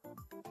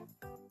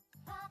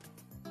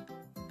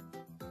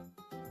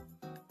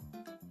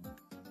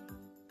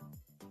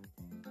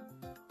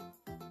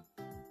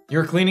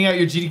 You're cleaning out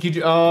your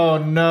GDQ. Oh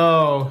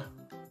no.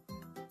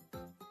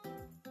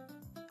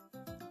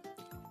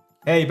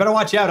 Hey, you better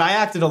watch out. I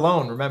acted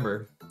alone,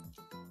 remember.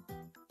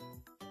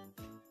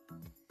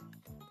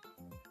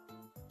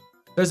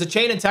 There's a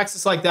chain in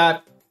Texas like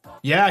that.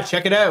 Yeah,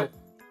 check it out.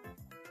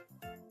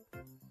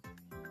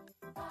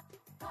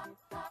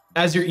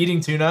 As you're eating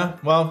tuna,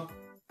 well,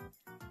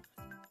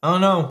 I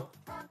don't know.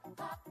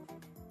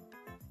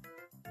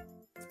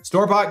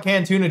 Store-bought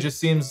canned tuna just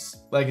seems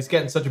like it's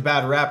getting such a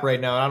bad rap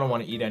right now. I don't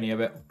want to eat any of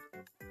it.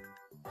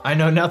 I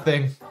know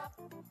nothing.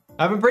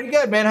 I've been pretty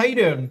good, man. How you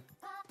doing?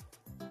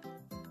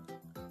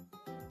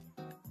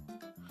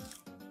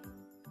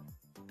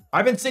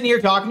 I've been sitting here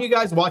talking to you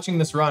guys, watching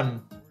this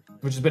run,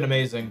 which has been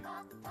amazing.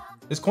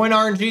 This coin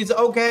RNG is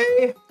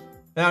okay.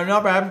 No,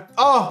 not bad.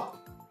 Oh,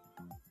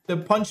 the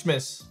punch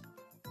miss.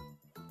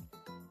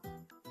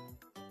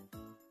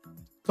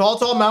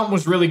 Tall Mountain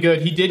was really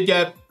good. He did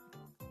get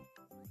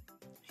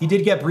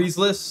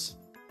breezeless.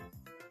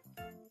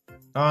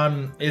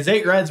 His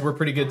 8 reds were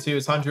pretty good too.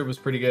 His 100 was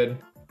pretty good.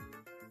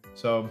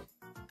 So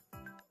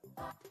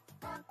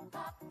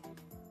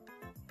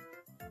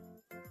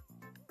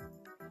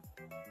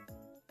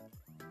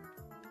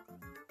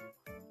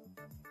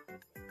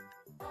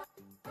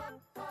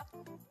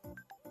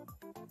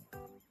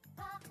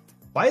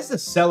Why is the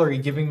celery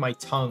giving my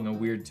tongue a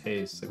weird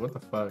taste? Like, what the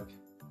fuck?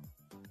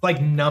 It's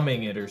like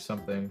numbing it or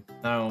something. I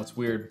don't know, it's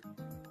weird.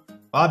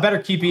 Well, I better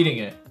keep eating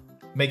it.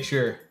 Make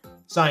sure.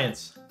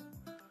 Science.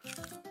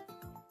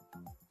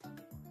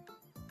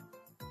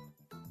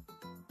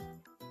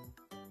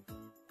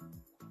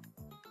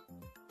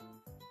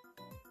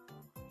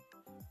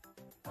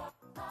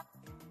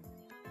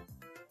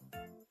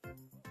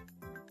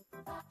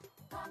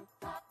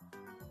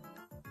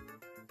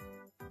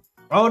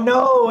 Oh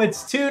no,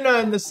 it's tuna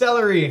in the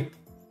celery.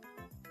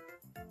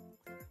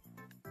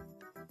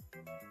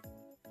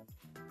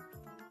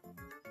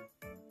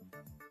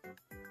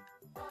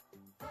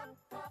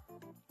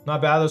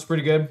 Not bad, that was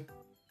pretty good.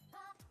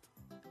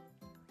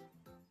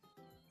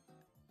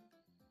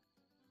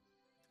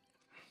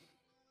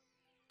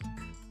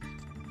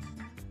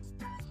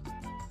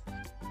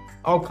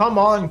 Oh, come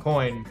on,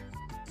 coin.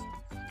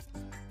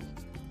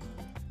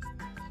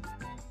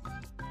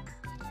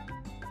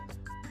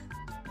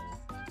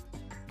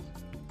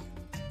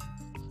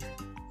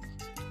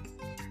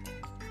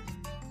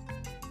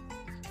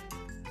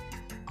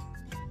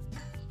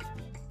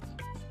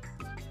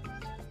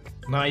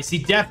 Nice. He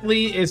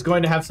definitely is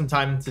going to have some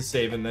time to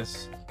save in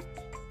this.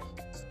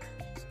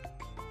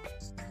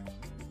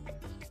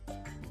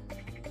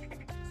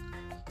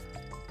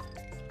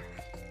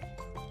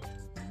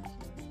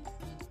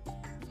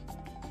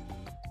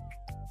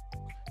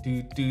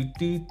 Do do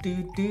do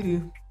do do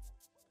do.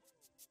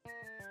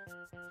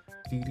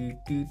 Do do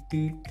do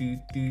do do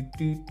do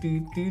do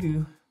do do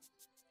do.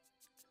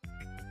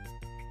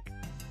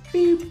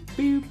 Beep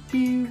beep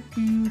beep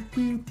beep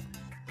beep.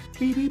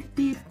 Beep beep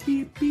beep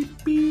beep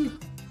beep beep.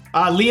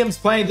 Liam's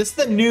playing. This is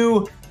the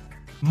new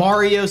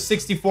Mario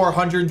 64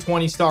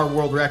 120 star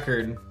world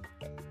record.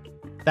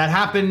 That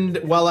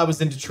happened while I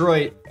was in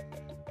Detroit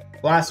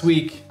last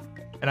week,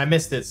 and I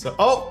missed it. So,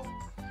 oh,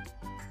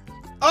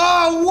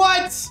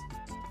 what?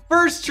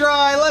 First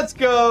try. Let's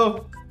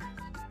go.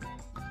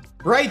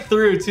 Right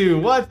through too.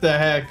 What the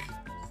heck?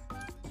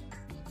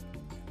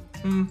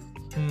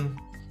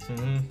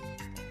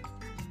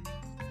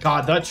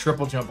 God, that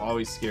triple jump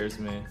always scares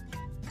me.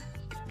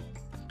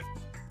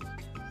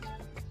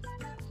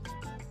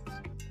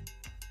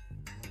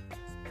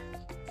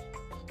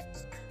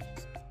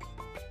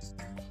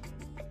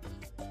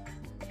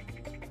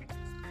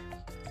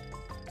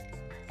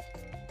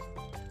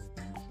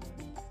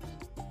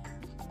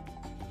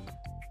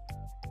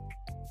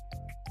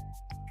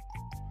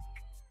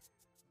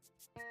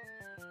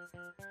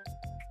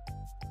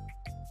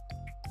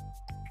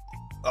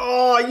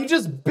 Oh, you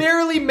just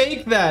barely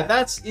make that.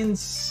 That's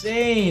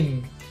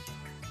insane.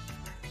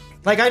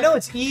 Like, I know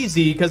it's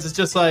easy because it's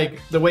just like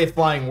the way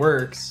flying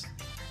works,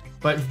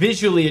 but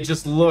visually it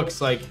just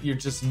looks like you're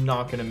just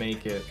not gonna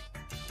make it.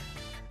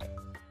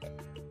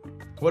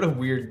 What a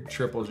weird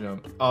triple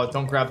jump. Oh,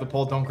 don't grab the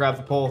pole, don't grab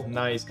the pole.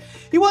 Nice.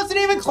 He wasn't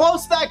even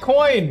close to that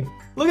coin.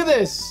 Look at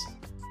this.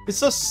 It's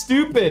so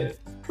stupid.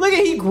 Look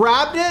at, he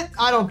grabbed it?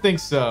 I don't think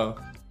so.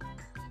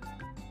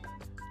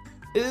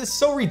 It is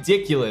so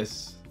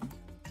ridiculous.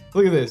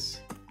 Look at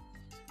this.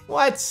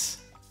 What? It's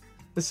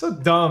so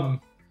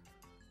dumb.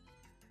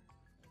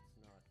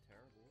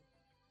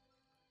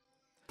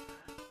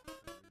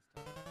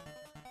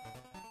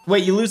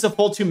 Wait, you lose a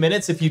full 2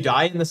 minutes if you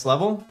die in this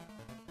level?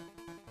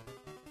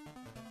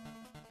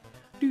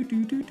 Do,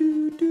 do, do,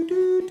 do, do,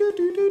 do, do,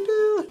 do,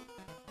 do.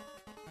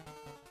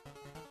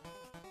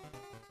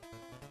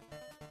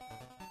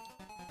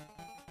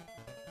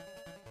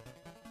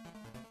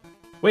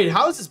 Wait,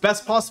 how is this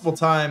best possible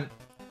time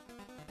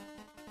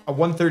a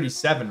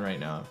 137 right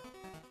now?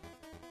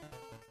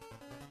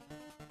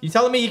 You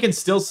telling me you can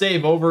still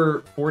save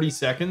over 40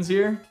 seconds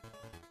here?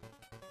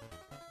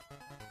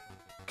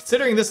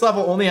 Considering this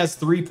level only has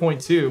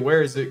 3.2,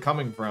 where is it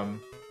coming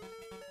from?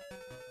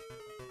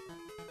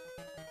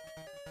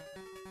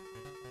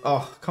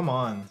 Oh, come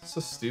on. So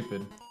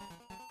stupid.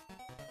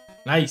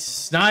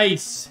 Nice,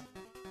 nice.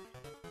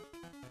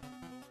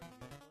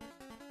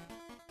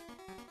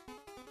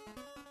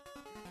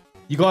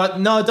 You got,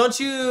 no, don't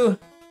you?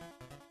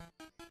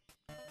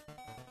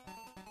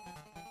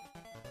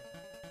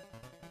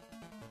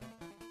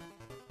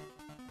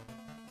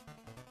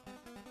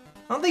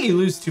 I don't think you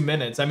lose 2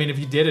 minutes. I mean, if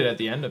you did it at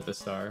the end of the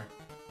star.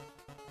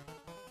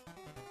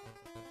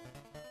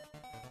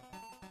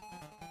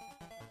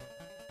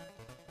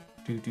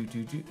 Do, do,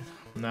 do, do.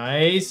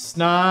 Nice,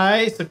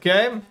 nice.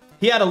 Okay.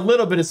 He had a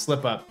little bit of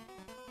slip up.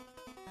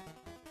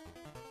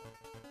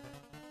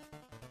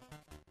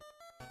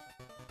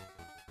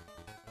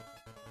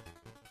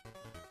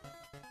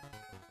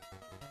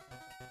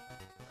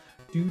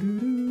 Do, do,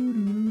 do,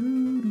 do,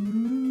 do,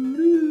 do,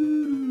 do.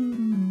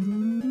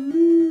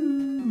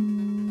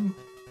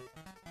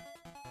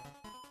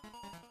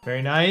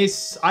 Very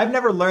nice. I've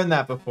never learned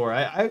that before.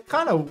 I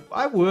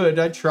would.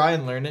 I'd try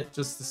and learn it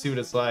just to see what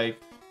it's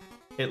like.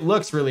 It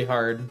looks really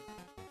hard.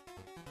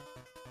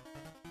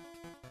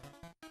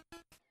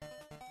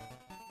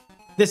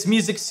 This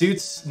music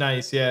suits.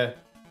 Nice, yeah.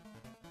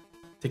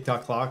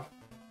 TikTok clock.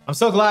 I'm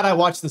so glad I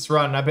watched this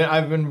run. I've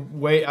been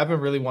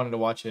really wanting to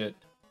watch it.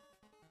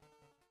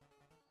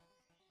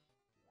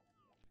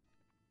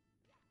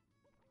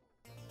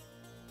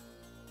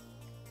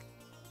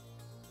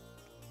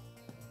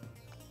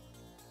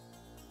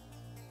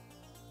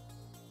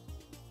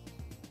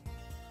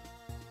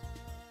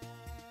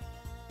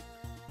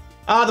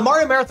 The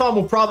Mario Marathon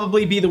will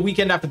probably be the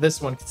weekend after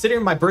this one.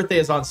 Considering my birthday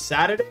is on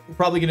Saturday, we're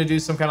probably going to do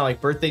some kind of like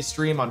birthday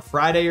stream on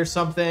Friday or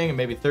something, and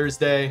maybe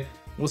Thursday.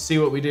 We'll see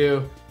what we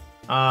do.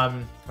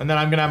 And then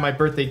I'm going to have my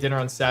birthday dinner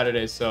on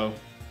Saturday, so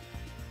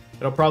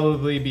it'll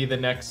probably be the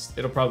next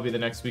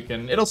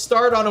weekend. It'll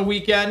start on a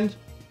weekend.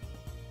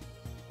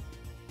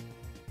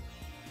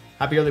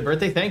 Happy early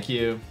birthday. Thank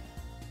you.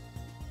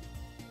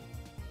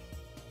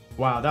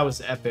 Wow, that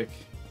was epic.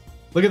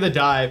 Look at the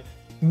dive.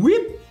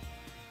 Whip.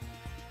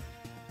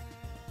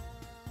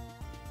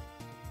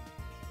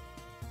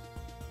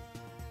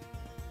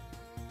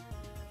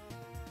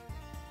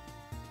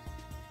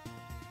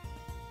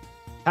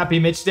 Happy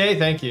Mitch Day.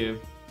 Thank you.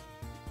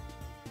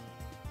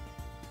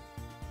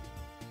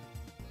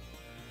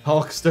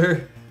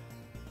 Hulkster.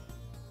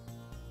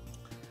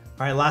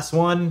 All right, last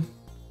one.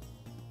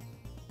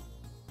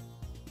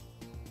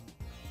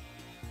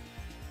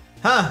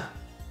 Huh.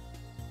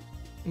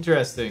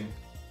 Interesting.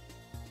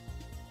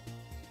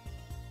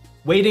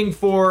 Waiting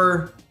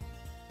for...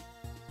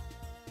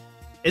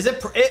 Is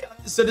it...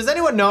 So does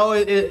anyone know?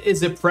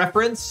 Is it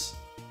preference?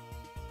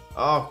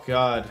 Oh,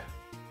 God.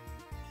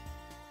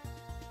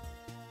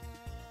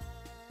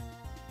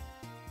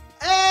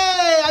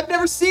 Hey! I've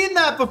never seen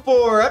that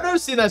before. I've never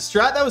seen that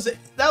strat.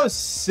 That was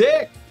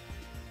sick.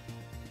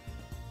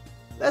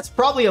 That's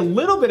probably a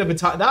little bit of a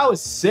time. That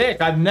was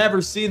sick. I've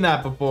never seen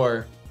that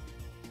before.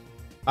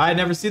 I had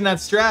never seen that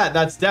strat.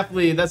 That's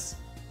definitely...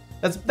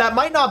 That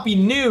might not be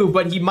new,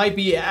 but he might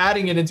be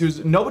adding it into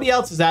his... Nobody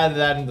else has added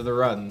that into the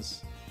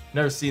runs.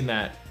 Never seen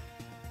that.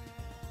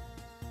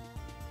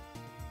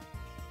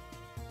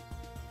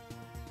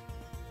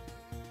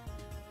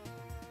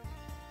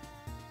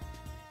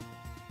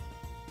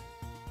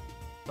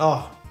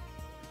 Oh.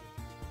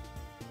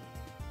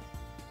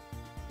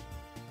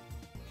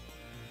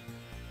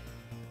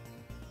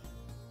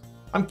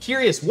 I'm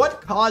curious, what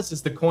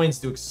causes the coins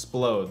to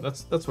explode?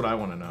 That's what I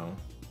want to know.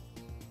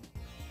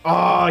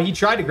 Oh, he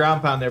tried to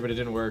ground pound there, but it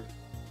didn't work.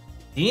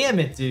 Damn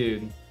it,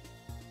 dude.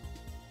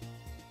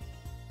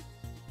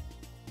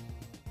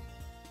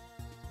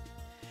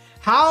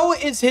 How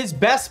is his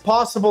best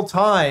possible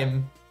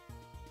time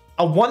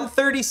a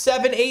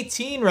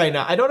 137.18 right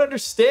now? I don't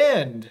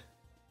understand.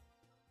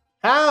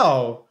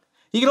 How?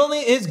 He can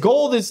only... His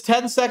gold is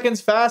 10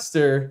 seconds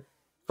faster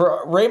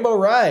for Rainbow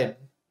Ride.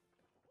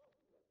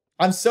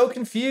 I'm so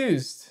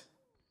confused.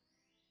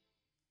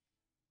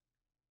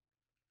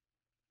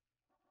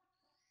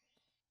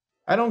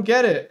 I don't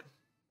get it.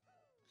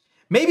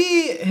 Maybe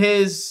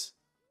his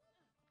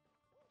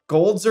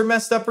golds are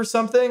messed up or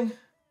something.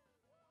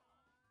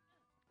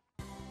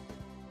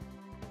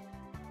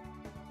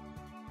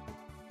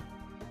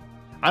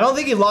 I don't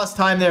think he lost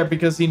time there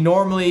because he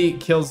normally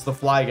kills the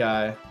fly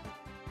guy.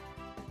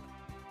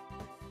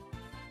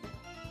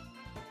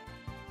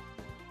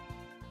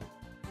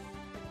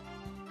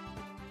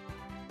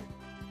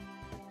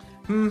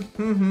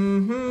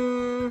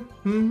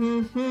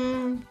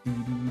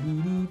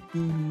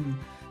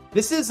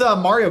 This is a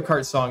Mario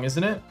Kart song,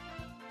 isn't it?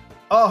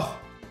 Oh.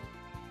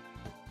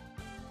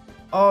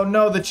 Oh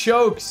no, the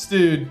chokes,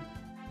 dude.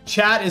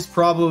 Chat is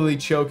probably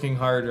choking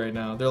hard right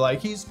now. They're like,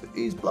 he's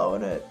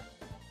blowing it.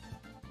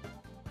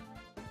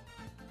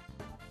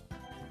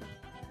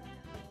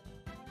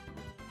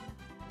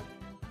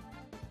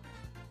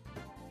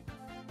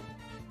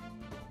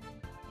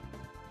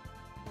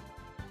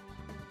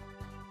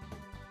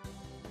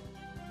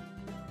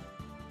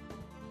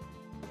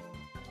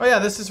 Oh yeah,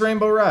 this is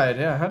Rainbow Ride.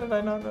 Yeah, how did I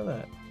not know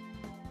that?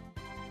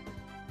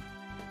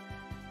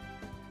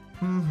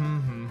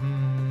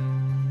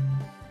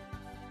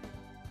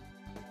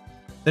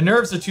 The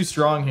nerves are too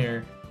strong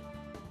here.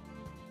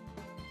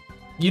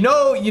 You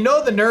know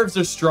the nerves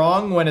are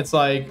strong when it's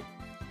like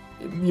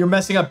you're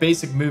messing up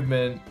basic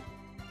movement.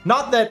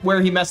 Not that where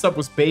he messed up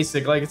was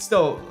basic, like it's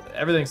still,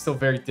 everything's still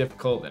very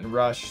difficult and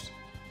rushed.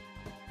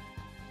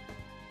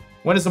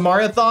 When is the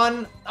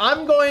Mariothon?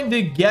 I'm going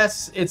to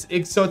guess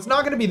so it's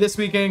not going to be this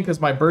weekend because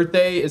my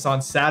birthday is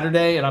on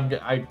Saturday and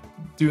I'm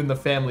doing the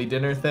family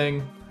dinner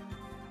thing.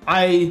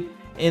 And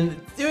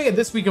doing it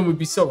this weekend would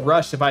be so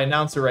rushed if I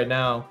announce it right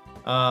now.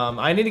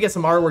 I need to get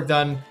some artwork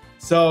done.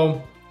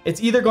 So it's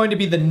either going to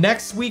be the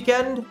next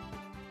weekend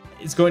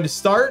it's going to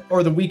start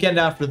or the weekend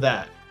after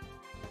that.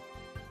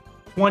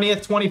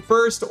 20th,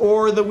 21st,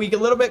 or the week a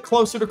little bit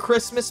closer to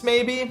Christmas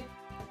maybe.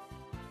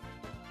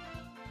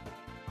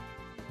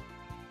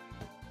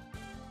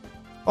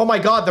 Oh my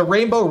god, the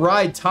Rainbow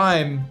Ride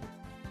time.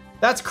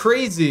 That's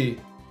crazy.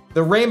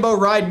 The Rainbow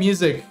Ride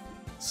music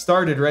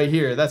started right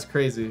here. That's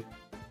crazy.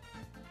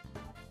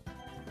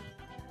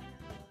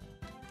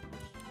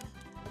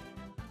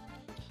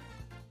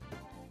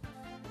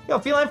 Yo,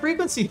 Feline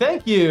Frequency,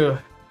 thank you.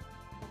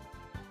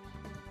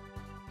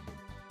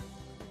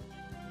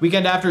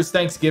 Weekend after is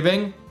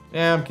Thanksgiving.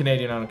 Yeah, I'm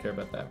Canadian. I don't care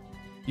about that.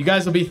 You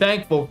guys will be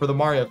thankful for the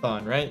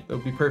Mariothon, right? That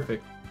would be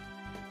perfect.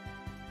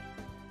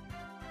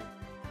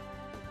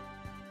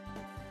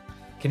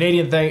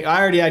 Canadian I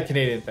already had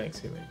Canadian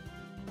Thanksgiving.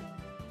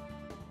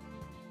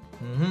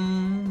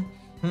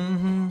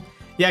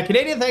 Yeah,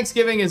 Canadian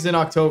Thanksgiving is in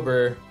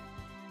October.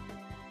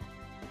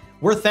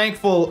 We're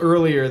thankful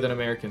earlier than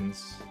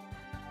Americans.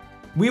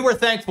 We were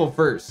thankful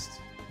first.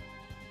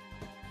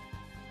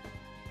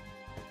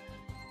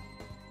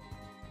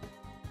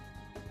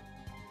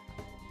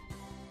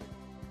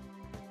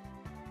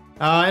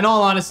 In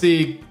all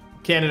honesty,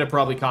 Canada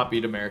probably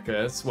copied America.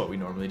 That's what we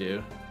normally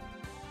do.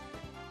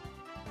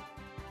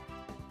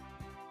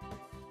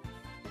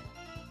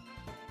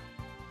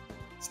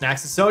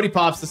 Snacks and Sody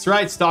Pops. That's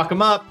right. Stock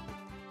them up.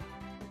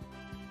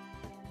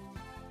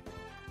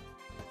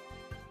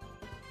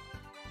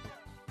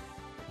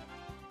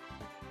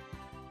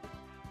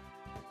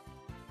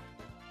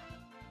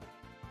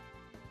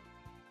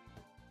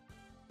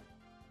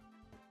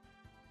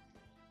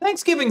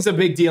 Thanksgiving's a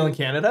big deal in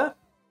Canada.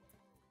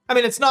 I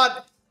mean, it's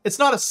not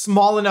a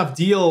small enough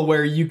deal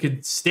where you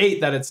could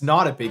state that it's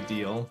not a big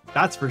deal.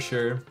 That's for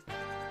sure.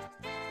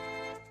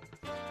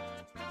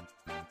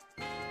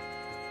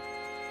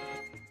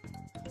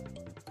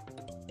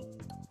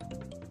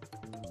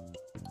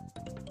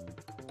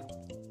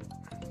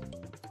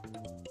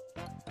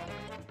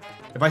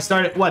 If I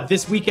start it, what,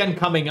 this weekend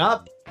coming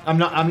up? I'm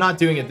not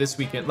doing it this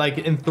weekend. Like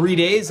in 3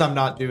 days, I'm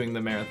not doing the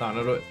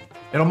marathon.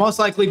 It'll most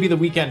likely be the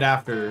weekend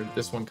after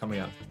this one coming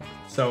up.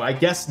 So I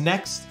guess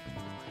next.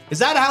 Is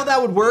that how that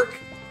would work?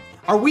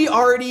 Are we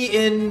already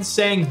in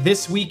saying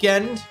this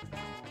weekend?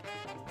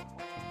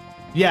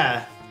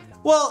 Yeah.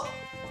 Well,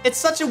 it's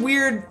such a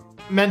weird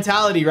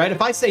mentality, right?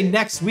 If I say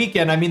next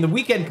weekend, I mean the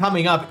weekend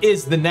coming up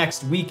is the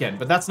next weekend,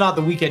 but that's not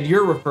the weekend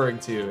you're referring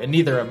to, and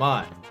neither am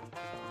I.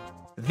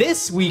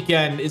 This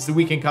weekend is the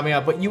weekend coming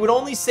up, but you would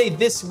only say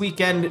this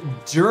weekend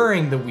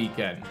during the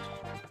weekend,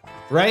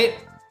 right?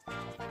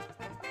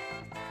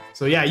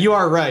 So yeah, you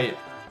are right.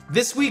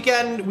 This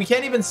weekend, we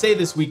can't even say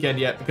this weekend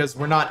yet because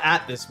we're not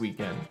at this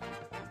weekend.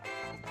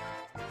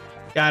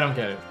 Yeah, I don't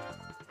get it.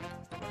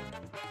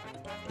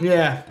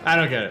 Yeah, I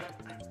don't get it.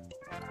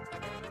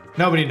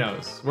 Nobody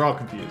knows. We're all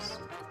confused.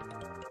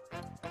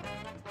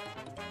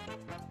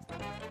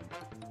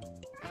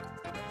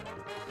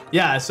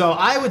 Yeah, so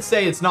I would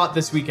say it's not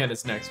this weekend,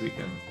 it's next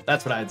weekend.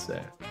 That's what I'd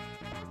say.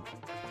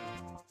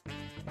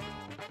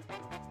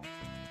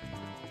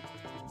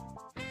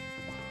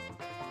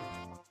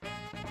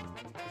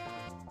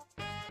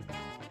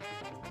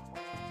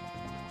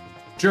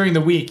 During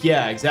the week,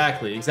 yeah,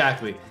 exactly.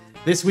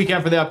 This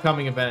weekend for the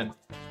upcoming event.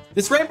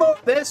 This rainbow,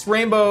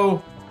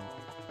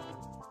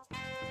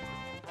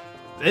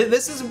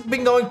 this has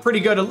been going pretty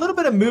good. A little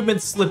bit of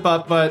movement slip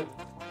up, but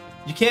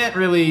you can't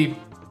really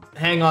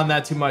hang on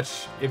that too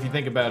much if you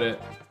think about it.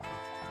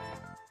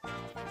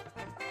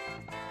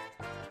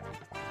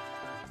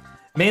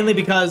 Mainly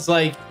because,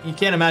 like, you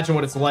can't imagine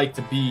what it's like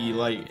to be,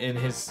 like, in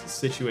his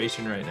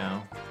situation right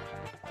now.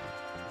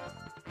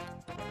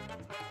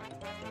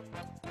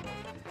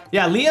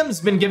 Yeah, Liam's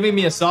been giving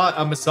me a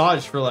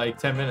massage for like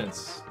 10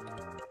 minutes.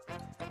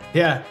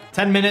 Yeah,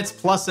 10 minutes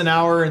plus an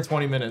hour and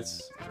 20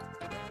 minutes.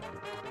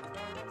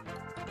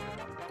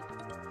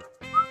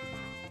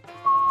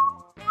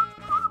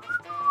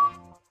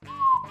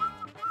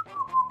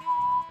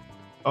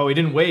 Oh, he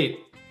didn't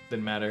wait.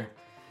 Didn't matter.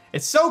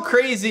 It's so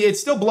crazy. It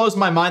still blows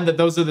my mind that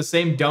those are the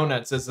same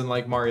donuts as in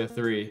like Mario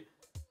 3.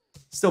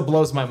 Still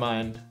blows my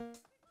mind.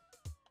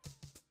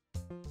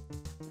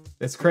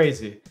 It's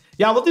crazy.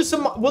 Yeah, we'll do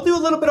a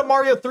little bit of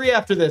Mario 3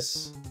 after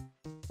this.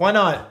 Why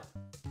not?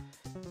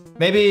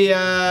 Maybe,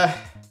 yeah,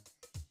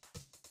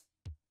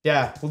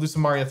 we'll do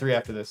some Mario 3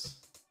 after this.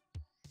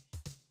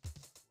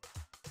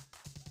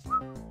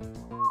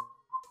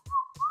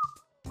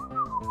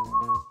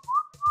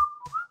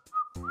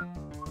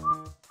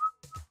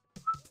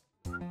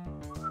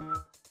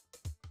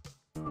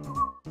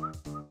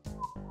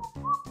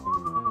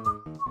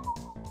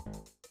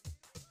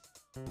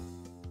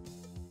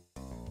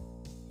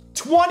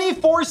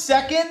 "24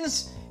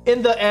 seconds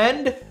in the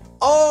end?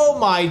 Oh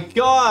my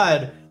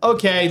god.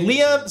 Okay,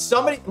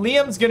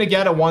 Liam's gonna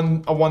get a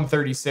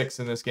 136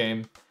 in this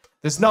game.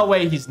 There's no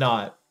way he's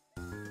not.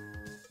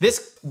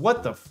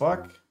 What the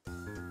fuck?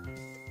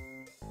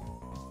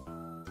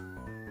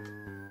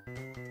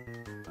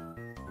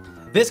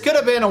 This could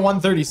have been a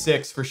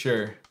 136 for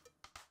sure.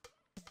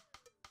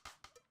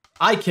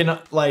 I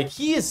cannot, like,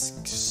 he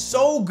is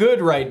so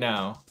good right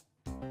now.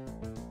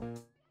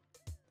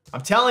 I'm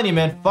telling you,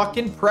 man,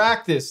 fucking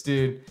practice,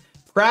 dude.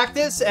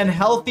 Practice and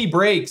healthy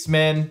breaks,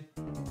 man.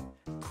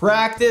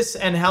 Practice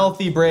and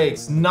healthy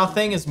breaks.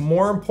 Nothing is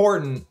more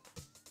important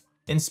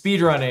in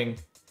speedrunning.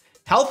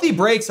 Healthy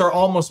breaks are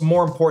almost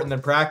more important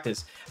than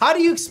practice. How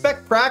do you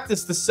expect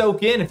practice to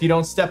soak in if you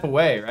don't step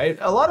away, right?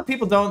 A lot of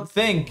people don't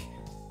think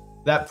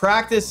that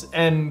practice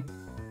and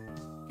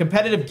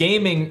competitive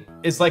gaming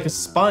is like a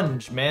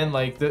sponge, man.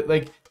 Like,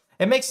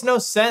 it makes no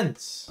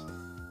sense.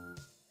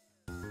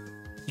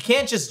 You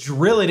can't just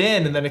drill it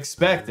in and then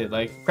expect it.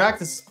 Like,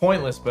 practice is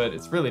pointless, but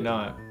it's really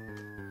not.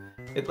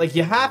 Like,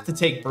 you have to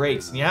take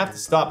breaks and you have to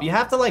stop. You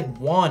have to, like,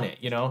 want it,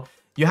 you know?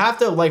 You have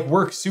to, like,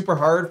 work super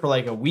hard for,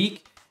 like, a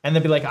week and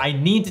then be like, I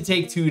need to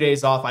take 2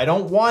 days off. I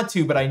don't want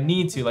to, but I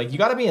need to. Like, you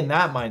gotta be in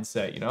that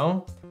mindset, you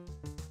know?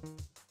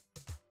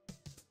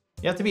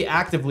 You have to be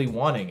actively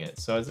wanting it.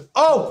 So it's...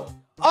 Oh!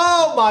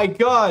 Oh my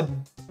god.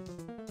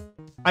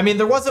 I mean,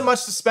 there wasn't much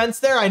suspense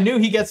there. I knew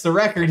he gets the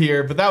record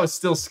here, but that was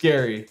still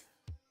scary.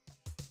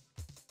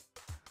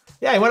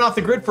 Yeah, he went off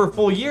the grid for a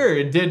full year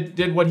and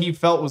did what he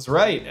felt was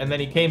right. And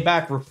then he came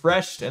back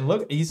refreshed and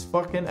look, he's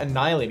fucking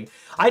annihilating.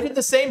 I did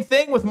the same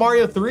thing with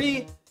Mario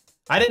 3.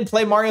 I didn't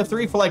play Mario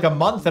 3 for like a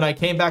month and I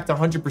came back to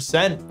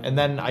 100% and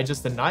then I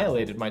just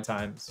annihilated my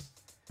times.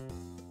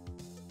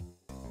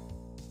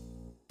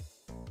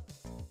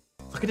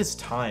 Look at his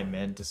time,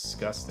 man.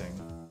 Disgusting.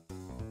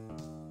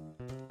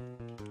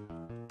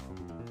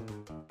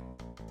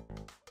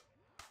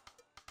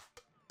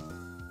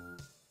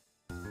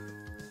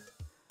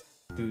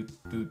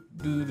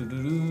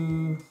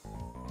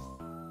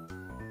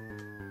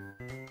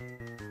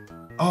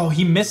 Oh,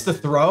 he missed the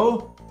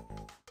throw?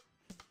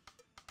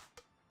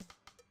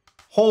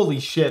 Holy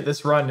shit,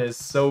 this run is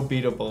so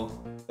beatable.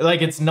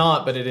 Like, it's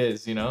not, but it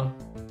is, you know?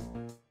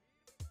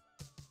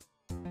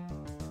 Oh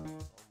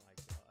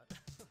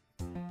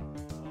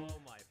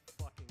my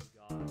fucking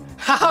god.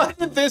 How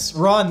did this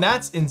run?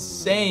 That's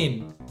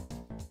insane.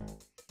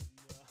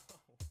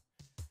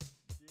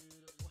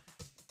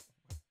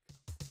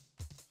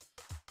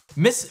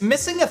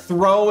 Missing a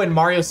throw in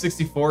Mario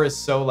 64 is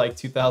so like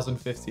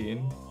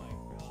 2015.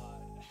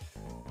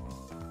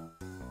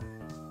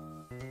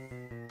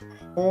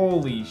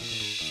 Holy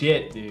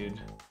shit, dude.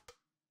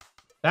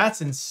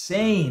 That's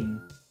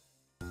insane.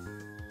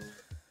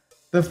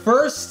 The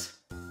first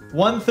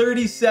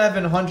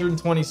 137,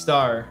 120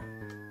 star.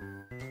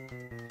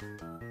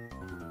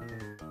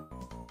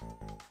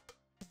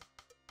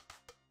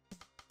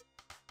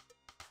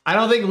 I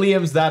don't think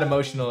Liam's that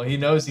emotional. He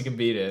knows he can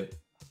beat it.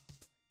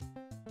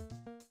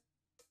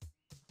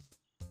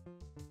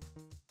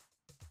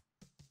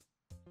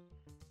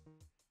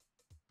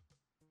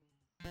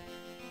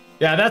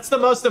 Yeah, that's the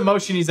most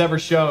emotion he's ever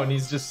shown.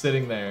 He's just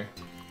sitting there.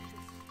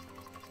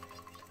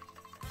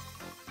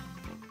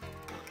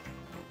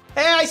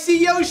 Hey, I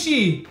see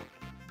Yoshi!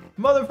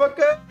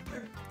 Motherfucker!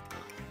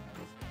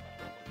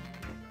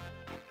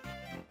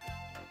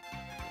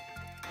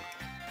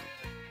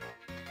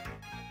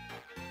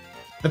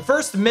 The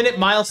first minute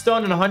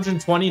milestone in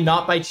 120,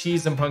 not by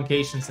Cheese and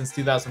Puncation since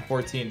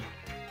 2014.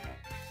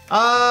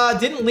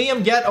 Didn't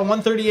Liam get a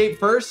 138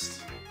 first?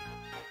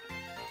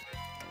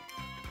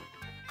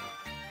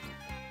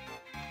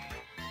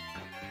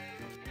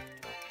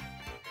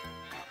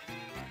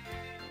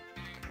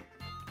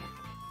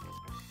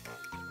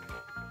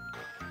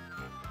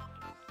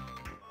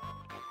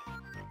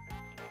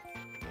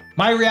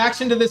 My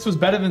reaction to this was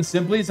better than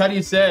Simply's. How do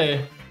you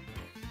say?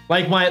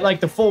 Like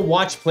the full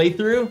watch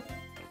playthrough.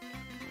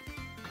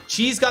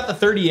 Cheese got the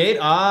 38.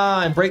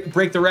 Ah, and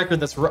break the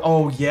record. That's right.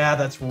 Oh yeah,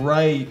 that's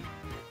right.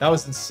 That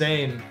was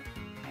insane.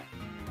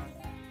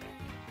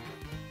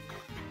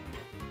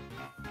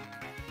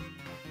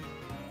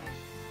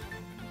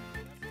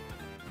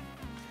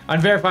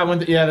 Unverified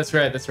one. Yeah, that's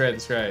right. That's right.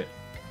 That's right.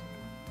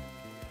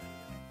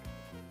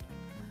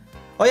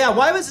 Oh yeah,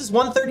 why was this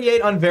 138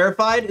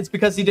 unverified? It's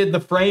because he did the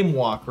frame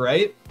walk,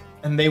 right?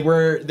 And they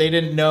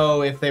didn't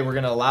know if they were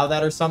gonna allow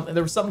that or something.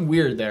 There was something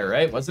weird there,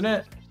 right? Wasn't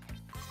it?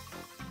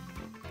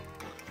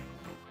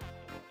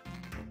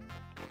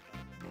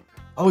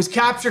 Oh, his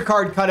capture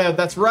card cut out,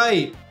 that's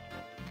right.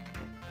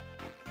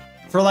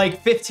 For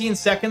like 15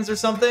 seconds or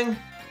something.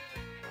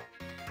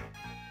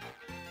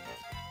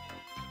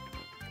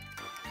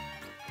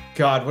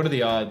 God, what are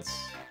the odds?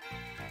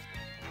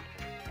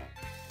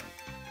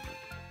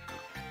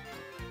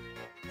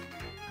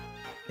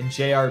 In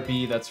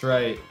JRB, that's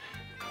right.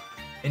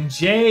 In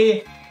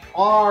JRLMNOP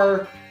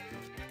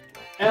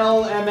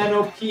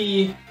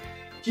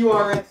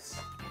QRS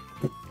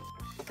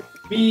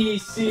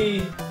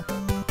BC